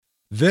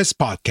This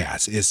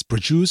podcast is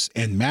produced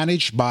and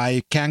managed by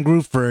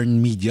Kangaroo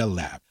Fern Media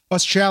Lab,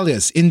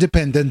 Australia's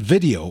independent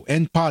video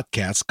and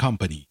podcast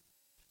company.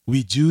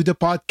 We do the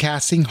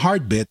podcasting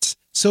hard bits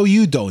so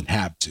you don't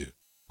have to.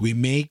 We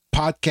make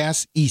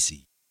podcasts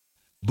easy.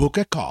 Book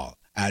a call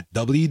at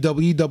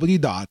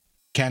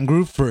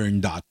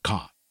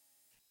www.kangaroofern.com.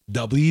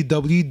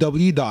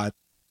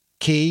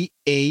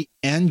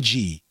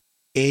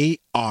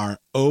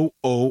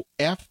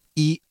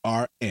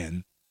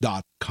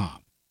 www.kangaroofern.com.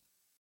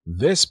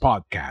 This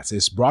podcast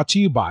is brought to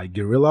you by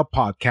Guerrilla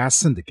Podcast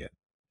Syndicate,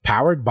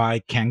 powered by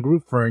Kangaroo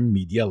Fern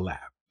Media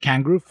Lab.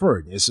 Kangaroo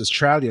Fern is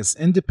Australia's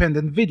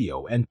independent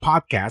video and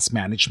podcast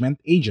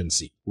management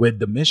agency with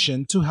the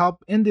mission to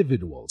help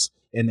individuals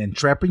and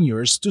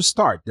entrepreneurs to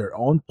start their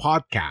own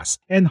podcasts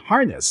and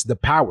harness the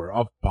power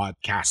of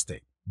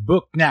podcasting.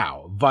 Book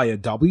now via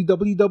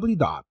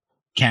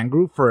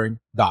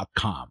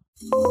www.kangaroofern.com.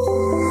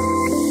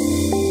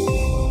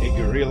 A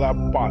Guerrilla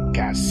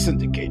Podcast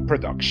Syndicate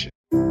production.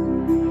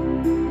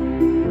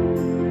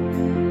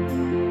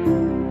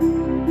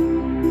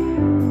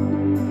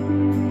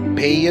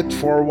 Pay it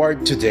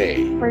forward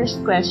today.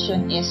 First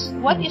question is,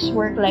 what is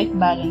work-life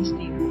balance to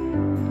you?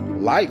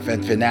 Life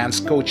and finance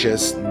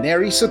coaches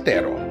Neri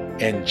Sotero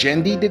and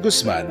Jendi De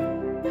Guzman.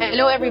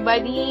 Hello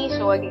everybody.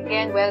 So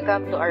again,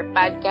 welcome to our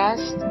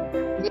podcast.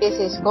 This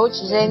is Coach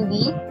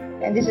Zendi.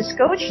 And this is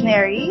Coach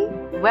Neri.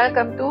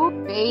 Welcome to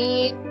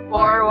Pay It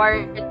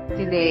Forward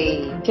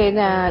today. Kaya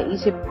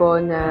naisip ko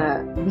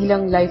na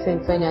bilang life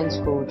and finance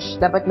coach,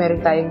 dapat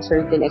meron tayong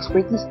certain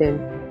expertise din.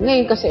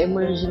 Ngayon kasi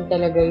emerging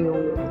talaga yung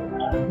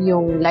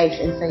life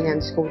and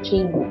finance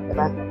coaching,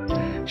 diba?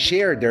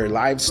 Share their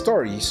life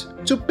stories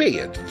to pay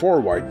it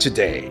forward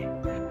today.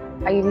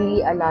 I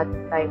really allot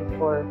time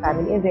for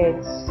family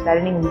events,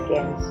 lalo ng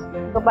weekends.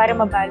 So para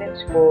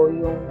mabalance ko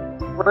yung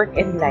work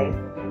and life,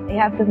 I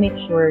have to make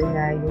sure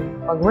na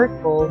yung pag-work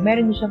ko,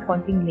 meron din siyang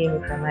konting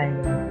limit naman.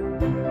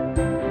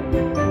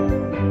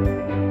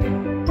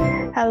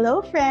 Hello,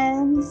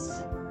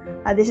 friends!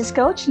 This is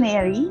Coach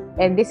Neri.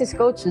 And this is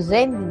Coach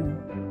Zendi.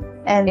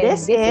 And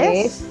this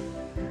is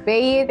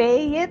Pay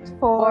It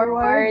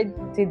Forward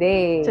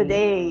today.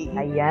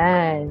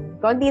 Ayan.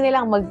 Konti na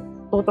lang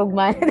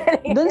magtutugma na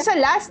talaga. Doon sa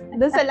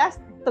last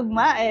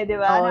tugma di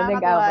ba? Oo,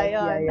 nakakatawa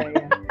yun.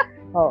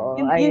 Yeah. Oo,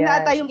 yun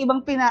yata yung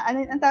ibang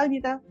ang tawag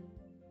dito?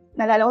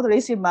 Nalala ko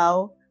tuloy si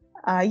Mau.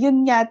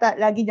 Yun yata,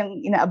 lagi niyang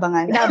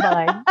inaabangan.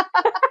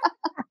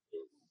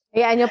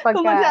 Ayan yung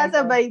Kung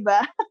magsasabay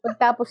ba?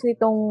 Pagtapos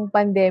nitong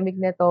pandemic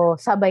na to,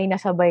 sabay na.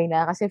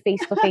 Kasi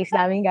face-to-face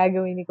namin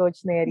gagawin ni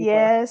Coach Neri.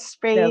 Yes,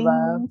 praying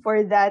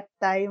for that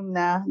time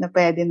na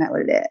pwede na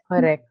ulit.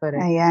 Correct.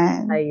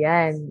 Ayan.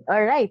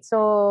 Alright,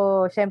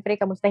 so syempre,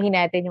 kamustahin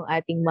natin yung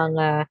ating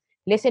mga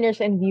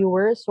listeners and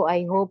viewers. So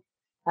I hope,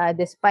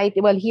 despite,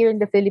 here in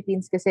the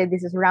Philippines kasi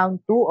this is round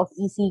 2 of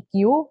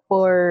ECQ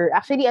for,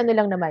 actually lang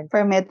naman,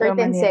 for Metro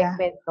certain Manila.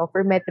 segment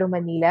for Metro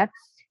Manila.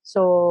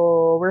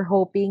 So, we're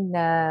hoping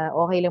na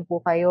okay lang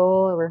po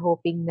kayo. We're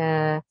hoping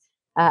na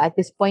at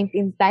this point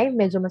in time,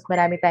 medyo mas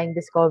marami tayong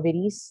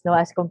discoveries, no,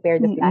 as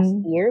compared to last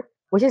year.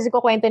 Which is,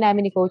 ikukwento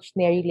namin ni Coach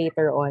Neri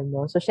later on,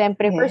 no. So,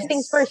 syempre, first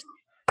things first,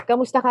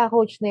 kamusta ka,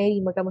 Coach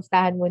Neri?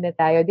 Magkamustahan muna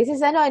tayo. This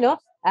is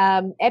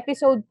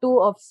episode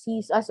 2 of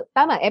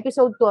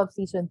episode 2 of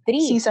season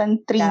 3. Season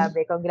 3.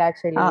 Grabe,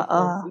 congratulations.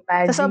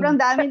 Sa sobrang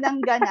dami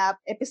ng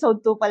ganap, episode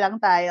 2 pa lang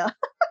tayo.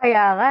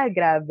 Kaya nga,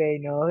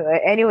 grabe, no?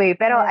 Anyway,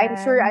 pero I'm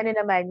sure,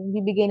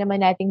 bibigay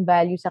naman nating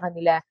value sa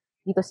kanila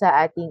dito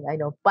sa ating,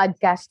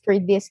 podcast for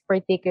this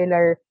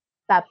particular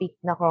topic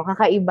na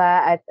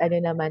kakaiba at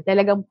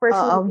talagang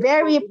personal.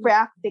 Very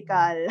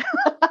practical.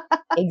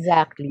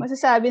 Exactly.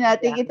 Masasabi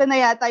natin, ito na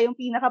yata yung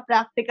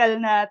pinaka-practical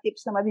na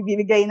tips na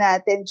mabibigay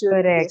natin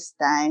during this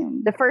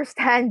time. The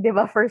first-hand, di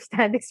ba?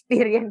 First-hand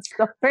experience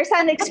ko.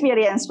 First-hand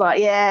experience po,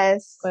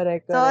 yes.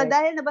 Correct. So,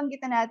 dahil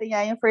nabanggit na natin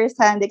yung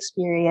first-hand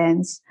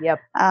experience, yep.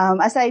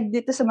 Aside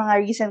dito sa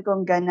mga recent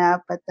kong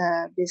ganap at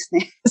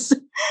business,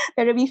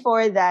 pero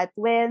before that,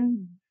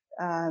 when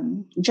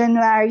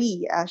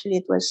January, actually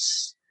it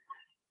was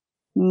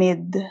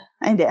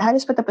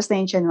halos patapos na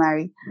yung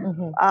January,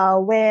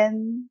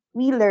 when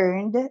we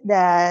learned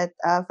that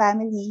a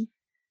family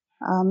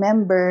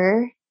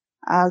member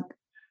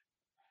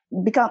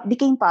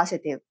became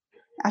positive.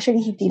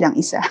 Actually, hindi lang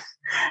isa.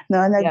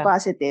 No,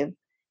 nag-positive.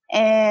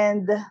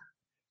 And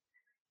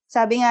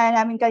sabi nga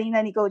namin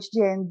kanina ni Coach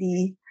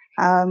Jendi,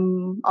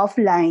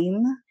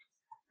 offline,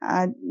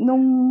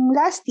 nung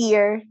last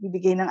year,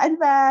 bibigay ng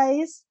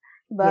advice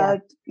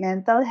about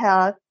mental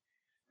health.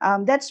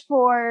 That's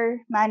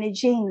for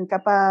managing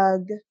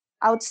kapag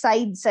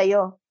outside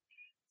sa'yo.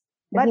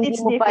 But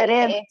it's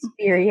different.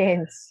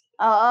 Experience.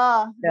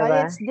 Oo. Diba?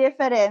 But it's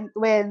different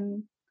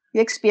when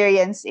you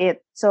experience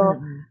it. So,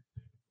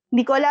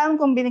 hindi ko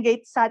alam kung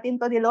binigay sa atin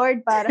to ni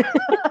Lord para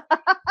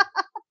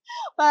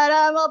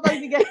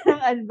makapagbigay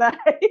ng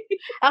advice.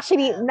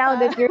 Actually, now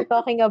that you're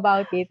talking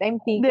about it, I'm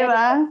thinking,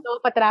 diba?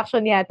 So,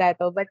 attraction yata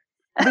to. But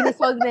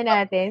dinisolve na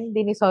natin.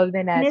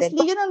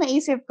 Honestly, yun ang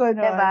naisip ko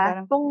noon. Diba?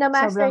 Parang Kung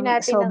na-master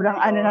natin sobrang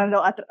ng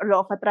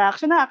law of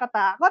attraction,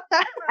 nakakatakot.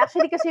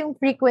 Actually, kasi yung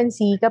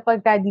frequency,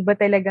 kapag ka, di ba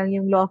talagang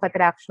yung law of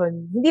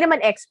attraction, hindi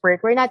naman expert.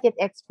 We're not yet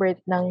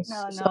expert ng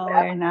No,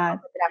 we're not.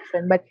 Law of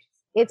attraction. But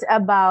it's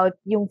about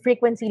yung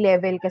frequency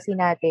level kasi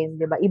natin,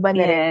 di ba? Iba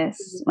na rin.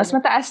 Yes. Mas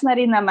mataas na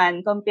rin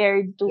naman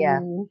compared to,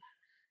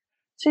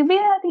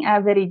 sabihin natin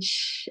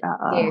average.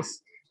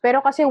 Yes. Pero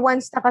kasi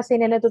once na kasi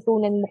na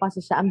natutunan mo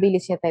kasi siya, ang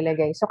bilis niya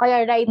talaga. So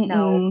kaya right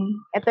now,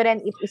 ito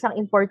rin isang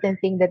important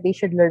thing that they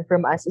should learn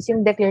from us is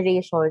yung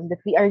declaration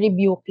that we are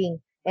rebuking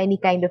any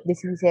kind of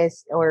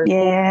diseases or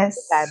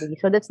vocabulary.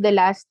 So that's the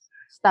last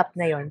step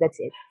na yon.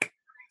 That's it.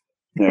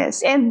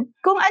 Yes. And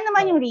kung ano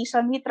man yung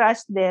reason, we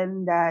trust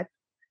then that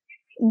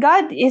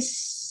God is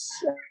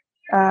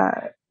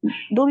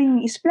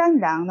doing his plan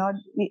lang. No?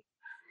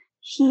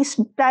 His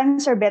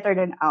plans are better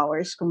than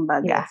ours,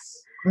 kumbaga. Yes.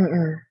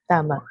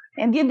 Tama.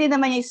 And yun din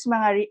naman yung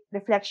mga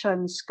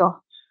reflections ko,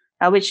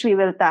 which we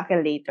will tackle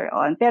later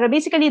on. Pero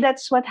basically,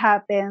 that's what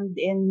happened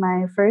in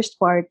my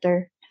first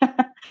quarter.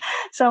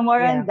 So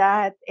more on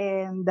that.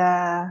 And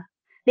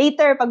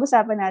later,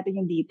 pag-usapan natin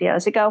yung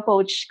details. Ikaw,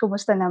 Coach,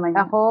 kumusta naman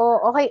yun?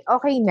 Ako,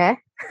 okay na.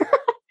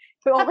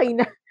 Okay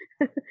na.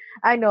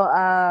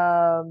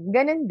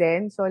 Ganun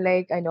din. So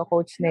like,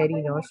 Coach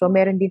Neri, no? So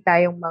meron din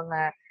tayong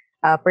mga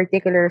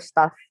particular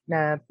stuff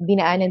na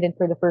dinaanan din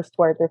for the first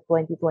quarter of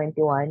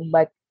 2021.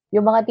 But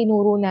yung mga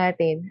tinuro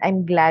natin,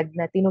 I'm glad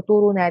na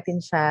tinuturo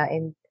natin siya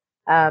and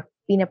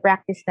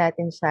pinapractice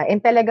natin siya. And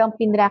talagang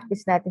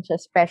pinractice natin siya,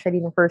 especially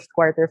in the first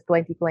quarter of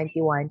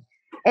 2021.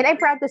 And I'm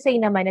proud to say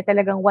naman na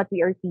talagang what we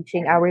are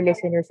teaching our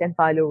listeners and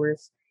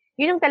followers,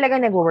 yun yung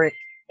talagang nag-work.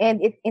 And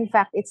in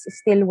fact, it's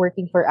still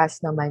working for us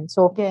naman.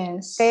 So,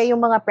 kaya yung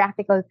mga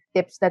practical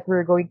tips that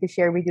we're going to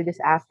share with you this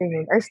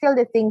afternoon are still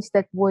the things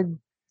that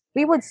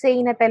we would say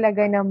na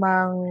talaga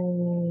namang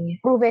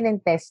proven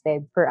and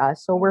tested for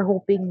us. So we're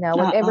hoping na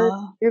whatever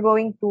you're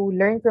going to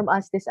learn from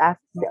us this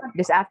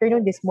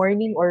afternoon, this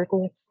morning, or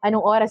kung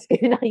anong oras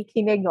kayo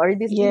nakikinig, or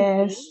this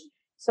evening.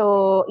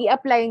 So,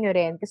 i-apply nyo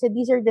rin. Kasi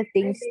these are the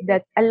things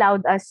that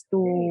allowed us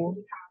to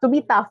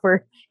be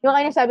tougher. Yung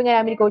kaya sabi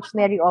nga namin ni Coach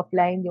Neri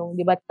offline, yung,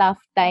 di ba,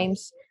 tough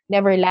times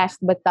never last,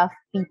 but tough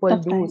people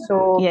do.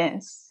 So,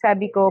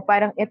 sabi ko,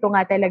 parang ito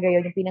nga talaga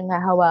yun, yung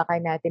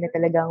pinanghahawakan natin na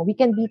talagang we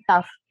can be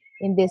tough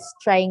in these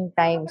trying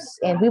times,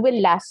 and we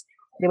will last,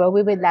 di ba?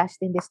 We will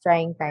last in these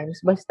trying times.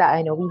 Basta,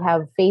 we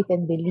have faith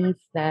and belief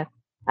na,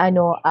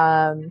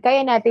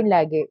 kaya natin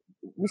lagi.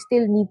 We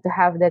still need to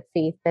have that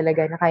faith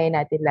talaga na kaya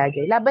natin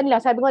lagi. Laban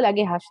lang. Sabi ko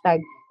lagi,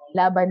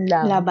 #laban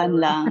lang.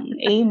 Laban lang.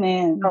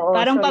 Amen. Oo,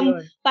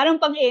 parang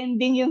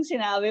pang-ending yung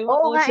sinabi mo.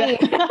 Oo nga eh.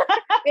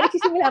 Pero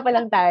sisimula pa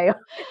lang tayo.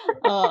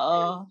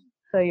 Oo.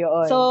 So,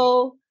 yun. So,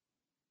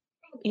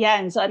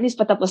 yan. So, at least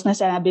patapos na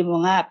sabi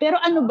mo nga. Pero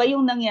ano ba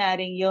yung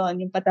nangyaring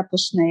yon, yung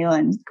patapos na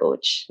yon,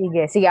 Coach?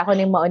 Sige. Ako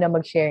na yung mauna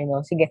mag-share,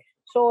 no? Sige.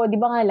 So, di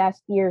ba nga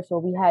last year, so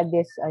we had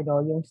this,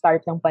 yung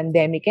start ng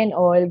pandemic and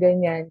all,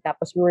 ganyan.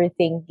 Tapos we were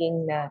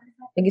thinking na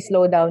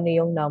nag-slow down na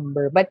yung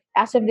number. But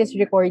as of this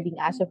recording,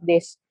 as of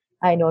this,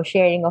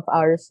 sharing of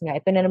ours nga,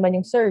 ito na naman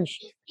yung surge.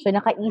 So,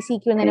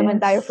 naka-ECQ na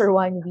naman tayo for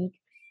 1 week.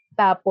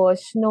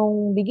 Tapos,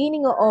 nung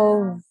beginning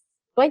of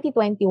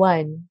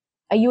 2021,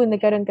 ayun,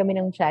 nagkaroon kami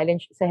ng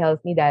challenge sa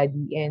health ni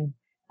Daddy. And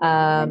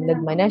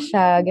nagmana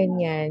siya,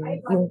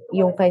 ganyan.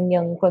 Yung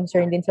kanyang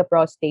concern din sa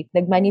prostate,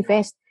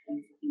 nagmanifest.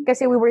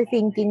 Kasi we were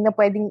thinking na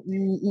pwedeng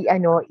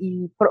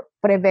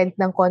i-prevent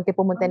ng konti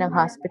pumunta ng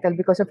hospital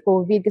because of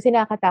COVID. Kasi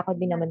nakakatakot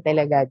din naman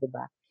talaga, di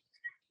ba?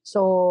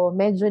 So,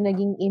 medyo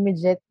naging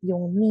immediate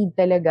yung need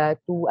talaga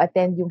to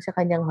attend yung sa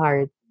kanyang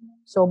heart.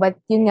 So, but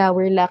yun nga,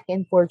 we're lucky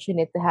and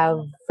fortunate to have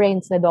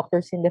friends na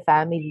doctors in the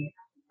family.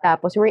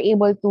 Tapos, we're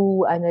able to,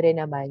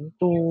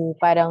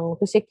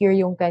 to secure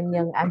yung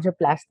kanyang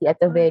angioplasty at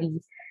a very,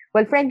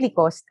 friendly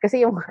cost.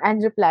 Kasi yung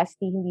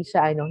angioplasty, hindi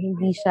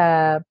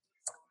siya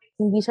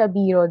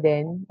biro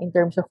din in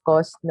terms of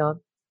cost,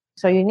 no?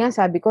 So, yun nga,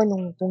 sabi ko,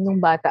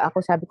 nung bata ako,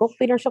 sabi ko,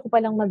 pinursya ko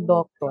palang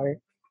mag-doctor.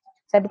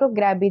 Sabi ko,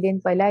 grabe din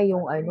pala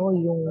yung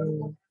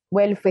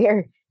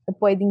welfare na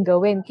pwedeng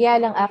gawin. Kaya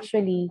lang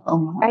actually,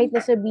 kahit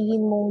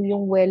nasabihin mo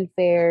yung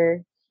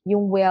welfare,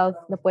 yung wealth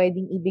na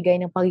pwedeng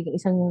ibigay ng pagiging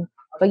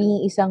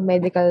isang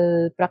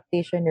medical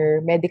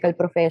practitioner, medical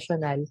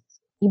professional,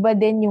 iba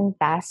din yung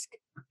task.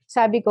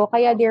 Sabi ko,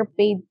 kaya they're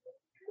paid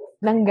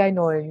ng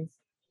ganon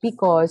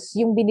because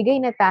yung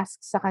binigay na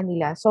task sa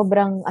kanila,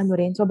 sobrang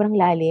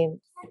lalim.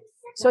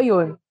 So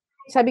yun,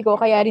 sabi ko,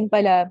 kaya rin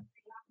pala,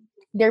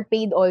 they're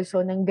paid also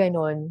ng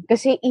ganon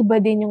kasi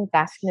iba din yung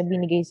task na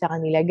binigay sa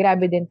kanila.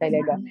 Grabe din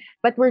talaga.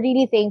 But we're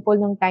really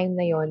thankful nung time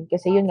na yon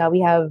kasi yun nga,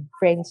 we have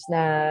friends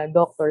na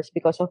doctors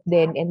because of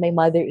them and my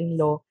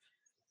mother-in-law.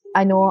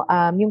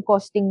 Yung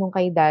costing nung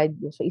kay Dad,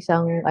 so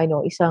isang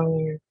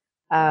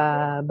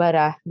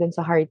bara dun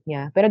sa heart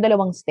niya, pero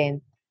 2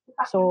 stent.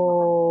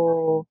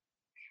 So,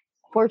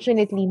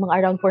 fortunately, mga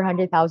around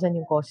 400,000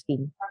 yung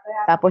costing.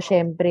 Tapos,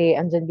 syempre,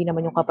 andyan din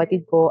naman yung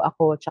kapatid ko,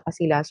 ako, tsaka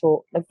sila.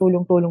 So,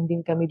 nagtulong-tulong din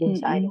kami dun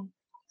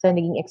sa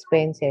naging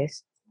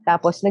expenses.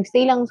 Tapos,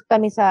 nagstay lang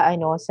kami sa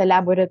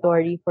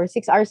laboratory for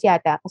 6 hours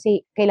yata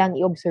kasi kailangan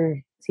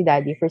i-observe si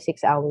daddy for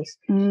 6 hours.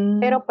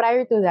 Pero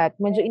prior to that,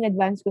 medyo in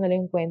advance ko na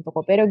lang yung kwento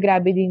ko. Pero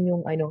grabe din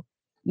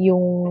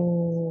yung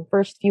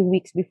first few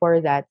weeks before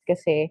that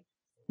kasi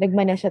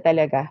nagmana siya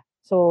talaga.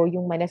 So,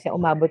 yung manas niya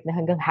umabot na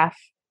hanggang half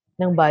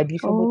ng body.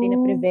 So, buti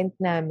na-prevent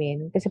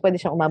namin kasi pwede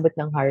siyang umabot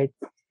ng heart.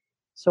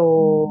 So,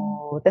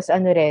 tas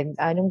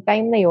nung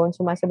time na yon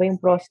sumasabay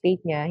yung prostate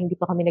niya, hindi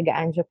pa kami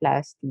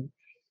nag-angioplasty.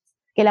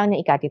 Kailangan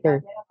niya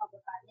i-catheter.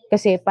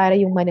 Kasi para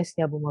yung manas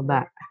niya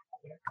bumaba.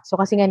 So,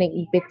 kasi nga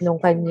nag-ipit nung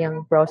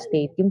kanyang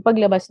prostate, yung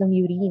paglabas ng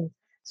urine.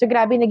 So,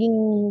 grabe,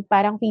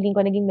 parang feeling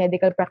ko naging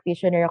medical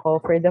practitioner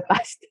ako for the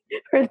past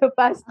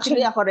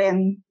Actually, ako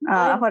rin.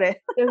 Ako rin.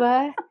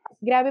 Diba?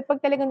 Grabe, pag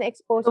talagang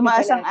na-expose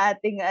tumaas ang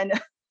ating,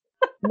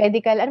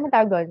 medical, ano man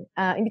tawag doon?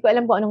 Hindi ko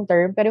alam kung anong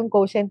term, pero yung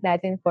quotient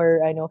natin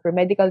for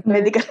medical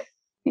term.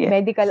 Yeah.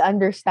 Medical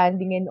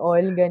understanding and all,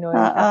 gano'n.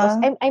 Tapos,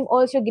 I'm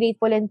also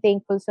grateful and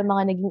thankful sa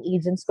mga naging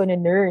agents ko na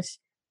nurse.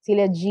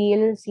 Sila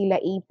Jill, sila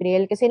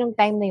April. Kasi nung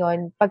time na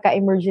yon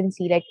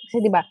pagka-emergency,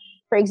 kasi diba,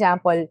 for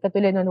example,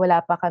 katulad nun,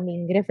 wala pa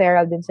kaming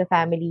referral dun sa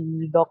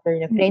family doctor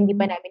na friend. Hindi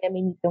pa namin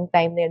na-meet yung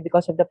time na yun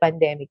because of the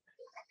pandemic.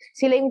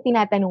 Sila yung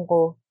tinatanong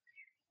ko,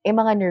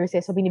 mga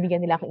nurses, so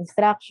binibigyan nila akong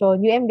instruction,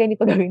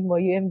 ganito gawin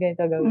mo,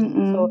 ganito gawin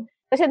mo. So,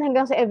 kasi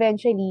hanggang sa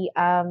eventually,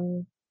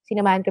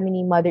 sinamahan kami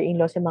ni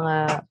mother-in-law sa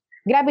mga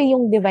grabe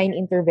yung divine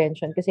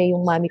intervention kasi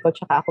yung mami ko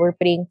tsaka ako were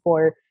praying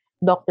for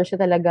doctors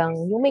na talagang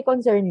yung may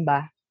concern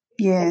ba.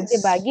 Yes. Kasi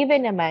diba,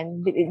 given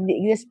naman,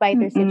 despite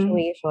their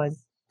situation,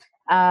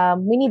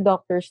 we need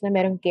doctors na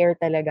merong care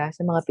talaga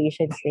sa mga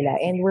patients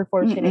nila. And we're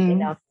fortunate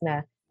enough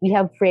na we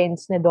have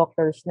friends na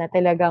doctors na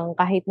talagang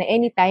kahit na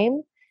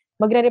anytime,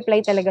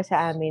 magre-reply talaga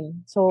sa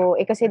amin. So,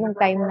 kasi nung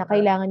time na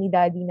kailangan ni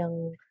daddy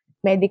ng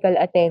medical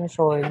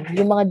attention,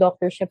 yung mga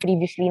doctors siya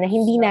previously na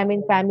hindi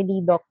namin family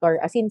doctor,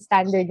 as in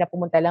standard na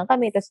pumunta lang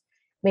kami, tas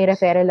may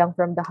referral lang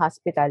from the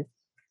hospital.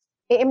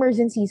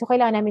 Emergency, so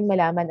kailangan namin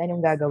malaman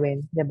anong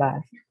gagawin, diba?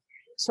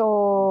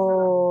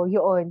 So,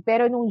 yun.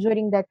 Pero nung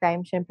during that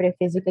time, syempre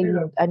physically,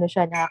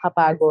 siya,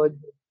 nakakapagod.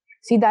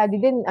 Si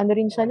daddy din,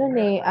 rin siya nun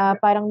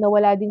parang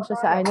nawala din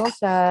siya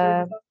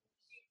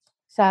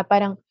sa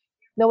parang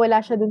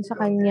nawala siya dun sa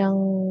kanyang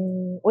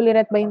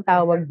ulirat ba yung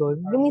tawag dun?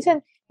 Yung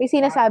minsan, may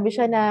sinasabi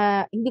siya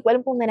na, hindi ko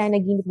alam kung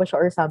nananaginip ba siya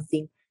or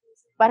something.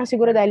 Parang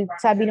siguro dahil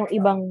sabi ng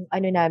ibang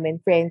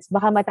namin, friends,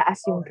 baka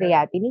mataas yung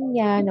creatinine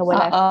niya,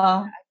 nawala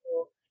siya.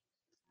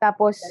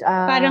 Tapos,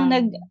 parang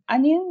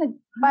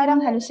parang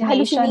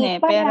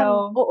hallucination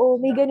pero, oo,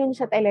 may ganun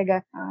siya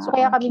talaga. So,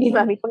 kaya kami ni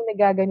mami, pag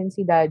nagaganon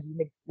si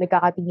daddy,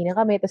 nagkakatingin na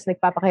kami, tapos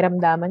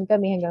nagpapakiramdaman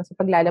kami hanggang sa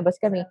paglalabas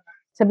kami,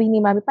 sabihin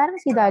ni mami, parang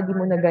si daddy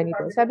mo na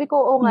ganito. Sabi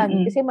ko, oo nga,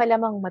 kasi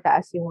malamang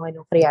mataas yung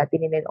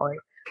creatinine and all.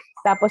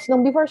 Tapos,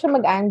 nung before siya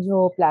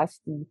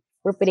mag-angioplasty,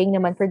 we're praying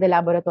naman for the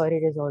laboratory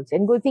results.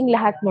 And good thing,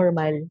 lahat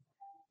normal.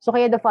 So,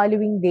 kaya the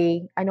following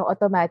day,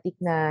 automatic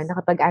na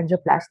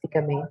nakapag-angioplasty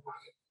kami.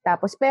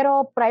 Tapos,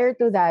 pero prior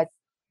to that,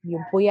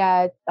 yung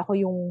puyat, ako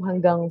yung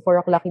hanggang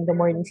 4 o'clock in the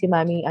morning, si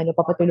mami,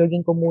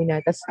 papatulogin ko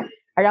muna. Tapos,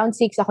 around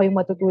 6, ako yung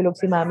matutulog,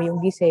 si mami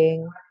yung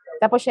gising.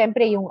 Tapos,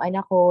 syempre, yung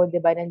anak ko, di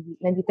ba,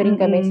 nandito rin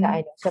kami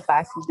sa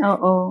Pasig.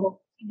 Oo.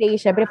 So, day,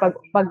 syempre,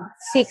 pag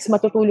 6,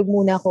 matutulog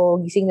muna ako,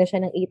 gising na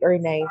siya ng 8 or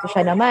 9. So,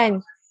 siya naman.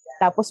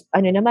 Tapos,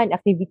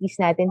 activities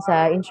natin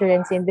sa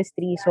insurance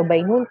industry. So, by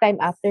noontime,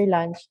 after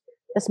lunch,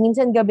 tapos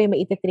minsan gabi,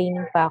 may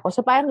iti-training pa ako.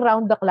 So, parang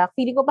round the clock.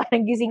 Feeling ko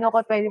parang gising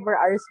ako 24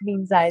 hours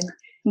minsan.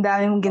 Ang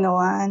dami mong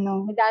ginawa,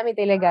 Ang dami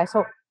talaga.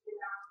 So,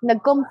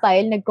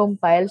 nag-compile.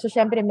 So,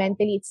 syempre,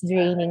 mentally, it's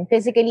draining.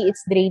 Physically,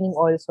 it's draining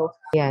also.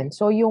 Yan.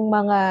 So, yung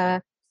mga,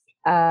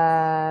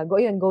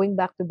 going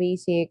back to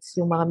basics,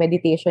 yung mga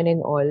meditation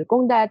and all.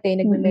 Kung dati,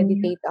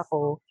 nag-meditate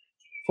ako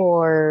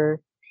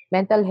for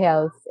mental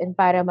health and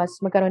para mas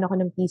magkaroon ako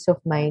ng peace of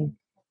mind.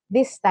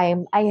 This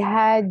time, I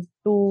had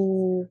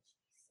to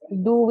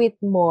do it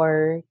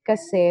more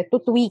kasi to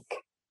tweak.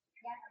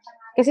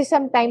 Kasi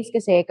sometimes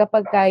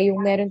kapag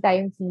yung meron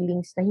tayong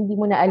feelings na hindi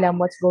mo na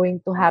alam what's going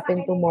to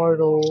happen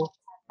tomorrow,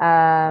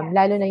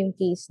 lalo na yung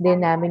case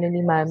din namin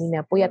ni mami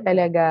na puyat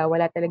talaga,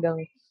 wala talagang,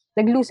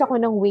 nag-lose ako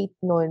ng weight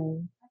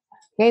nun.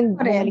 Ngayon,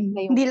 bumalik na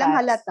yung hindi fats. Lang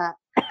halata.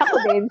 Ako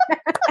din.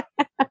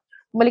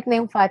 Bumalik na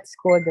yung fats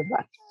ko, diba?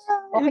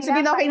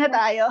 Okay na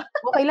tayo.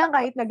 Okay lang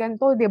kahit na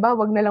ganito, diba?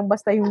 Wag na lang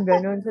basta yung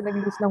ganun. So,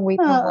 nag-lose ng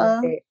weight ng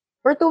konti.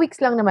 For 2 weeks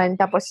lang naman,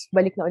 tapos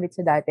balik na ulit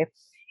sa dati.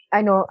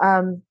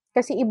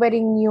 Kasi iba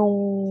rin yung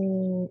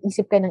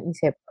isip ka ng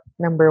isip,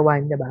 number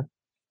 1, diba?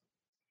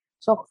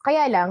 So,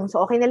 kaya lang,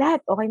 okay na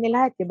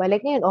lahat, diba?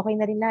 Like ngayon, okay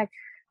na rin lahat.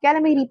 Kaya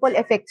lang may ripple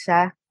effect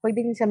siya, pwede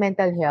din sa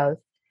mental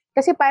health.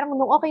 Kasi parang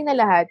nung okay na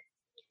lahat,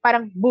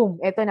 parang boom,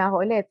 eto na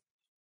ako ulit.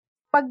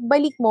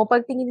 Pagbalik mo,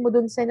 pagtingin mo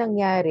dun sa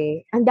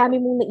nangyari, ang dami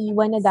mong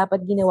naiwan na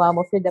dapat ginawa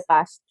mo for the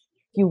past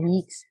few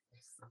weeks.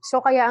 So,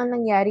 kaya ang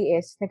nangyari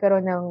is,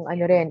 nagkaroon ng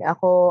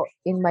ako,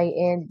 in my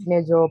end,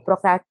 medyo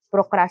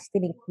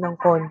procrastinate ng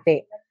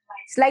konti.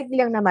 Slightly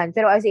lang naman,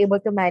 pero I was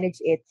able to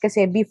manage it.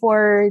 Kasi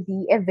before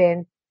the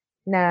event,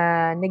 na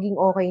naging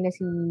okay na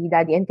si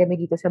Daddy and kami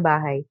dito sa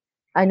bahay,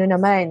 ano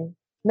naman,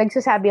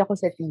 nagsasabi ako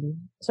sa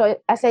team. So,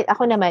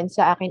 ako naman,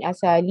 sa akin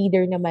as a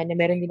leader naman, na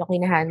meron din ako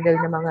hina-handle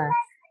na mga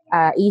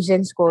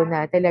agents ko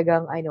na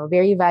talagang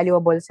very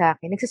valuable sa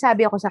akin.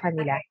 Nagsasabi ako sa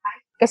kanila.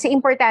 Kasi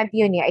importante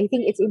yun eh. I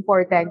think it's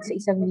important sa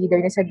isang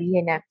leader na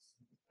sabihin na,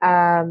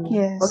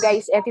 Yes.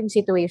 guys, eto yung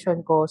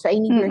situation ko. So, I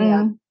need your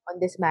help on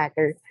this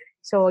matter.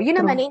 So, yun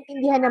naman,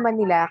 naiintindihan naman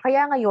nila.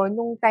 Kaya ngayon,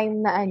 nung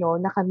time na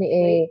na kami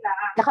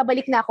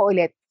nakabalik na ako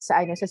ulit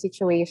sa sa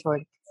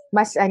situation,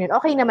 mas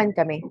okay naman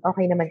kami.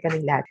 Okay naman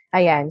kami lahat.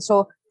 Ayan.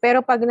 So,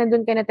 pero pag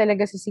nandun ka na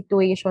talaga sa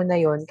situation na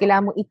yun,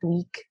 kailangan mo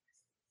i-tweak.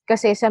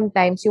 Kasi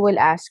sometimes you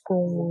will ask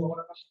kung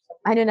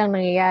ano nang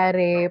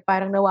nangyayari,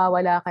 parang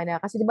nawawala ka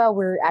na. Kasi 'di ba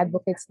we're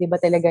advocates 'di ba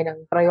talaga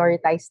ng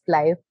prioritized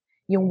life,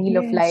 yung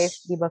wheel of life,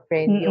 'di ba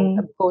friend, yung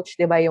coach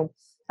 'di ba yung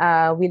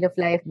wheel of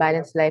life,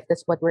 balanced life,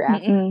 that's what we're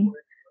after.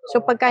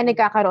 So pagka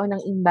nagkakaroon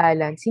ng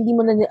imbalance, hindi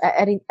mo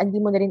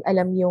na rin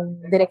alam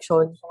yung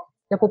direksyon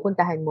na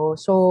pupuntahan mo.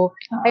 So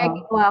kaya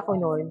ginawa ko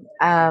noon,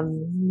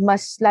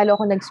 mas lalo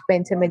ako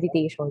nag-spend sa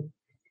meditation.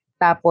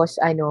 Tapos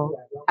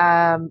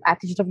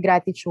attitude of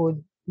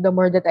gratitude, the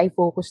more that I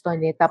focused on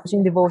it. Tapos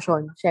yung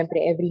devotion,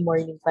 syempre every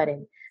morning pa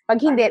rin.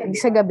 Pag hindi,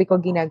 sa gabi ko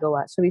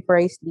ginagawa. So before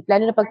I sleep,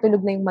 lalo na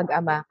pagtulog na yung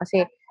mag-ama,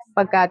 kasi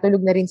pagkatulog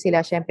na rin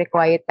sila, syempre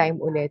quiet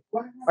time ulit.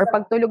 Or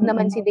pagtulog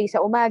naman si Day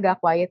sa umaga,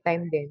 quiet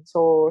time din.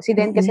 So si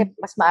Den kasi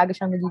mas maaga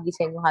siyang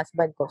nagigising yung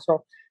husband ko.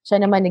 So siya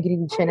naman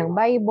nag-read siya ng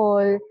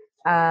Bible,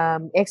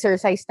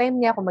 exercise time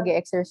niya, kung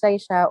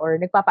mag-exercise siya, or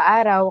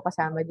nagpapaaraw,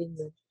 kasama din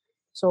yun.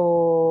 So,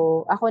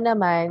 ako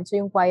naman, so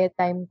yung quiet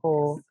time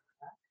ko,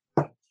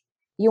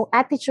 yung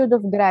attitude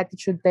of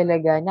gratitude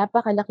talaga,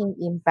 napakalaking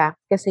impact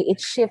kasi it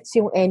shifts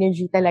yung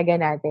energy talaga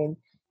natin.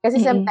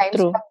 Kasi sometimes,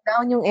 pag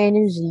down yung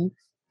energy,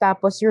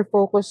 tapos you're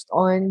focused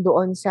on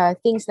doon sa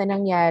things na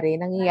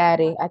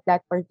nangyayari at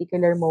that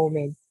particular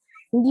moment.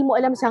 Hindi mo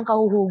alam saan ka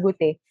huhugot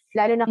eh.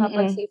 Lalo na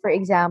kapag, say, for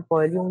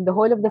example, yung the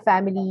whole of the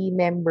family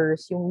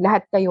members, yung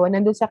lahat kayo,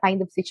 nandun sa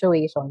kind of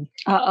situation.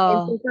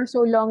 And for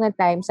so long a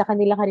time, sa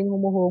kanila ka rin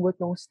humuhugot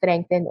ng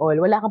strength and all.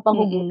 Wala kang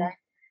panghugutan.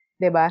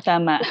 Diba?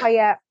 Tama. So,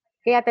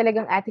 kaya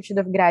talagang attitude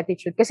of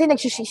gratitude. Kasi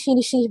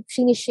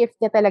sinishift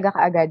niya talaga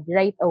kaagad,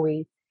 right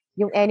away,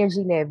 yung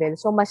energy level.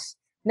 So, mas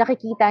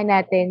nakikita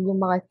natin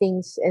yung mga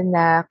things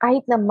na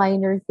kahit na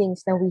minor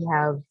things na we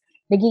have,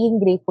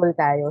 nagiging grateful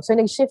tayo. So,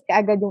 nag-shift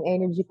kaagad yung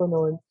energy ko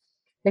noon.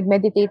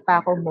 Nag-meditate pa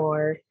ako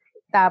more.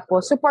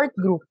 Tapos, support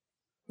group.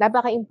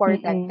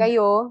 Napaka-important.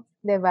 Kayo,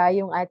 diba,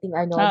 yung ating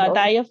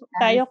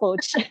tayo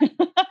coach.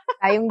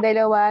 Tayong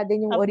dalawa,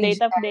 din yung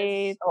originals.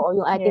 Update. Oo,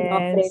 yung ating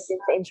mga friends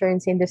din sa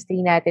insurance industry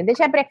natin. Then,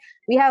 syempre,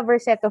 we have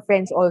our set of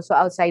friends also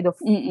outside of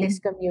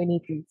this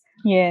community.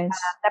 Yes.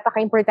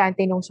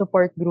 Napaka-importante ng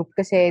support group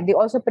kasi they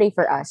also pray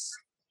for us.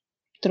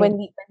 True.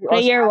 When we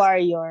prayer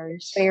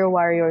warriors. Prayer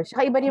warriors.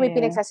 Saka iba rin may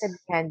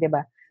pinagsasabihan, di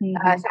ba?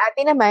 Sa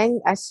atin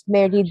naman, as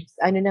married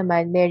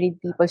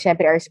people,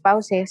 syempre our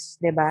spouses,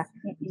 di ba?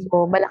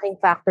 So, malaking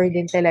factor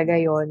din talaga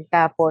yon.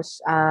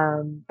 Tapos,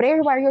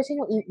 prayer warriors,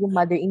 yung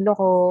mother-in-law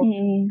ko,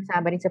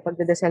 kasama rin sa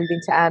pagdadasal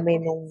din sa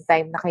amin nung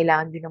time na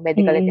kailangan din ng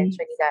medical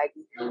attention ni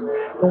Daddy.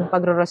 Yung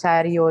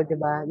pagro-rosaryo, di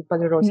ba? Yung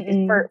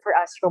pagro-rosary. For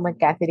us, Roman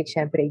Catholic,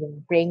 syempre,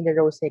 yung praying the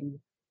rosary.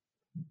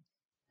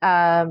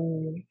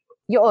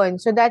 Yun.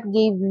 So, that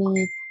gave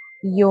me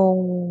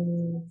yung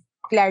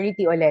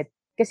clarity ulit.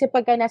 Kasi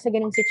pagka nasa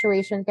ganung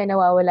situation ka,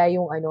 nawawala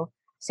yung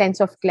sense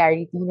of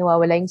clarity,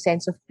 nawawala yung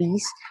sense of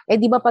peace. Eh,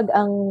 di ba pag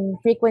ang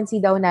frequency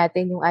daw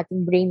natin, yung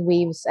ating brain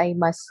waves ay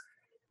mas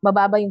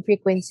mababa yung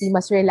frequency,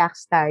 mas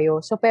relax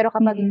tayo. So, pero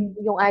kapag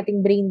yung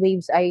ating brain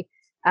waves ay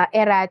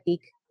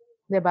erratic,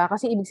 di ba?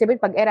 Kasi ibig sabihin,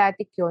 pag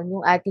erratic yun,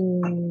 yung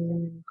ating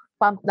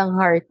pump ng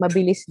heart,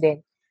 mabilis din.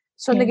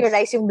 So,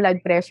 nag-rise yung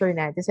blood pressure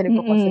natin. So,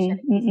 nagpo-cause siya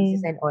ng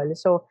diseases and all.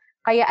 So,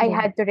 kaya I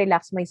had to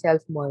relax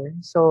myself more.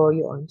 So,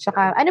 yun.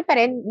 Tsaka, pa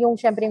rin,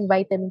 yung syempre yung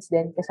vitamins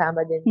din,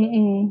 kasama din.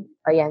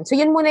 Ayan. So,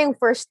 yun muna yung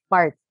first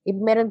part.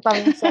 Meron pang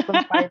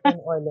second part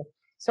and all.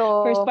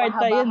 So, first part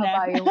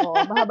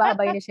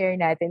mahaba-haba yung share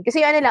natin.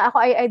 Kasi ako,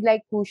 I'd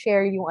like to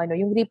share yung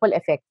ripple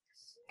effect.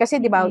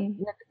 Kasi, di ba,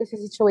 sa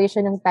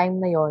situation ng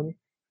time na yon,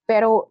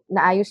 pero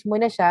naayos mo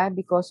na siya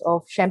because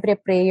of, syempre,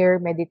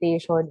 prayer,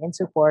 meditation, and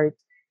support.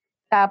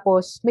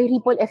 Tapos, may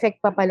ripple effect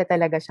pa pala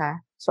talaga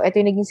siya. So, ito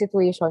yung naging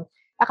situation.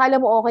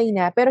 Akala mo okay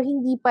na, pero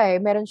hindi pa eh.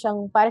 Meron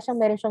siyang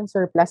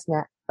surplus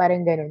nga.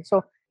 Parang ganun.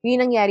 So, yun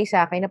nangyari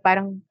sa akin na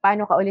parang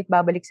paano ka ulit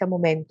babalik sa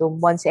momentum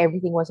once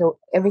everything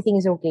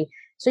is okay.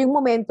 So, yung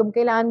momentum,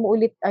 kailangan mo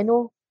ulit,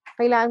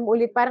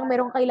 parang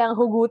merong kailangan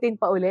hugutin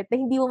pa ulit na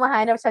hindi mo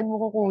mahanap saan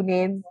mo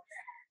kukunin.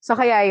 So,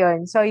 kaya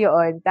yun. So,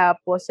 yun.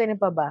 Tapos, ano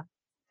pa ba?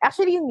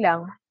 Actually, yun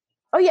lang.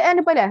 Oh, yeah,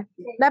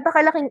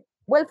 napakalaking,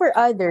 well, for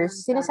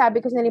others, sinasabi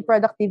ko sa nila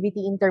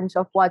productivity in terms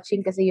of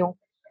watching kasi yung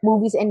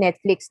movies and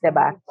Netflix,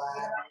 diba?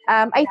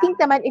 I think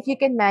naman, if you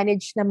can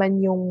manage naman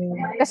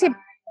kasi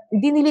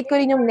dinilit ko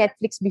rin yung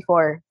Netflix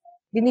before.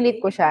 Dinilit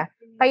ko siya.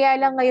 Kaya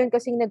lang ngayon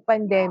kasing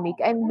nag-pandemic,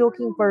 I'm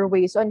looking for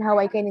ways on how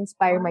I can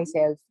inspire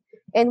myself.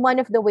 And one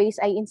of the ways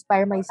I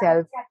inspire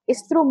myself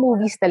is through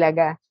movies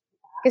talaga.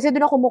 Kasi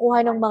doon ako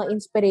kumukuha ng mga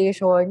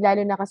inspiration,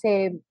 lalo na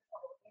kasi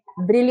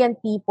brilliant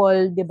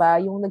people, 'di ba?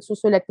 Yung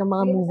nagsusulat ng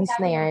mga movies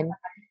na 'yan,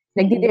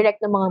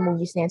 nagdi-direct ng mga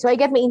movies na 'yan. So I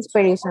get my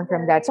inspiration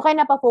from that. So kaya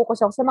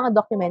napafocus ako sa mga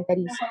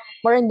documentaries,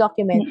 more on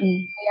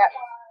documentaries. Kaya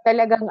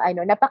talagang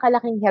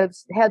napakalaking help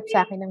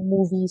sa akin ng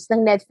movies,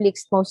 ng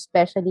Netflix most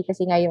especially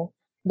kasi nga yung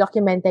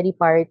documentary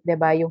part, 'di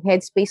ba? Yung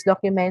Headspace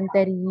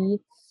documentary,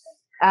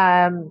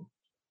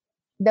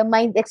 The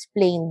Mind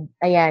Explained.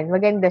 Ayan,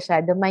 maganda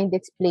siya. The Mind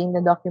Explained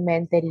na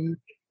documentary.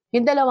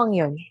 Yung dalawang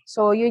yun.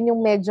 So, yun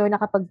yung medyo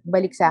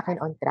nakapagbalik sa akin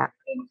on track.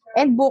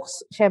 And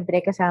books,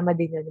 syempre, kasama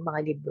din yun, yung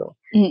mga libro.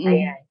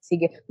 Ayan,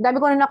 sige. Ang dami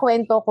ko na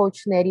nakwento,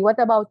 Coach Neri. What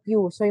about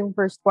you? So, yung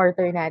first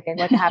quarter natin,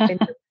 what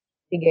happened?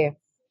 Sige.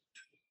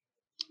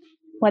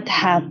 What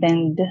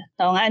happened?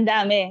 Oo nga, ang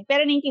dami.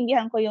 Pero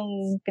naiintindihan ko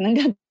yung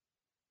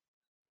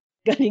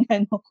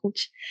pinanggagalingan mo,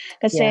 Coach.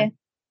 Kasi,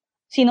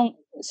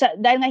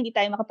 dahil nga hindi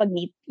tayo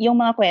makapag-meet, yung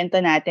mga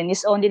kwento natin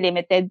is only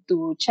limited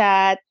to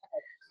chat.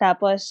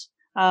 Tapos,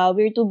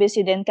 we're too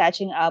busy then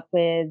catching up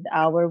with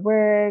our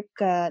work.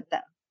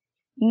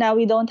 Now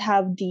we don't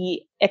have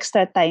the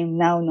extra time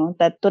now, no,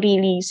 to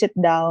really sit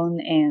down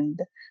and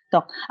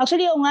talk.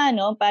 Actually, nga,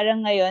 no,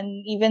 parang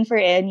ngayon, even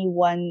for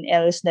anyone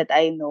else that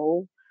I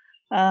know,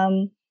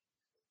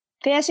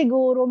 kaya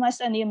siguro mas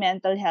yung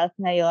mental health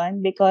ngayon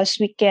because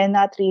we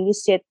cannot really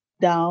sit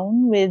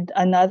down with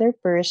another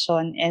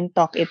person and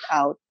talk it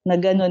out na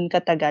ganun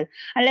katagal.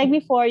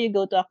 Unlike before, you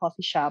go to a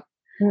coffee shop,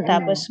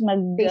 tapos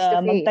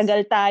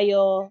magtagal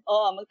tayo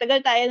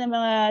ng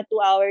mga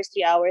 2 hours,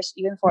 3 hours,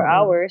 even 4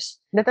 hours.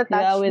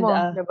 Natatouch mo,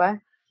 diba?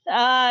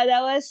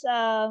 That was,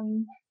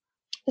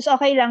 tapos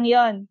okay lang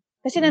yon.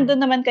 Kasi nandun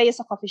naman kayo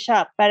sa coffee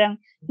shop. Parang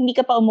hindi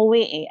ka pa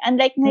umuwi eh.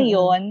 Unlike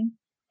ngayon,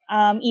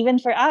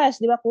 even for us,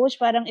 di ba, Coach,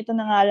 parang ito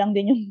na nga lang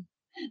din yung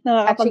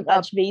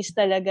nakakapag-touch base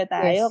talaga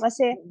tayo. Yes.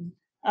 Kasi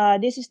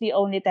this is the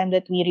only time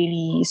that we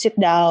really sit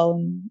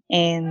down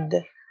and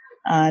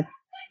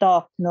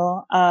talk,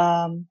 no?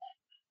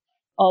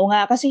 Oo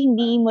nga, kasi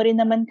hindi mo rin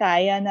naman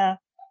kaya na,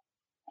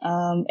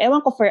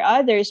 ewan ko for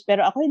others,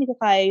 pero ako hindi ko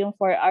kaya yung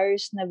 4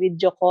 hours na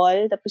video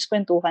call, tapos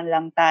kwentuhan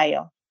lang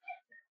tayo.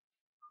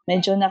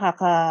 Medyo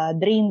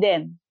nakaka-drain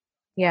din.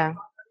 Yeah.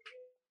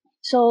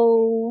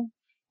 So,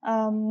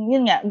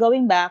 yun nga,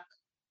 going back,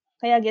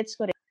 kaya gets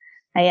ko rin.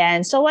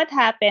 Ayan. So, what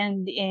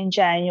happened in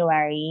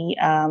January?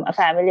 A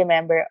family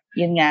member,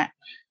 yun nga,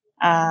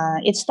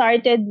 it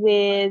started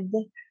with,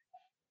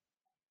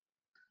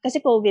 kasi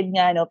COVID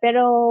nga, no?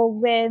 Pero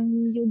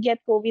when you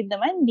get COVID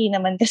naman, hindi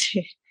naman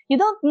kasi, you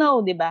don't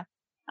know, di ba?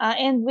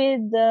 And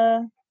with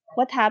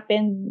what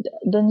happened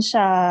dun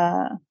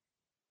sa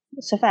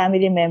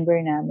family member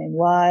namin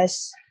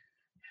was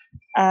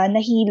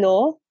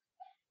nahilo.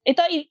 Ito,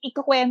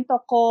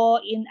 ikukwento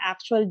ko in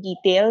actual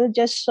detail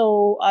just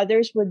so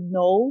others would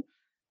know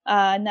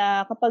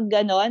na kapag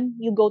ganon,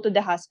 you go to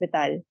the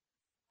hospital.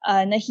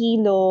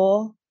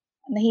 Nahilo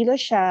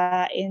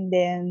siya and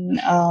then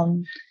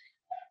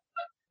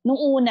nung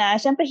una,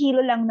 syempre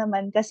hilo lang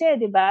naman kasi,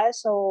 'di ba?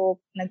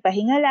 So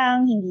nagpahinga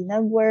lang, hindi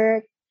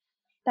nag-work.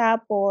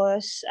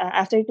 Tapos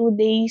after 2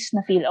 days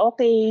na feel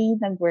okay,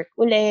 nag-work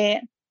uli.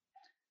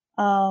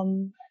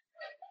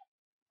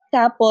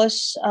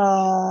 Tapos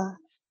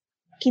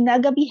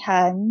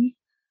kinagabihan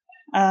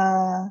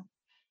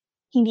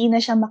hindi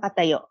na siya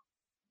makatayo.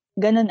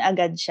 Ganon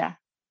agad siya.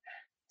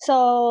 So,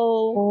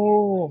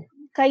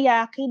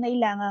 kaya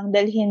kinailangang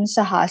dalhin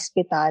sa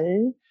hospital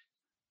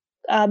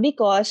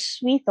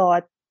because we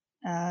thought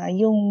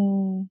yung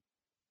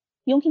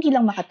hindi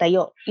lang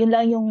makatayo. Yun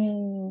lang yung,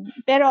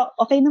 pero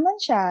okay naman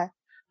siya.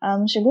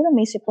 Siguro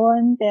may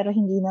sipon, pero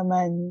hindi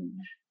naman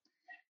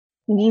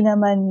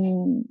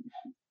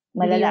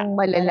malala. Hindi yung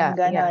malala.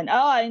 Ganon. Yeah.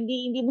 Oo,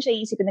 hindi mo siya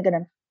iisipin na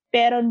ganon.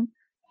 Pero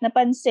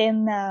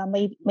napansin na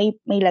may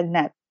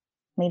lagnat.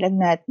 May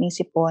lagnat, may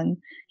sipon,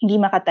 hindi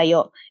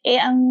makatayo.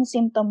 Ang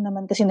symptom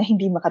naman kasi na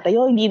hindi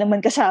makatayo, hindi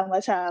naman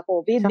kasama sa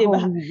COVID, di ba?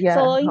 Yeah.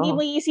 So, hindi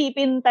mo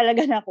iisipin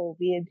talaga na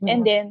COVID.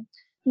 And then,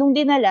 nung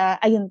dinala,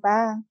 ayun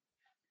pa,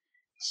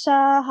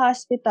 sa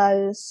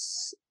hospitals,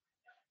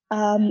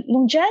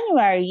 nung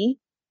January,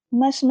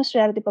 mas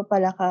maswerte pa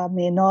pala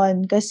kami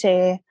noon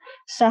kasi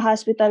sa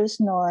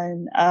hospitals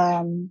noon,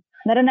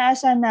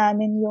 naranasan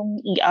namin yung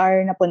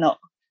ER na puno.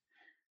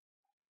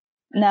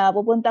 Na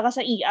pupunta ka sa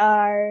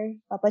ER,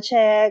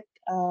 papacheck,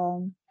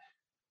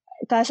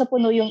 kaso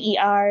puno yung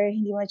ER,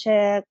 hindi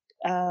ma-check,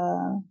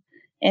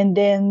 and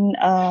then,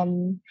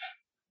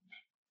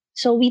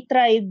 so we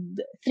tried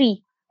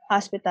 3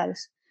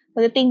 hospitals.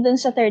 Pagdating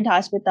dun sa 3rd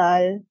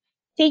hospital,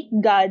 thank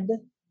God,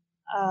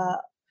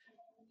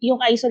 yung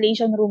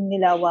isolation room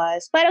nila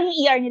was, parang yung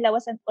ER nila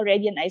was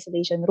already an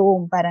isolation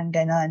room, parang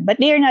ganon.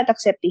 But they are not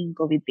accepting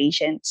COVID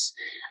patients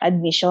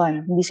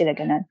admission, hindi sila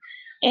ganon.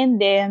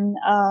 And then,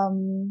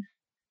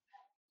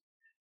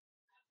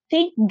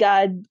 thank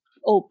God,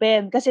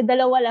 open. Kasi 2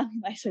 lang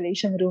yung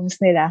isolation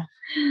rooms nila.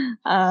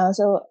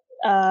 So,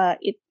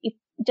 it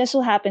just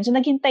so happened. So,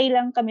 naghintay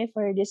lang kami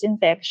for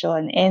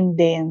disinfection. And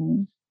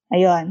then,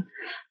 ayun.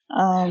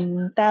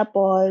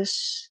 Tapos,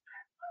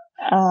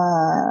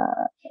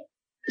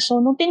 so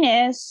nung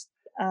tinest,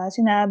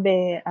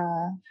 sinabi,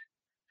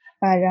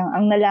 parang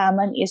ang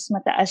nalaman is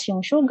mataas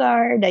yung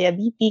sugar,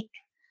 diabetic.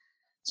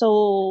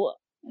 So,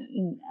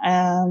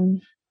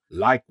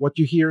 Like what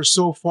you hear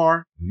so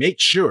far? Make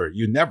sure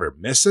you never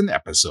miss an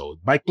episode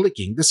by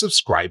clicking the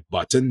subscribe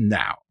button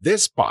now.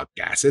 This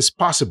podcast is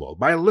possible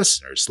by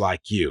listeners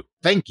like you.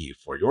 Thank you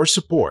for your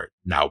support.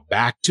 Now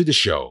back to the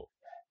show.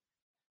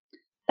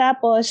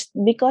 Tapos,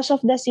 because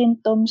of the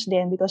symptoms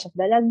din, because of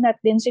the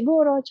lagnat din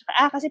siguro,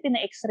 tsaka kasi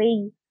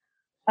pina-x-ray,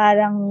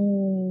 parang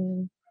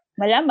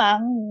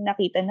malamang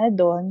nakita na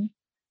doon,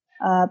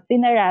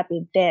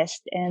 pina-rapid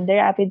test. And the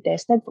rapid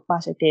test,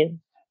 nagpo-positive.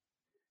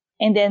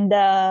 And then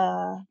the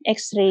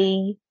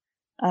x-ray,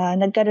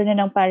 nagkaroon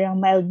na ng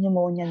parang mild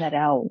pneumonia na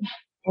raw.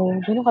 Oh,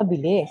 ganun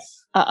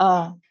kabilis.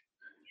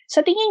 Sa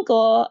tingin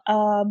ko,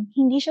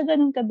 hindi siya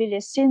ganun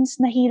kabilis since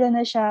nahilo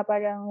na siya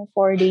parang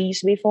 4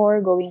 days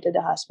before going to the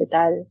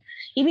hospital.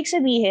 Ibig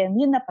sabihin,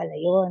 yun na pala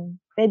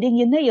yun. Pwedeng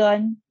yun na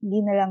yun,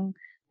 hindi na lang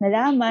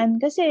nalaman.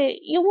 Kasi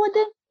you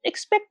wouldn't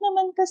expect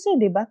naman kasi,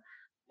 di ba?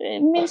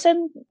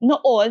 Minsan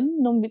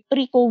noon, nung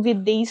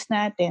pre-COVID days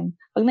natin,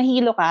 pag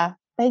nahilo ka,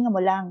 pahinga mo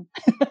lang.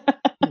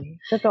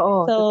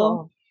 Totoo.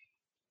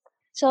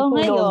 So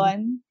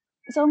ngayon,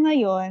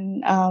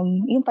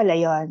 yun pala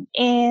yun.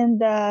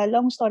 And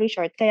long story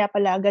short, kaya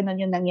pala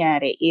ganun yung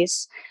nangyari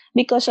is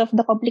because of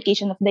the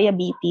complication of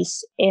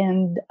diabetes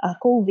and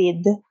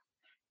COVID,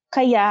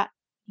 kaya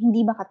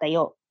hindi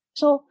makatayo.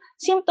 So,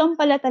 symptom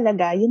pala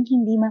talaga yung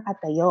hindi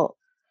makatayo.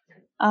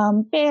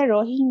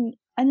 Pero,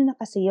 ano na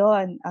kasi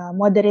yun?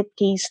 Moderate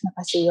case na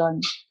kasi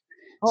yun.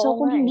 So,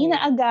 kung hindi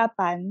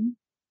naagapan,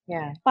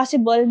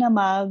 possible na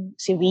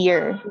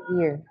mag-severe.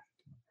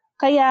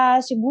 Kaya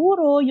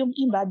siguro yung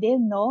iba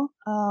din, no?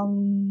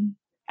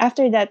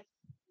 After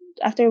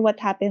what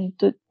happened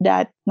to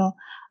that, no?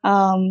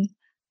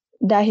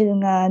 Dahil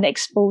nga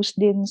na-expose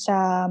din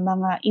sa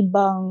mga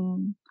ibang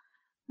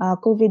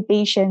COVID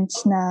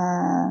patients na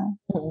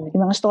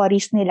yung mga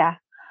stories nila.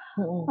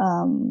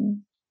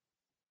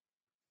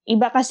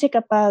 Iba kasi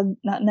kapag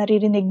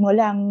naririnig mo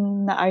lang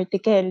na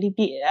article,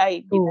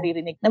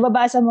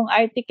 nababasa mong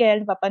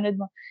article,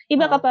 papanood mo.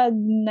 Iba kapag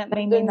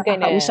may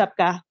nakakausap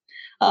ka.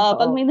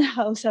 Pag may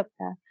nakausap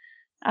ka,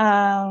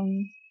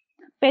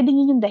 pwedeng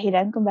yun yung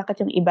dahilan kung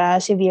bakit yung iba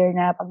severe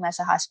na pag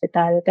nasa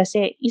hospital.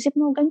 Kasi isip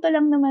mo, ganito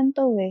lang naman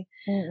to eh.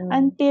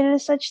 Until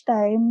such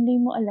time,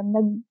 hindi mo alam,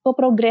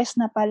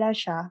 nagpo-progress na pala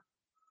siya.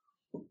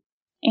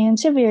 And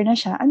severe na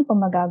siya. Ano pa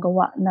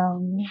magagawa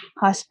ng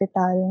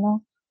hospital,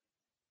 no?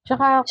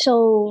 Tsaka,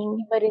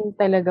 iba rin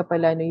talaga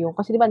pala, no, yung,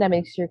 kasi di ba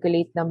namin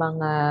circulate na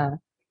mga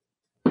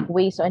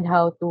ways on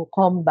how to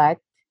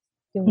combat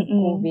yung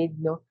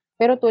COVID, no?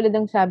 Pero tulad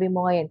ng sabi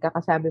mo ngayon,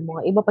 kakasabi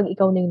mo nga, iba pag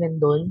ikaw na yung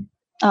nandun.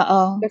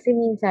 Kasi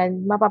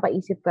minsan,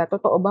 mapapaisip ka,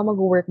 totoo ba,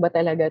 mag-work ba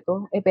talaga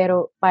to?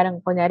 Pero parang,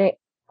 kunwari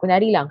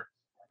lang,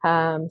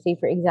 say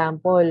for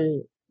example,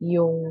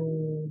 yung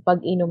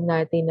pag-inom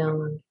natin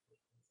ng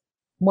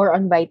more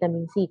on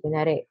vitamin C,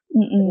 kunwari,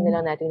 sabi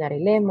na lang natin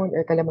lemon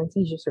or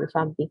calamansi juice or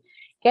something.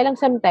 Kaya lang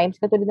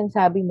sometimes, katulad ng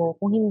sabi mo,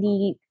 kung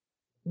hindi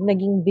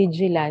naging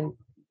vigilant,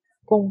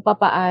 kung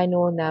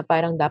papaano na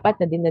parang dapat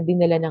na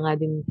dinala na nga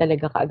din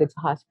talaga kaagad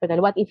sa hospital.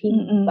 What if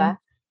hindi pa?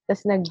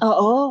 Tapos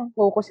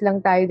nag-focus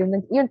lang tayo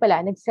dun. Yun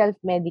pala,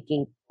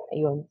 nag-self-medicate.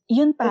 Ayun.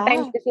 Yun pa.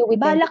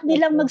 Balak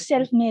nilang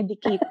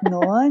mag-self-medicate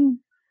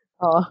nun.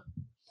 Oo.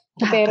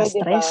 Pero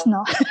stress, diba?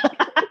 No?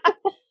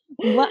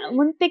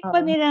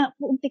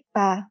 Muntik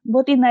pa.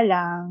 Buti na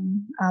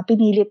lang,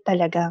 pinilit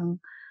talagang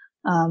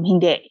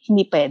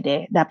hindi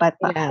pwede. Dapat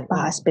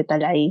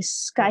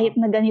pa-hospitalize. Kahit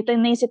na ganito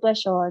na yung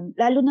sitwasyon,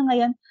 lalo na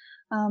ngayon,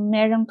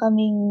 meron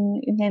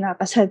kaming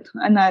nakasad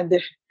another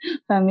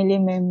family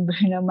member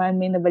naman.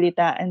 May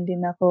nabalitaan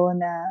din ako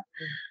na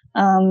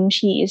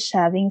she is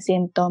having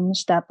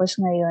symptoms. Tapos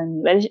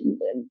ngayon, well,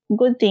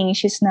 good thing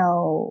she's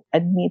now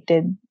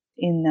admitted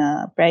in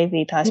a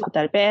private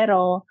hospital.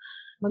 Pero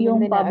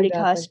yung public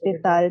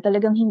hospital,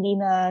 talagang hindi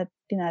na,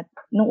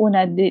 nung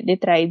una, they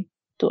tried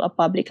to a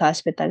public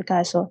hospital.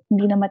 Kaso,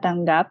 hindi na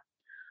matanggap.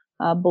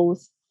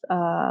 Both,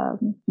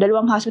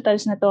 dalawang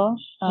hospitals na to,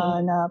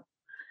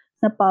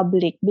 na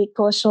public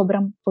because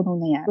sobrang puno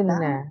na yata. Puno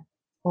na.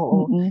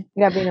 Oo.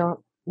 Grabe, no?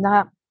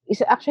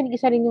 Actually,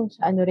 isa rin yung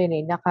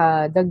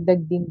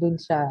nakadagdag din dun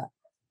sa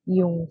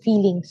yung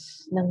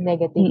feelings ng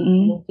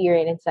negativity, yung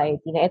fear and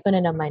anxiety, na eto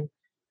na naman,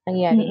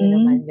 nangyari na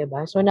naman,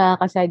 diba? So,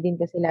 nakakasad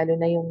din kasi lalo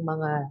na yung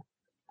mga,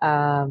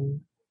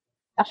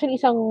 actually,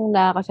 isang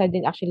nakakasad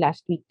din actually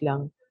last week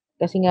lang.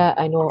 Kasi nga,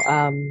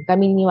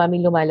 kami ni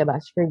Mami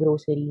lumalabas for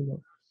grocery,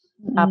 no?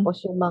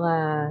 Tapos yung mga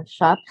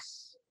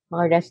shops,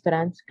 mga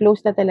restaurants,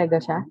 close na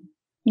talaga siya.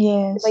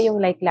 Yes. Diba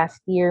yung like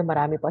last year,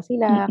 marami pa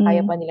sila,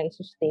 kaya pa nilang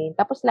i-sustain.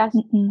 Tapos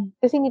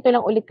kasi nito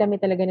lang ulit kami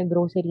talaga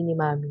nag-grocery ni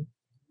Mami.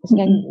 Kasi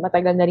nga,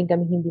 matagal na rin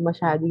kami hindi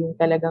masyado yung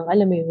talagang,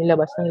 alam mo yung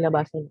labas ng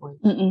on.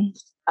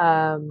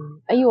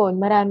 Ayun,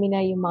 marami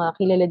na yung mga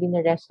kilala din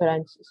na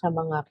restaurants sa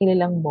mga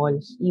kilalang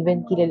malls,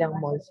 even kilalang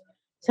malls.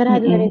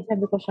 Sarado na rin. Mm-mm.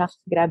 Sabi ko, shucks,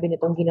 grabe na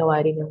itong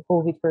ginawa rin ng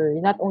COVID for,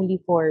 not only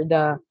for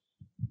the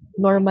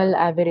normal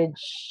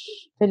average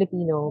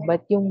Filipino,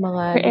 but yung For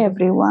mga,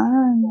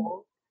 everyone.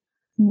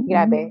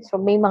 grabe. So,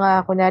 may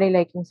mga, kunwari,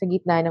 like, yung sa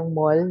gitna ng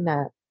mall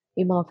na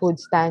may mga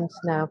food stands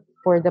na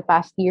for the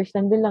past years,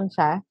 nandun lang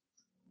siya.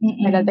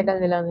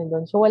 Tagal-tagal na lang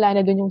nandun. So, wala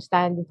na dun yung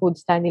food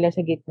stand nila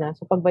sa gitna.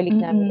 So, pagbalik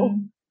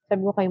namin,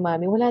 sabi ko kay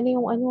mami, wala na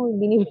yung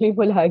binibili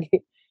mo lagi.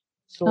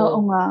 So,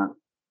 Oo nga.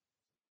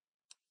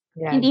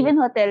 And grabe.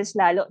 even hotels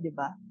lalo, di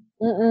ba?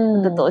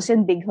 Kung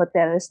tutuusin, big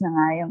hotels na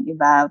nga yung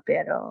iba,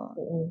 pero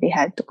they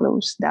had to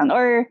close down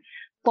or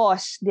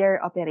pause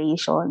their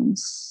operations.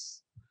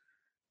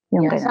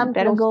 Yung ganun. Some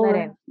Pero close na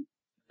rin.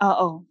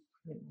 Oo.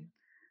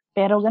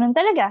 Pero ganun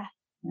talaga.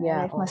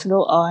 Life must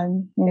go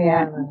on.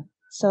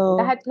 So,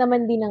 lahat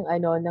naman din ng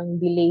ng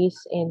delays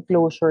and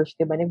closures,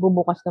 'di ba?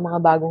 Nagbubukas ng mga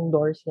bagong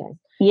doors 'yan.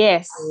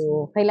 Yes.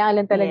 So, kailangan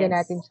lang talaga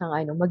natin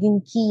siyang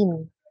maging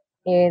keen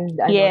and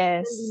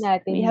yes.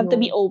 natin We have to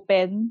be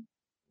open.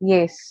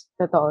 Yes,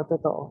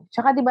 totoo.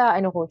 Tsaka 'di ba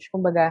coach,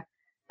 kumbaga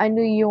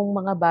ano yung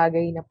mga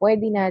bagay na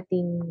pwede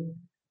nating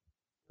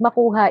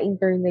makuha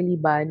internally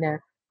ba na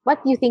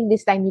what you think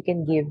this time you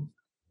can give?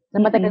 Na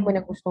matagal ko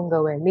nang gustong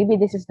gawin.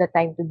 Maybe this is the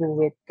time to do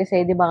it.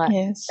 Kasi, di ba nga,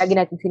 lagi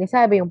natin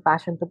sinasabi, yung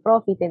passion to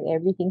profit and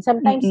everything.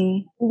 Sometimes,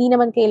 hindi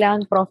naman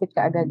kailangan profit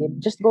ka agad.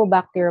 Just go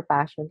back to your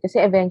passion. Kasi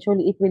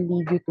eventually, it will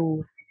lead you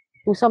to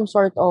some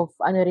sort of,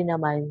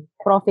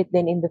 profit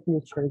then in the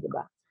future, di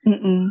ba?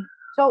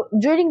 So,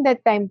 during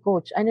that time,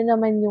 coach, ano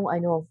naman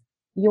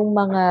yung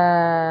mga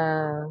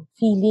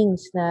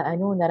feelings na,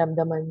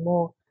 naramdaman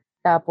mo?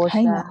 Tapos,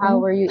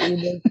 how were you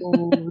able to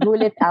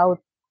rule it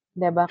out?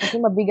 Diba? Kasi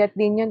mabigat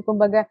din yun.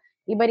 Kumbaga,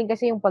 iba rin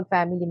kasi yung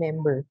pag-family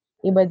member.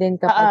 Iba din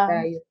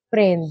kapag yung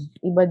friend.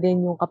 Iba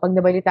din yung kapag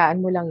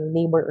nabalitaan mo lang yung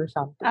neighbor or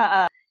something.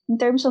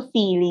 In terms of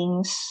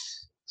feelings,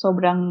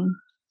 sobrang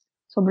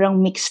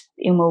mixed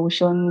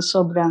emotions.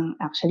 Sobrang,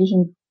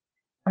 actually,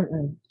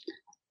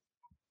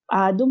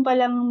 doon pa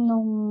lang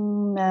nung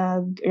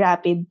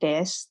nag-rapid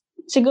test,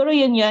 siguro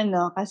yun,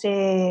 no? Kasi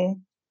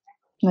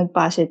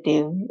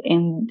nag-positive.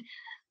 And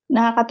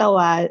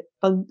nakakatawa,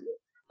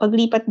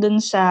 paglipat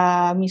dun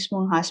sa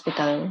mismong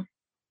hospital,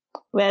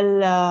 well,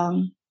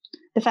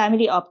 the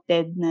family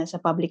opted na sa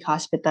public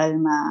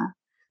hospital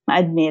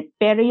ma-admit.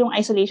 Pero yung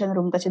isolation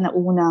room kasi na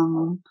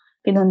unang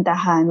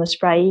pinuntahan was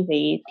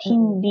private,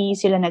 hindi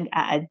sila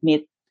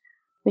nag-a-admit.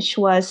 Which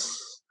was,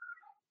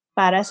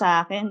 para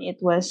sa akin, it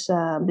was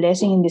a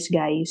blessing in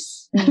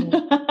disguise.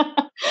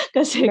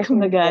 Kasi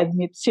kung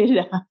nag-a-admit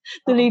sila,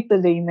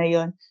 tuloy-tuloy na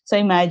yon. So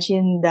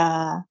imagine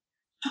the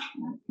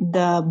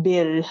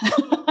bill.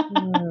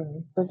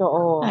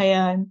 Totoo.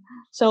 Ayan.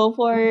 So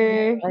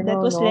that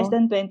was less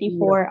than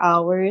 24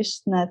 hours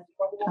na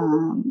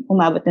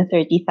umabot na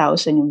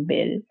 30,000 yung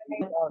bill.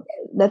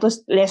 That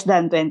was less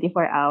than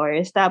 24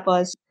 hours.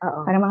 Tapos,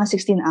 parang mga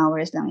 16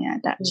 hours lang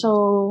yata.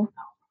 So,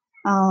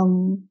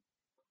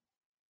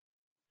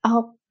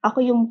 ako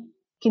yung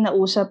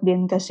kinausap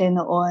din kasi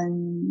noon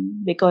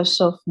because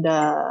of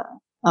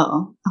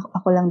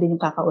ako lang din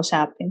yung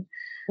kakausapin.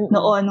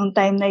 Noon, nung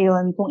time na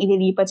yon, kung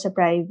ililipat sa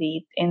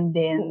private and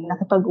then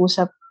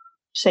nakipag-usap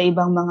sa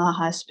ibang mga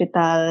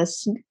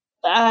hospitals,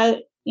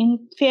 in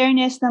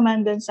fairness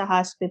naman dun sa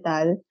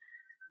hospital,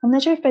 I'm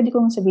not sure if pwede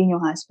kong sabihin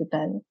yung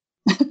hospital.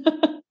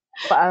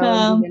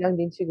 Hindi na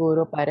lang din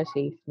siguro para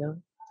safe,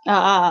 no?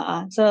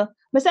 So,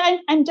 basta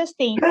I'm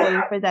just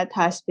thankful for that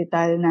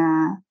hospital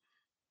na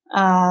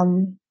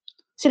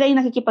sila yung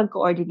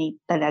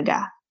nakikipag-coordinate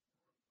talaga.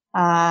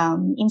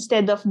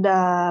 Instead of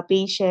the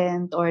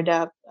patient or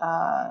the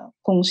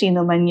kung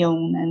sino man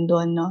yung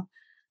nandun, no,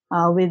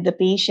 with the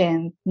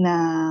patient na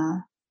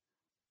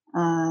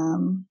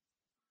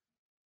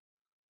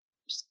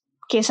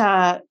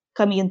kesa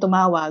kami yung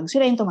tumawag,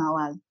 sila yung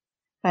tumawag.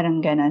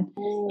 Parang ganon.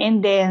 And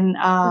then,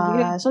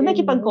 so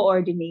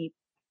nakipag-coordinate.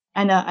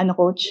 Ano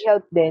coach?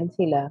 Help din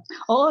sila.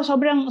 Oo,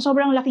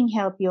 sobrang laking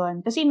help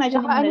yon. Kasi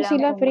imagine mo na lang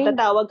sila, kung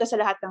tatawag ka sa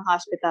lahat ng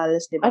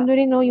hospitals, di ba?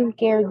 Rin, no, yung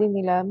care din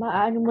nila.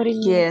 Maano mo rin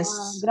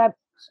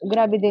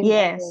grabe din.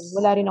 Yes.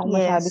 Wala rin akong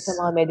masabi sa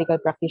mga medical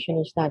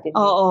practitioners natin.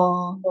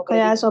 Oo.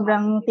 Kaya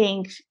sobrang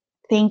thank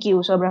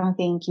you. Sobrang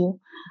thank you.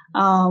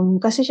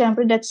 Kasi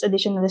syempre that's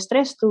additional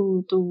stress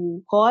to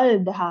call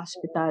the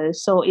hospital.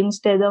 So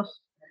instead of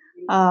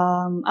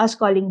us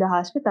calling the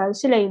hospital,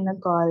 sila yung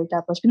nag-call.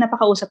 Tapos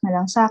pinapakausap na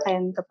lang sa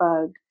akin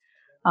kapag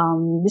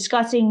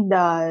discussing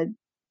the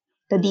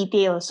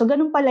details. So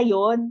ganun pala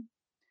yun.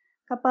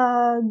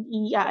 Kapag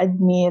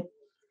i-admit,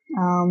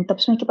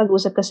 tapos may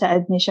kipag-usap ka sa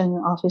admission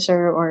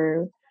officer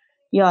or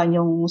yon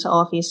yung sa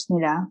office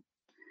nila,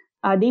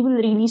 they will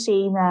really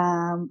say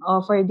na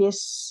for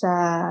this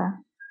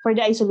for the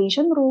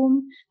isolation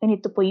room,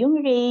 ganito po yung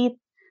rate,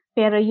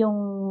 pero yung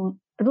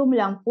room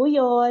lang po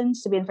yon,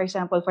 sabihin for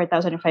example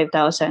 4,000 or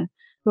 5,000,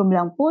 room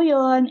lang po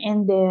yon,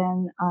 and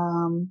then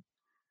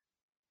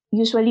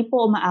usually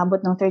po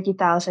umaabot ng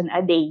 30,000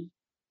 a day,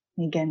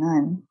 may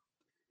ganon.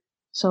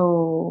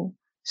 So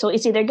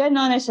it's either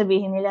ganon or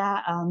sabihin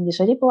nila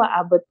usually po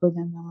aabot po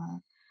ng mga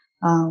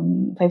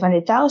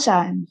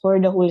 500,000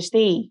 for the whole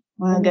stay.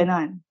 Mga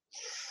ganon.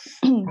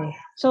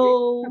 So,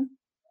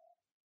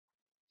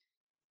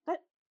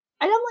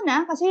 alam mo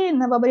na, kasi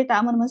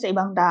nababalitaan mo naman sa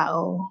ibang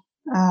tao.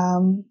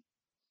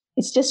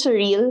 It's just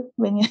surreal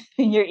when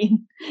you're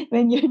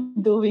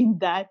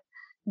doing that,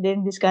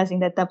 then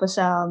discussing that. Tapos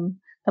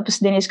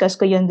discuss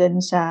ko yun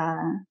dun sa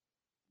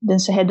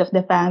head of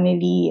the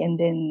family, and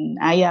then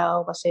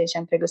ayaw kasi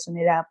syempre gusto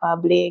nila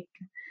public.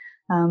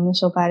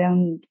 So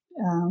parang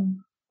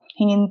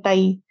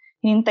hinintay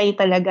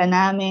talaga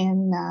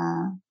namin na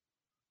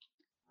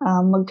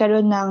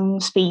magkaroon ng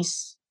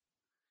space.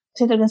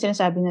 Kasi talagang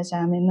sinasabi na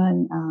sa amin nun,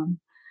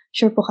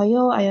 sure po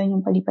kayo, ayaw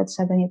niyong palipat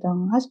sa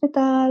ganitong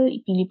hospital,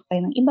 ipili po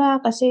kayo ng iba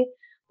kasi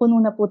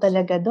puno na po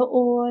talaga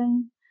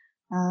doon.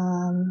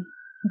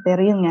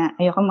 Pero yun nga,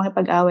 ayaw kang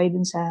makipag-away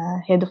dun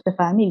sa head of the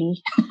family.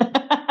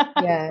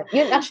 Yeah.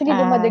 Yun actually,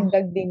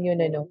 dumadagdag din yun,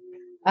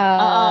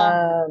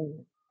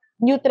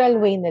 neutral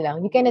way na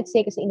lang. You cannot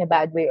say kasi in a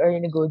bad way or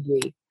in a good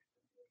way.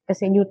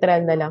 Kasi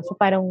neutral na lang. So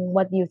parang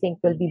what do you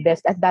think will be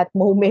best at that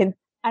moment?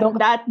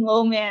 That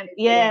moment,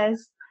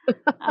 yes.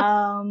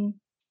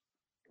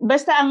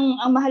 Basta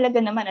ang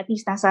mahalaga naman, at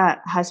least nasa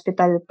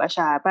hospital pa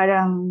siya.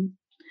 Parang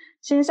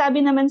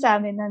sinasabi naman sa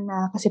amin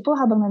na kasi po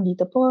habang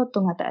nandito po,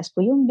 tumataas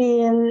po yung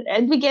bill.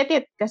 And we get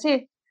it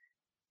kasi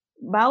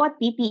bawat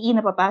PPE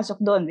na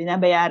papasok doon,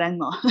 binabayaran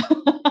mo.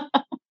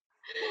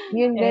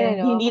 Yun din,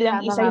 hindi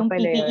lang isa yung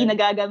PPE na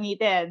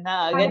gagamitin.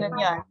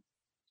 Ganun yan.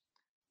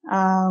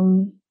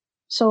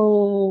 So,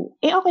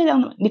 okay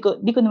lang. Di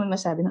ko naman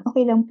masabi na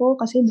okay lang po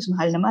kasi mas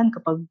mahal naman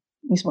kapag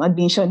mismo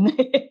admission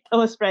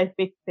tapos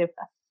private,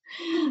 diba?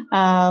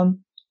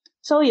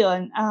 So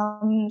yun,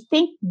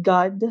 thank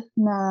God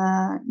na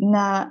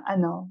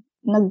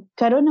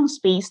nagkaroon ng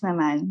space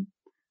naman.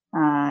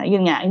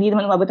 Yun nga, hindi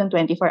naman umabot ng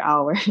 24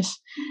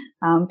 hours.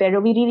 Pero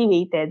we really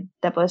waited.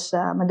 Tapos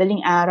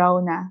madaling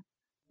araw na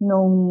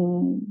nung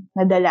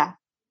nadala,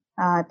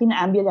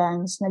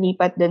 pina-ambulance,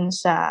 nalipat dun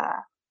sa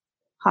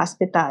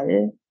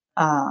hospital.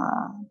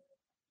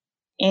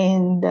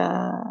 And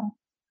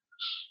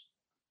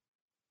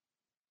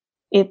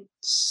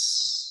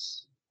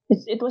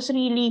it was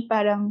really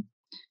parang,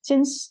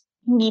 since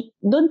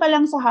doon pa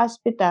lang sa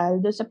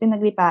hospital, doon sa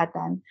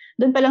pinaglipatan,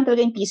 doon pa lang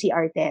talaga yung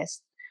PCR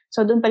test.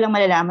 So doon pa lang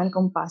malalaman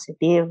kung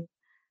positive.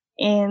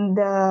 And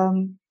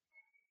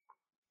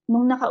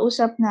nung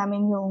nakausap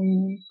namin yung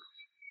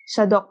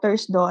sa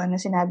doctors doon na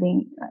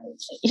sinabing,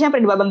 siyempre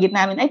nababanggit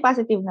namin, ay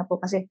positive na po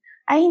kasi,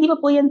 ay hindi pa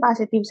po yan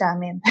positive sa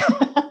amin.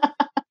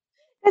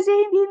 Kasi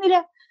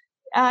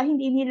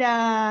hindi nila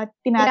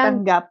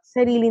tinatanggap.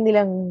 Sarili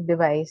nilang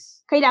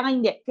device.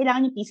 Kailangan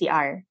yung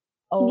PCR.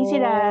 Hindi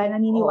sila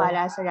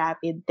naniniwala sa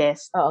rapid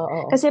test.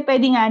 Kasi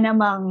pwede nga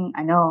namang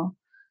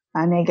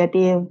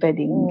negative,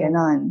 pwedeng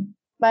ganon.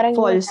 Parang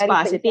false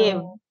positive.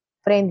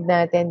 Friend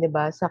natin, 'di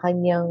ba, sa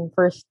kanyang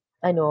first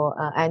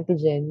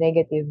antigen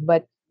negative,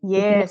 but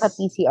yes, sa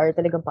PCR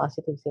talagang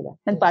positive sila.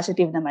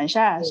 Nag-positive naman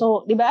siya.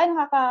 So, 'di ba,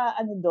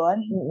 doon?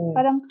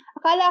 Parang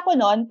akala ko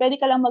noon,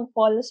 pwede ka lang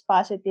mag-false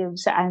positive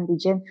sa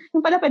antigen.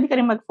 Yung pala pwede ka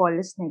rin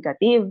mag-false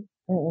negative.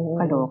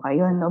 Kaloka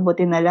yun, no?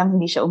 Buti na lang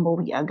hindi siya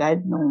umuwi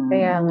agad nung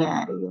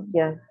nangyari yun.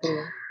 Yeah.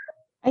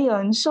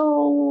 Ayun, so,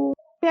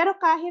 pero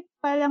kahit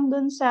pa lang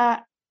doon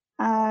sa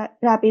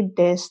rapid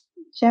test,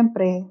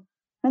 syempre,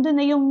 nandun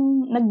na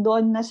yung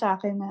nag-dawn na sa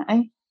akin na,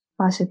 ay,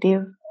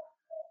 positive.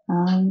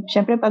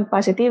 Syempre, pag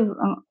positive,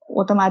 ang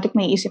automatic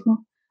may isip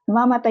mo,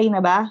 namamatay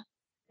na ba?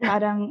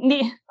 Parang,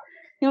 hindi,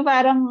 yung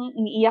parang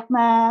iniiyak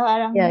na,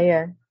 parang,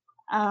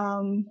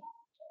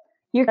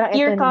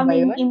 you're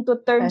coming into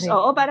terms,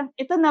 parang,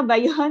 ito na ba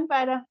yun?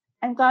 Parang,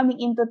 I'm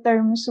coming into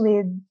terms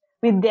with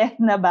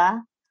death na ba?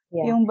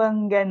 Yeah. Yung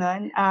bang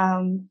ganon.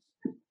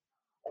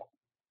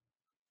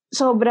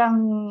 Sobrang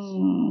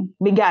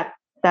bigat.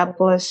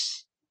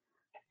 Tapos,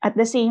 at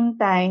the same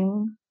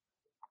time,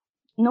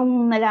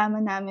 nung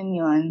nalaman namin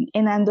yun,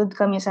 nandun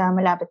kami sa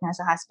malapit na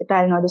sa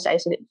hospital, no, doon sa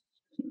isolation.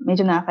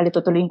 Medyo nakakalito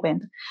tuloy yung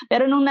kwento.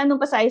 Pero nung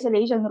nandun pa sa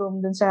isolation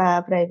room doon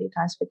sa private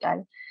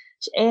hospital,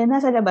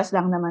 nasa labas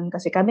lang naman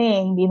kasi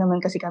kami. Hindi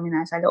naman kasi kami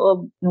nasa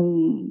loob nung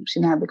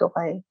sinabi ko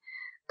kay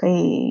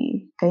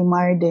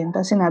Marden.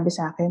 Tapos sinabi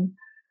sa akin,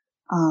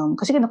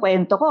 kasi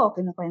kinukwento ko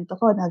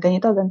na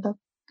ganito.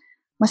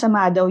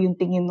 Masama daw yung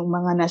tingin ng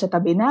mga nasa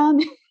tabi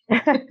namin.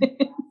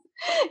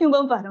 Yung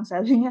bang parang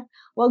sabi niya,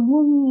 wag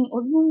mong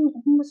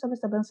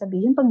basta-basta bang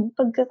sabihin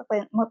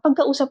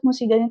pagkausap mo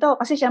si ganito.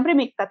 Kasi syempre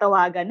may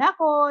tatawagan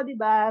ako, di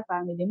ba?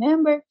 Family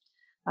member.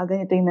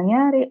 Ganito yung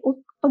nangyari.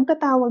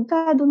 Pagtatawag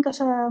ka, doon ka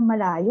sa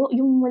malayo,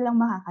 yung walang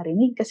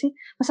makakarinig. Kasi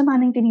masama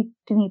na yung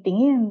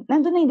tinitingin.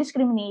 Nandun na yung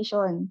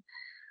discrimination.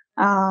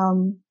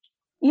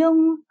 Yung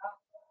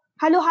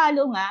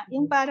halo-halo nga,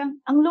 yung parang,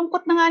 ang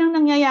lungkot na nga nung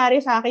nangyayari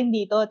sa akin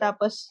dito.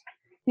 Tapos,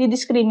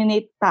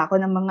 ni-discriminate pa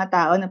ako ng mga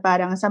tao na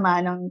parang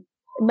sama ng,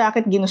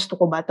 bakit ginusto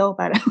ko ba to?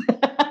 Parang,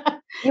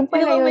 yung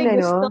pala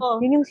yun,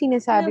 yun yung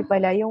sinasabi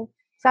pala, yung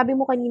sabi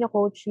mo kanina,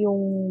 Coach,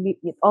 yung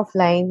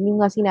offline,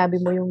 yung nga sinabi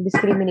mo, yung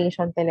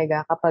discrimination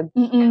talaga kapag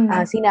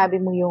sinabi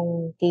mo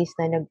yung case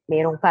na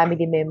merong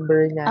family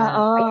member na,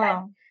 ayan,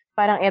 Oo.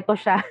 parang eto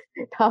siya.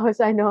 Tapos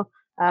Oo, 'di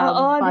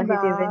ba?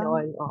 positive and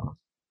all. Oo.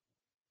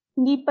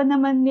 Hindi pa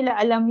naman nila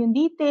alam yung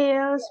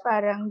details,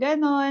 parang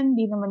gano'n.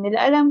 Hindi naman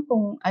nila alam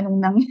kung anong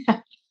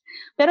nangyari.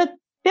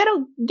 Pero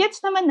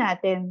gets naman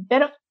natin.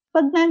 Pero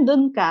 'pag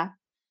nandun ka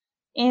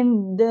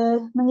and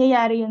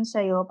nangyayari yun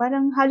sa'yo,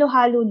 parang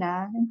halo-halo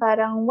na. Yung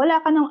parang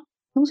wala ka ng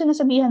nung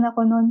sinasabihan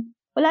ako nun,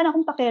 wala na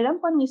akong pakialam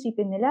kung anong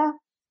isipin nila.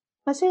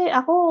 Kasi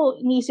ako,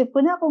 iniisip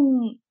ko na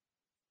kung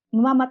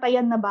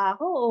mamamatayan na ba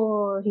ako o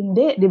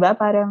hindi, 'di ba?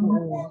 Parang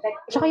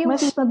Tsaka yung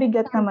mas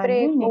mabigat naman siyempre,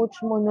 yun, eh. Coach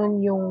mo nun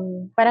yung,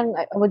 parang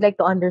I would like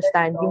to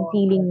understand yung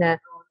feeling na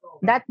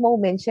that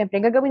moment, siyempre,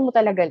 gagawin mo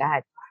talaga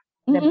lahat.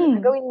 Diba?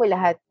 Gagawin mo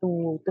lahat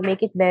to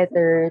make it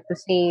better, to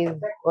save,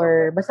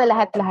 or basta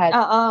lahat-lahat.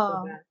 Oo.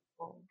 Diba?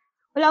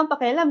 Wala akong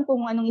pakialam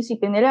kung anong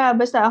isipin nila.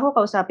 Basta ako,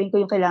 kausapin ko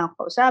yung kailangan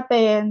ko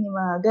kausapin, yung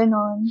mga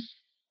ganon.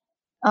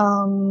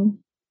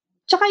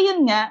 Tsaka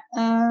yun nga,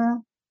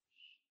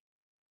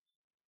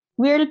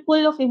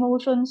 whirlpool of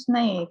emotions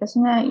na eh. Kasi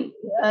nga,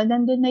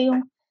 nandun na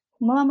yung,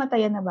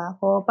 mamamatayan na ba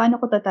ako? Paano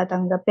ko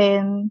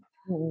tatanggapin?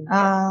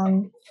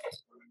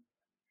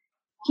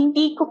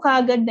 Hindi ko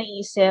kagad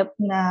naisip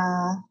na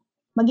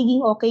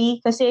magiging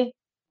okay kasi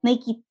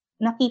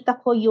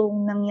nakita ko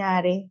yung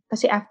nangyari.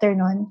 Kasi after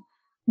nun,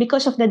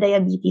 because of the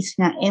diabetes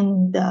nga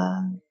and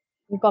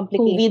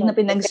COVID na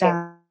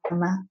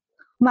pinagsama,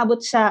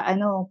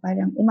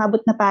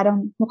 umabot na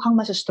parang mukhang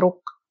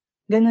masastroke.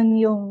 Ganun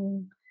yung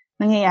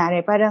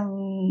nangyayari. Parang,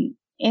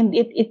 and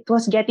it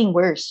was getting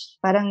worse.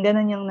 Parang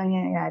ganun yung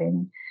nangyayari.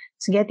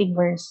 It's getting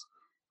worse.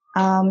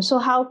 So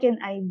how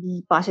can I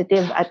be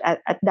positive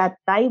at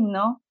that time,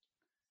 no?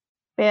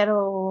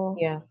 Pero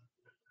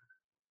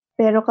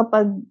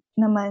kapag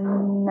naman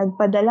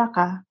nagpadala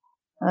ka,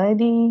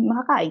 di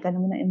makakain ka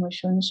naman ng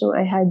emosyon. So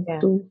I had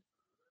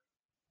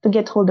to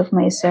get hold of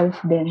myself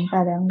din.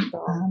 Parang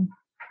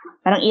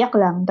iyak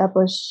lang.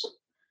 Tapos,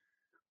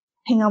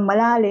 hingang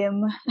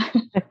malalim.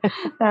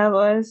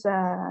 Tapos,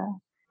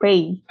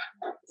 pray.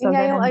 So, yun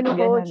nga yung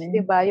Coach,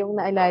 diba? Yung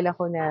naalala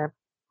ko na,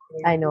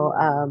 I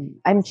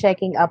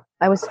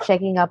was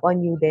checking up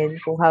on you din,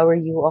 kung how are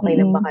you, okay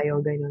lang ba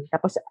kayo, ganun.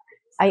 Tapos,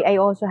 I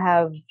also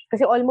have,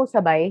 kasi almost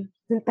sabay,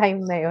 yung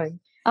time na yun.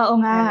 Oo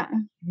nga.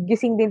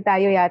 Gising din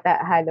tayo yata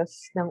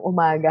halos ng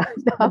umaga.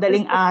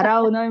 Madaling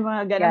araw, no? Yung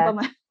mga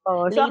ganun pa.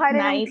 So,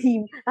 akala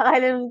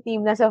ng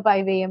team, nasa 5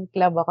 a.m.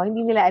 club ako.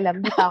 Hindi nila alam,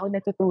 hindi pa ako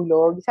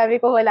natutulog. Sabi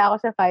ko, wala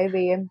ako sa 5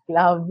 a.m.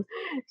 club.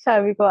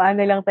 Sabi ko,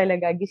 ano lang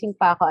talaga, gising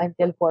pa ako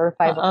until 4 or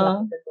 5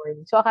 o'clock in the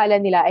morning. So, akala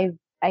nila,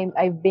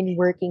 I've been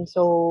working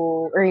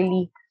so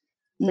early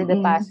for the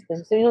past.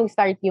 So, yung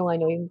start yung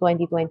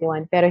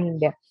 2021, pero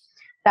hindi.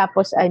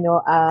 Tapos,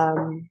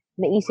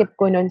 naisip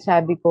ko nun,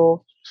 sabi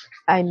ko,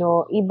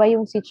 iba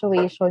yung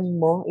situation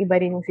mo, iba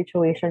rin yung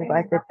situation ko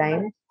at the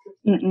time.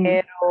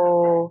 Pero,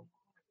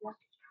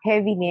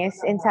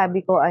 heaviness, and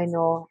sabi ko,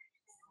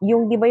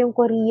 yung, di ba yung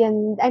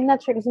Korean, I'm not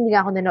sure kasi hindi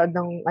ako nanood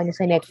ng,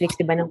 sa Netflix,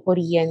 di ba, ng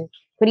Korean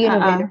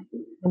novela,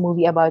 the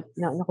movie about,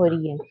 na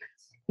Korean.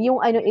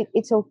 Yung,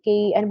 it's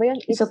okay, ano ba yun?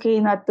 It's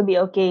okay not to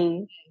be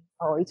okay.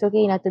 Oh, it's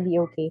okay not to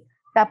be okay.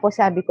 Tapos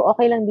sabi ko,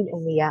 okay lang din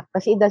umiyak.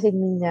 Kasi it doesn't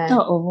mean na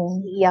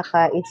iiyak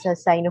ka, it's a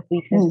sign of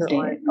weakness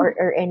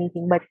or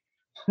anything. But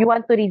you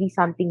want to release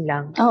something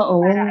lang.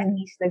 Para at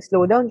least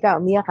nag-slow down ka,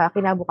 umiyak ka,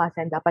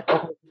 kinabukasan, dapat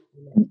okay.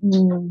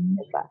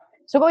 Diba?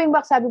 So going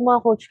back, sabi mo nga,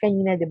 Coach,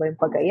 kanina, di ba, yung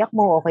pag-iyak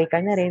mo, okay ka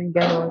na rin,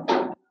 gano'n.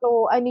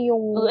 So, ano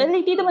yung... Well,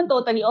 hindi naman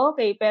totally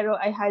okay, pero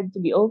I had to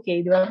be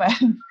okay, di ba?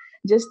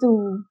 just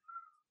to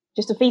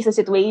face the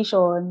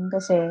situation,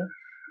 kasi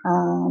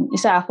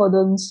isa ako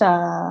dun sa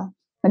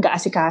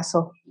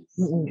nag-aasikaso.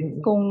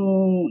 Kung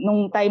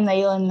nung time na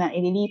yon na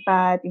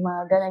ililipat, yung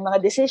mga ganun,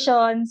 mga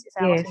decisions,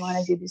 isa ako sa mga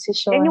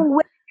nagde-decision. And yung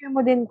welfare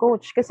mo din,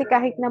 Coach, kasi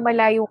kahit na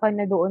malayo ka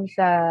na doon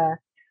sa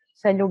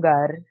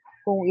lugar,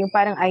 kung yung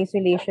parang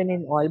isolation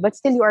and all, but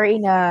still you are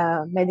in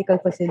a medical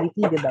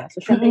facility, di ba? So,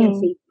 syempre yung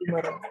safety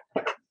mo rin.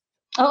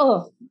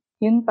 Oo,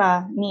 yun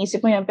pa. Niisip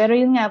mo yun. Pero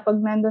yun nga, pag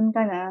nandun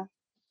ka na,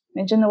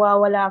 medyo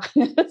nawawala ka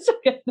na sa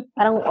ganun.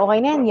 Parang okay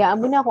na yan,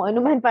 yaan mo na kung ano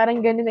man,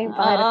 parang ganun na yung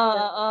pangarap.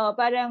 Oo,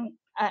 parang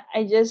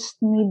I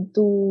just need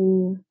to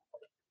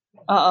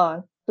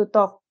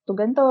talk to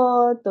ganito,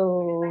 to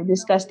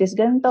discuss this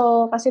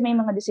ganito, kasi may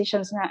mga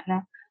decisions nga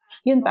na,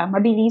 yun pa,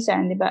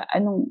 mabilisan, di ba?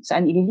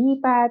 Saan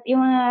ililipat,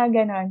 yung mga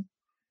ganon.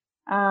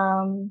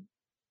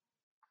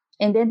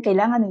 And then,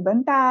 kailangan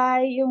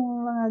ibantay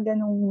yung mga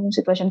ganong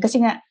sitwasyon.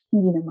 Kasi nga,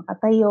 hindi na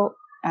makatayo.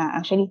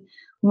 Actually,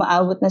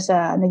 umaabot na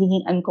sa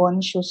nagiging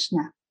unconscious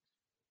na.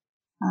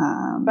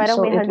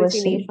 Parang so may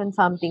hallucination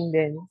something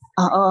din.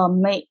 Oo,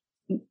 may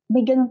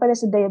ganun pala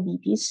sa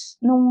diabetes.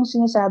 Nung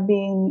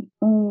sinasabing,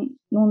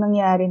 nung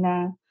nangyari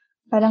na,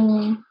 parang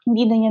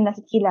hindi na niya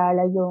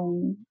nakikilala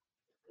yung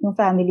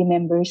family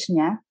members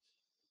niya.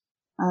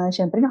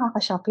 Syempre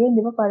nakaka-shock yun,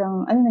 di ba?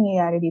 Parang, ano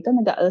nangyayari dito?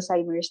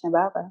 Nag-Alzheimer's na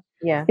ba?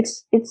 Yeah.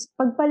 It's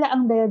pag pala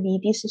ang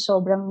diabetes,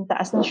 sobrang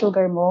taas ng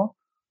sugar mo,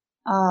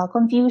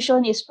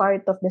 confusion is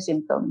part of the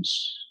symptoms.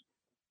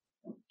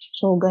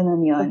 So,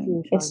 ganun yun.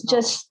 Confusion, It's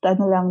just,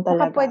 ano lang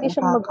Baka talaga. pwede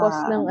siyang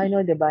mag-cause ng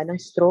di ba, ng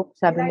stroke,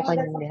 sabi mo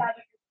kanina.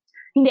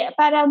 Hindi,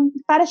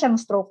 para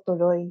siyang stroke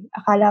tuloy.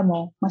 Akala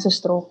mo,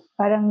 masustroke.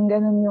 Parang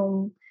ganun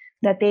yung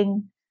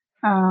dating.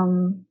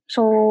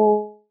 So,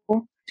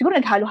 siguro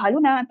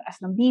naghalo-halo na, taas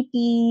ng BP,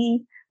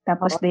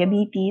 tapos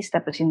diabetes,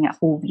 tapos yun nga,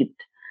 COVID.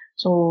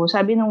 So,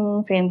 sabi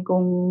nung friend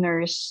kong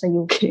nurse sa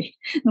UK,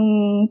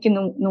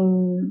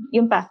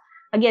 yun pa,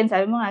 again,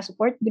 sabi mo nga,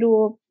 support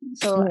group.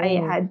 So,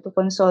 I had to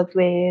consult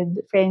with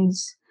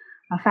friends,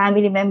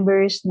 family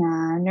members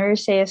na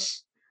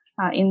nurses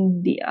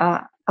in the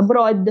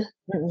abroad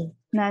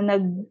na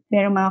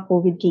merong mga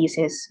COVID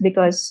cases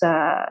because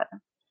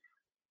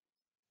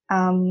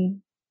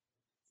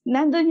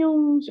nandun yung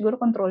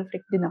siguro control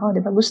freak din ako,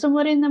 di ba? Gusto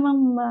mo rin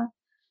namang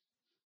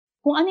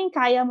kung ano yung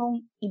kaya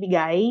mong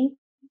ibigay,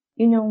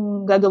 yun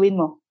yung gagawin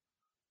mo.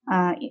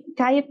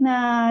 Kahit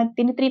na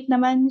tinitreat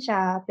naman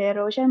siya,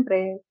 pero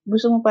syempre,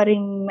 gusto mo pa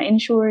rin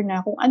ma-ensure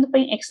na kung ano pa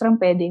yung extra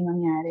pwedeng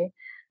mangyari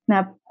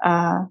na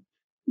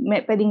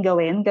pwedeng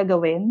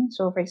gagawin.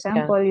 So, for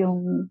example,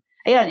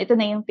 ayun, ito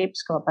na yung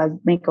tips ko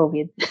pag may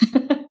COVID.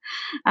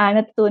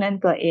 Natutunan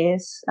ko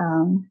is,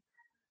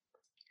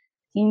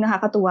 yung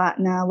nakakatuwa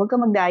na huwag ka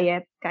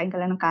mag-diet, kain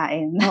ka lang ng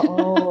kain.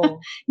 Oo.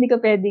 Hindi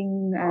ka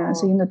pwedeng,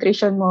 so yung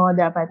nutrition mo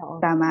dapat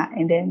tama.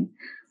 And then,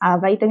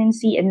 vitamin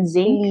C and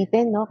zinc.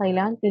 Pilitin, no?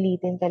 Kailangan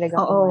pilitin talaga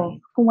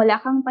kumain. Kung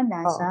wala kang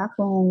panlasa,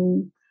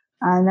 kung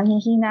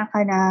nanghihina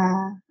ka na,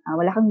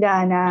 wala kang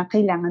gana,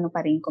 kailangan mo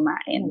pa rin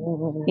kumain.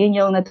 Yun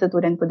yung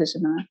natutunan ko doon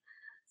sa mga,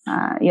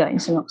 yun,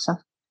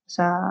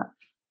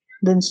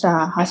 doon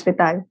sa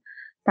hospital.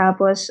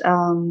 Tapos,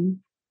 ano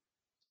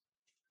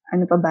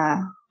pa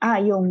ba?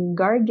 Yung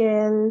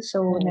gargle.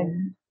 So,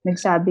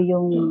 nagsabi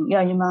yung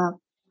mga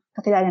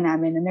kakilala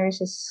namin na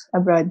nurses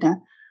abroad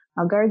na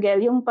gargle.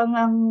 Yung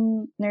ang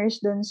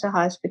nurse doon sa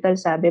hospital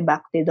sabi,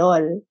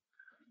 Bactidol.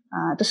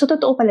 So,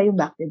 totoo pala yung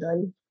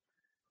Bactidol.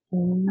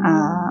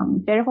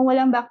 Pero kung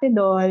walang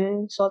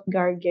Bactidol, salt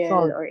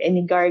gargle or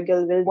any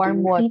gargle will warm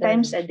do water. 3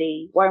 times a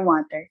day. Warm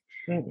water.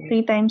 3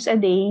 times a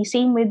day.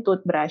 Same with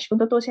toothbrush. Kung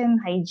tutusin,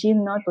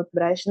 hygiene, no?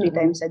 Toothbrush 3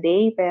 times a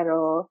day.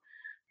 Pero,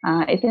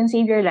 it can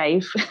save your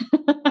life.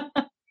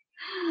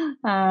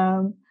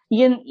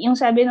 Yun, yung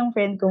sabi ng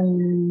friend kong,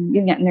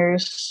 yun nga,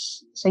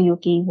 nurse sa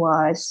UK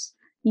was,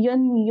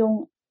 yun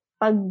yung,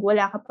 pag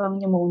wala ka pang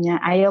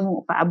pneumonia, ayaw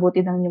mo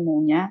paabutin ng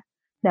pneumonia,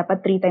 dapat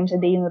 3 times a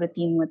day yung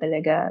routine mo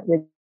talaga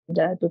with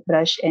the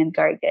toothbrush and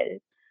gargle.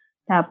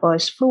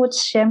 Tapos,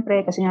 fruits,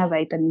 syempre, kasi nga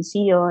vitamin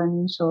C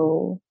yun.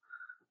 So,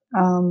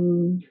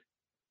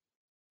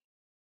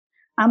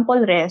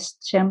 ample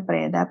rest,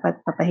 syempre,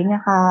 dapat papahinga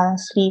ka,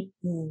 sleep.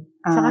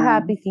 Saka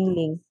happy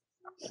feeling.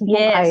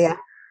 Yes. Kaya.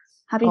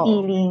 Happy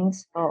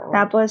feelings.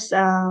 Tapos,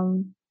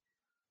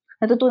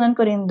 natutunan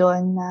ko rin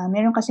doon na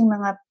meron kasing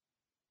mga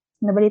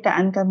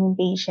nabalitaan kaming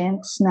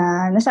patients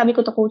na, nasabi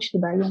ko to coach,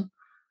 diba,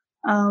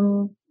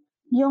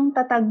 yung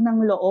tatag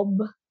ng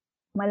loob,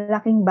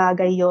 malaking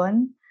bagay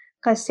yon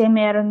kasi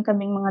meron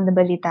kaming mga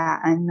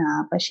nabalitaan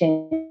na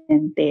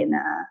pasyente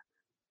na,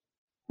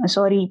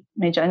 sorry,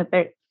 medyo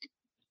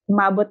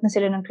umabot na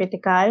sila ng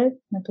critical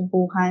na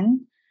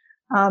tubuhan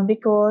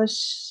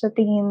because sa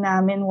tingin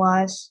namin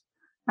was,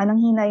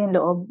 anong hina yung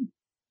loob.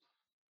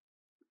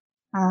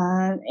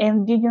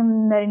 And yun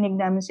yung narinig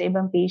namin sa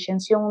ibang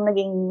patients, yung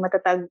naging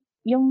matatag,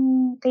 yung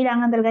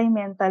kailangan talaga yung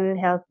mental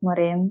health mo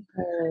rin.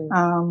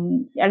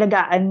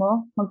 Alagaan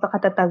mo,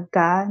 magpakatatag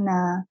ka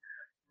na,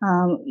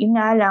 yun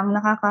nga lang,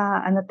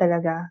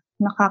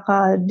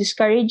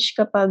 nakaka-discourage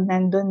kapag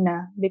nandun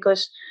na.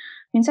 Because,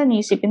 minsan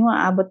niisipin mo,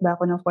 aabot ba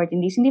ako ng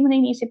 14 days? Hindi mo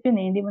na iniisip yun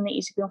hindi mo na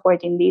iisip yung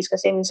 14 days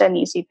kasi minsan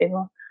niisipin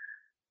mo,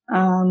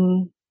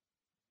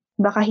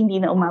 baka hindi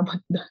na umabot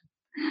doon.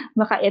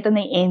 Baka ito na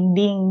yung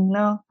ending,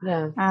 no?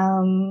 Yeah.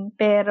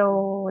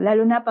 Pero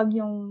lalo na pag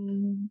yung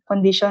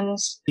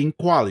conditions. In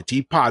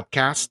Quality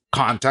Podcast,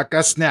 contact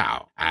us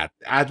now at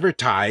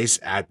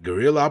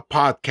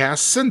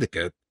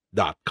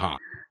advertise@guerrillapodcastsyndicate.com.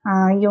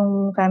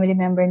 Yung family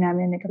member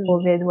namin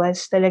nagka-COVID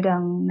was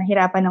talagang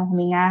nahirapan ng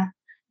huminga,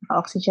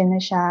 naka-oxygen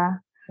na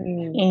siya,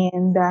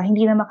 and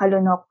hindi na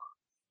makalunok.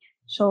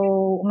 So,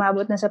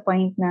 umabot na sa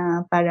point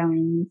na parang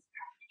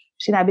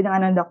sinabi na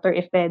nga ng doctor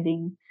if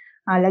pwedeng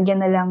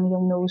lagyan na lang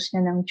yung nose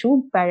niya ng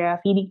tube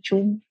para feeding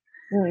tube.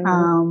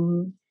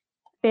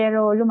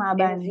 Pero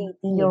lumaban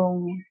NGT.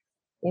 yung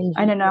NGT.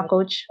 ano na,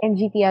 coach?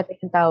 NGT yata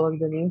yung tawag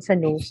doon, yung sa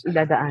nose,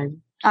 idadaan.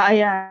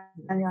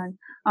 Ayan.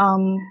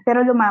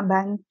 Pero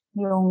lumaban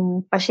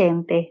yung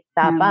pasyente.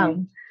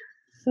 Tapang.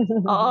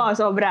 Oo,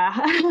 sobra.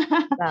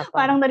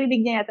 Parang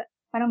narinig niya yata.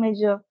 Parang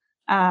medyo,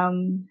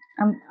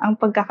 ang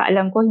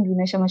pagkakaalam ko, hindi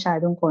na siya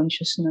masyadong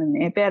conscious nun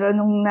eh. Pero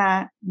nung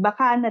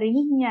baka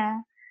narinig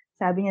niya,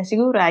 sabi niya,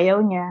 siguro ayaw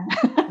niya.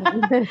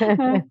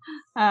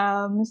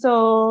 So,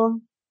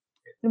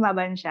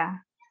 lumaban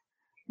siya.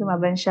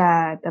 Lumaban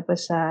siya,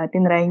 tapos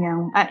tinry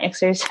niyang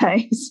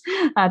exercise.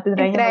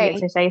 Tinry niya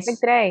mag-exercise.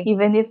 Nag-try.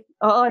 Even if,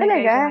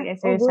 nag-try siya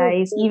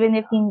mag-exercise. Good. Even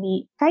if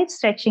hindi, kahit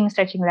stretching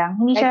lang.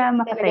 Hindi siya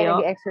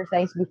makatayo.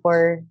 Nag-exercise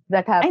before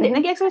that happened?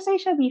 Nag-exercise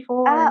siya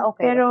before.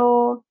 Okay. Pero,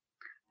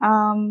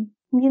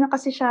 hindi na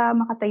kasi siya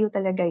makatayo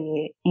talaga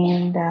eh.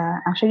 And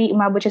actually,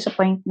 umabot siya sa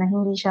point na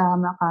hindi siya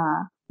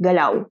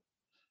makagalaw.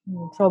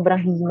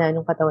 Sobrang hina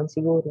nung katawan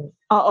siguro.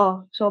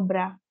 Oo,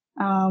 sobra.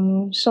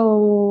 So,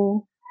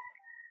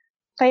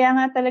 kaya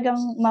nga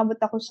talagang umabot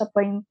ako sa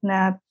point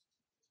na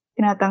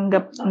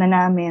tinatanggap na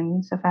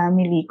namin sa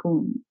family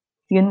kung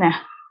yun na.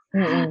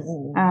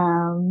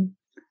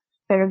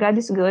 Pero God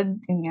is good,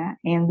 yun nga.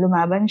 And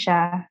lumaban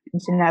siya.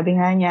 Yung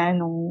sinabi nga niya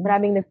nung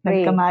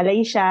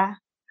nagkamalay siya.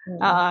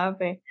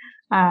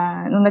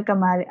 Nung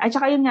nagkamalay. At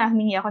saka yun nga,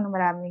 humingi ako ng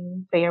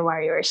maraming prayer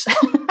warriors.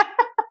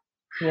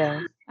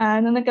 Yeah.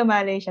 Nung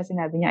nagkamalay siya,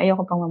 sinabi niya,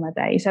 ayoko pang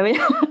mamatay. Sabi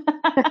niya,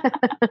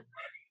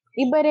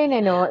 Iba rin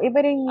yung...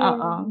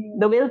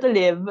 the will to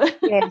live.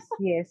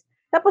 Yes.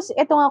 Tapos,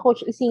 ito nga,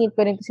 coach, isingit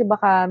ko rin kasi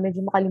baka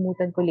medyo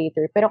makalimutan ko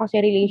later. Pero kasi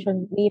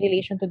may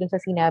relation to dun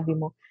sa sinabi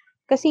mo.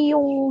 Kasi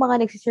yung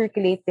mga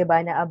nagsisirculate,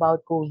 diba, na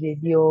about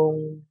COVID,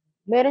 yung...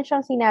 Meron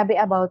siyang sinabi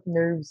about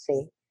nerves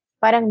eh.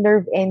 Parang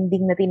nerve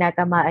ending na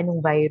tinatamaan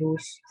ng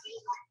virus.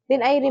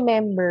 Then I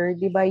remember,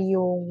 di ba,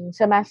 yung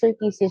sa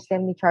masterpiece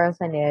system ni Charles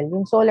Haanel,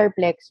 yung solar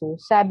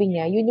plexus, sabi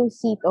niya, yun yung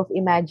seat of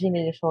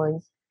imagination,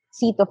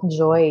 seat of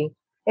joy.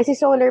 Si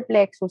solar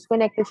plexus,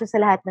 connected siya sa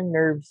lahat ng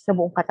nerves sa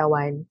buong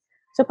katawan.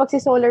 So, pag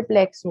si solar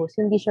plexus,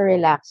 hindi siya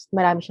relaxed,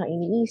 marami siyang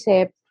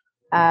iniisip,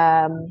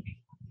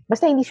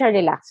 basta hindi siya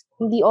relaxed,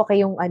 hindi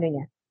okay yung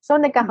niya. So,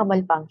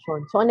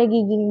 nagkaka-malfunction. So, ang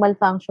nagiging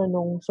malfunction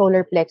ng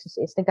solar plexus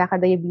is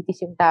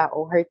nagkaka-diabetes yung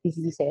tao, heart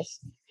diseases,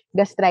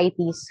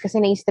 gastritis, kasi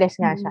na-stress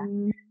nga siya.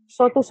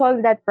 So, to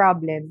solve that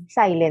problem,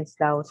 silence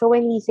daw. So,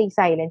 when we say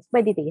silence,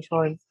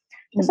 meditation.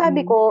 So,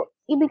 sabi ko,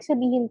 ibig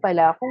sabihin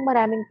pala, kung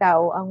maraming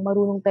tao ang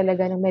marunong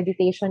talaga ng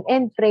meditation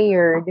and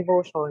prayer,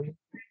 devotion,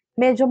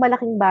 medyo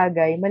malaking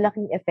bagay,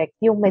 malaking effect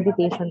yung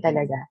meditation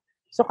talaga.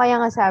 So, kaya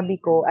nga sabi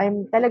ko,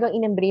 talagang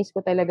in-embrace ko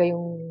talaga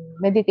yung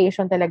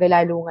meditation talaga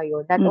lalo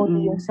ngayon. Not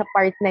only yung sa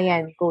part na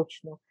yan,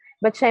 coach, no?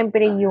 But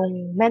syempre,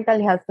 yung mental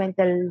health,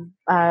 mental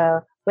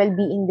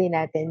well-being din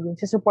natin, yung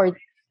to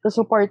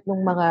support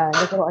ng mga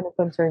nagkaroon ng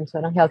concerns, so,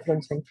 ng health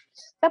concerns.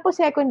 Tapos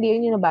secondly,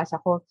 yun yung nabasa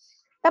ko.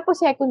 Tapos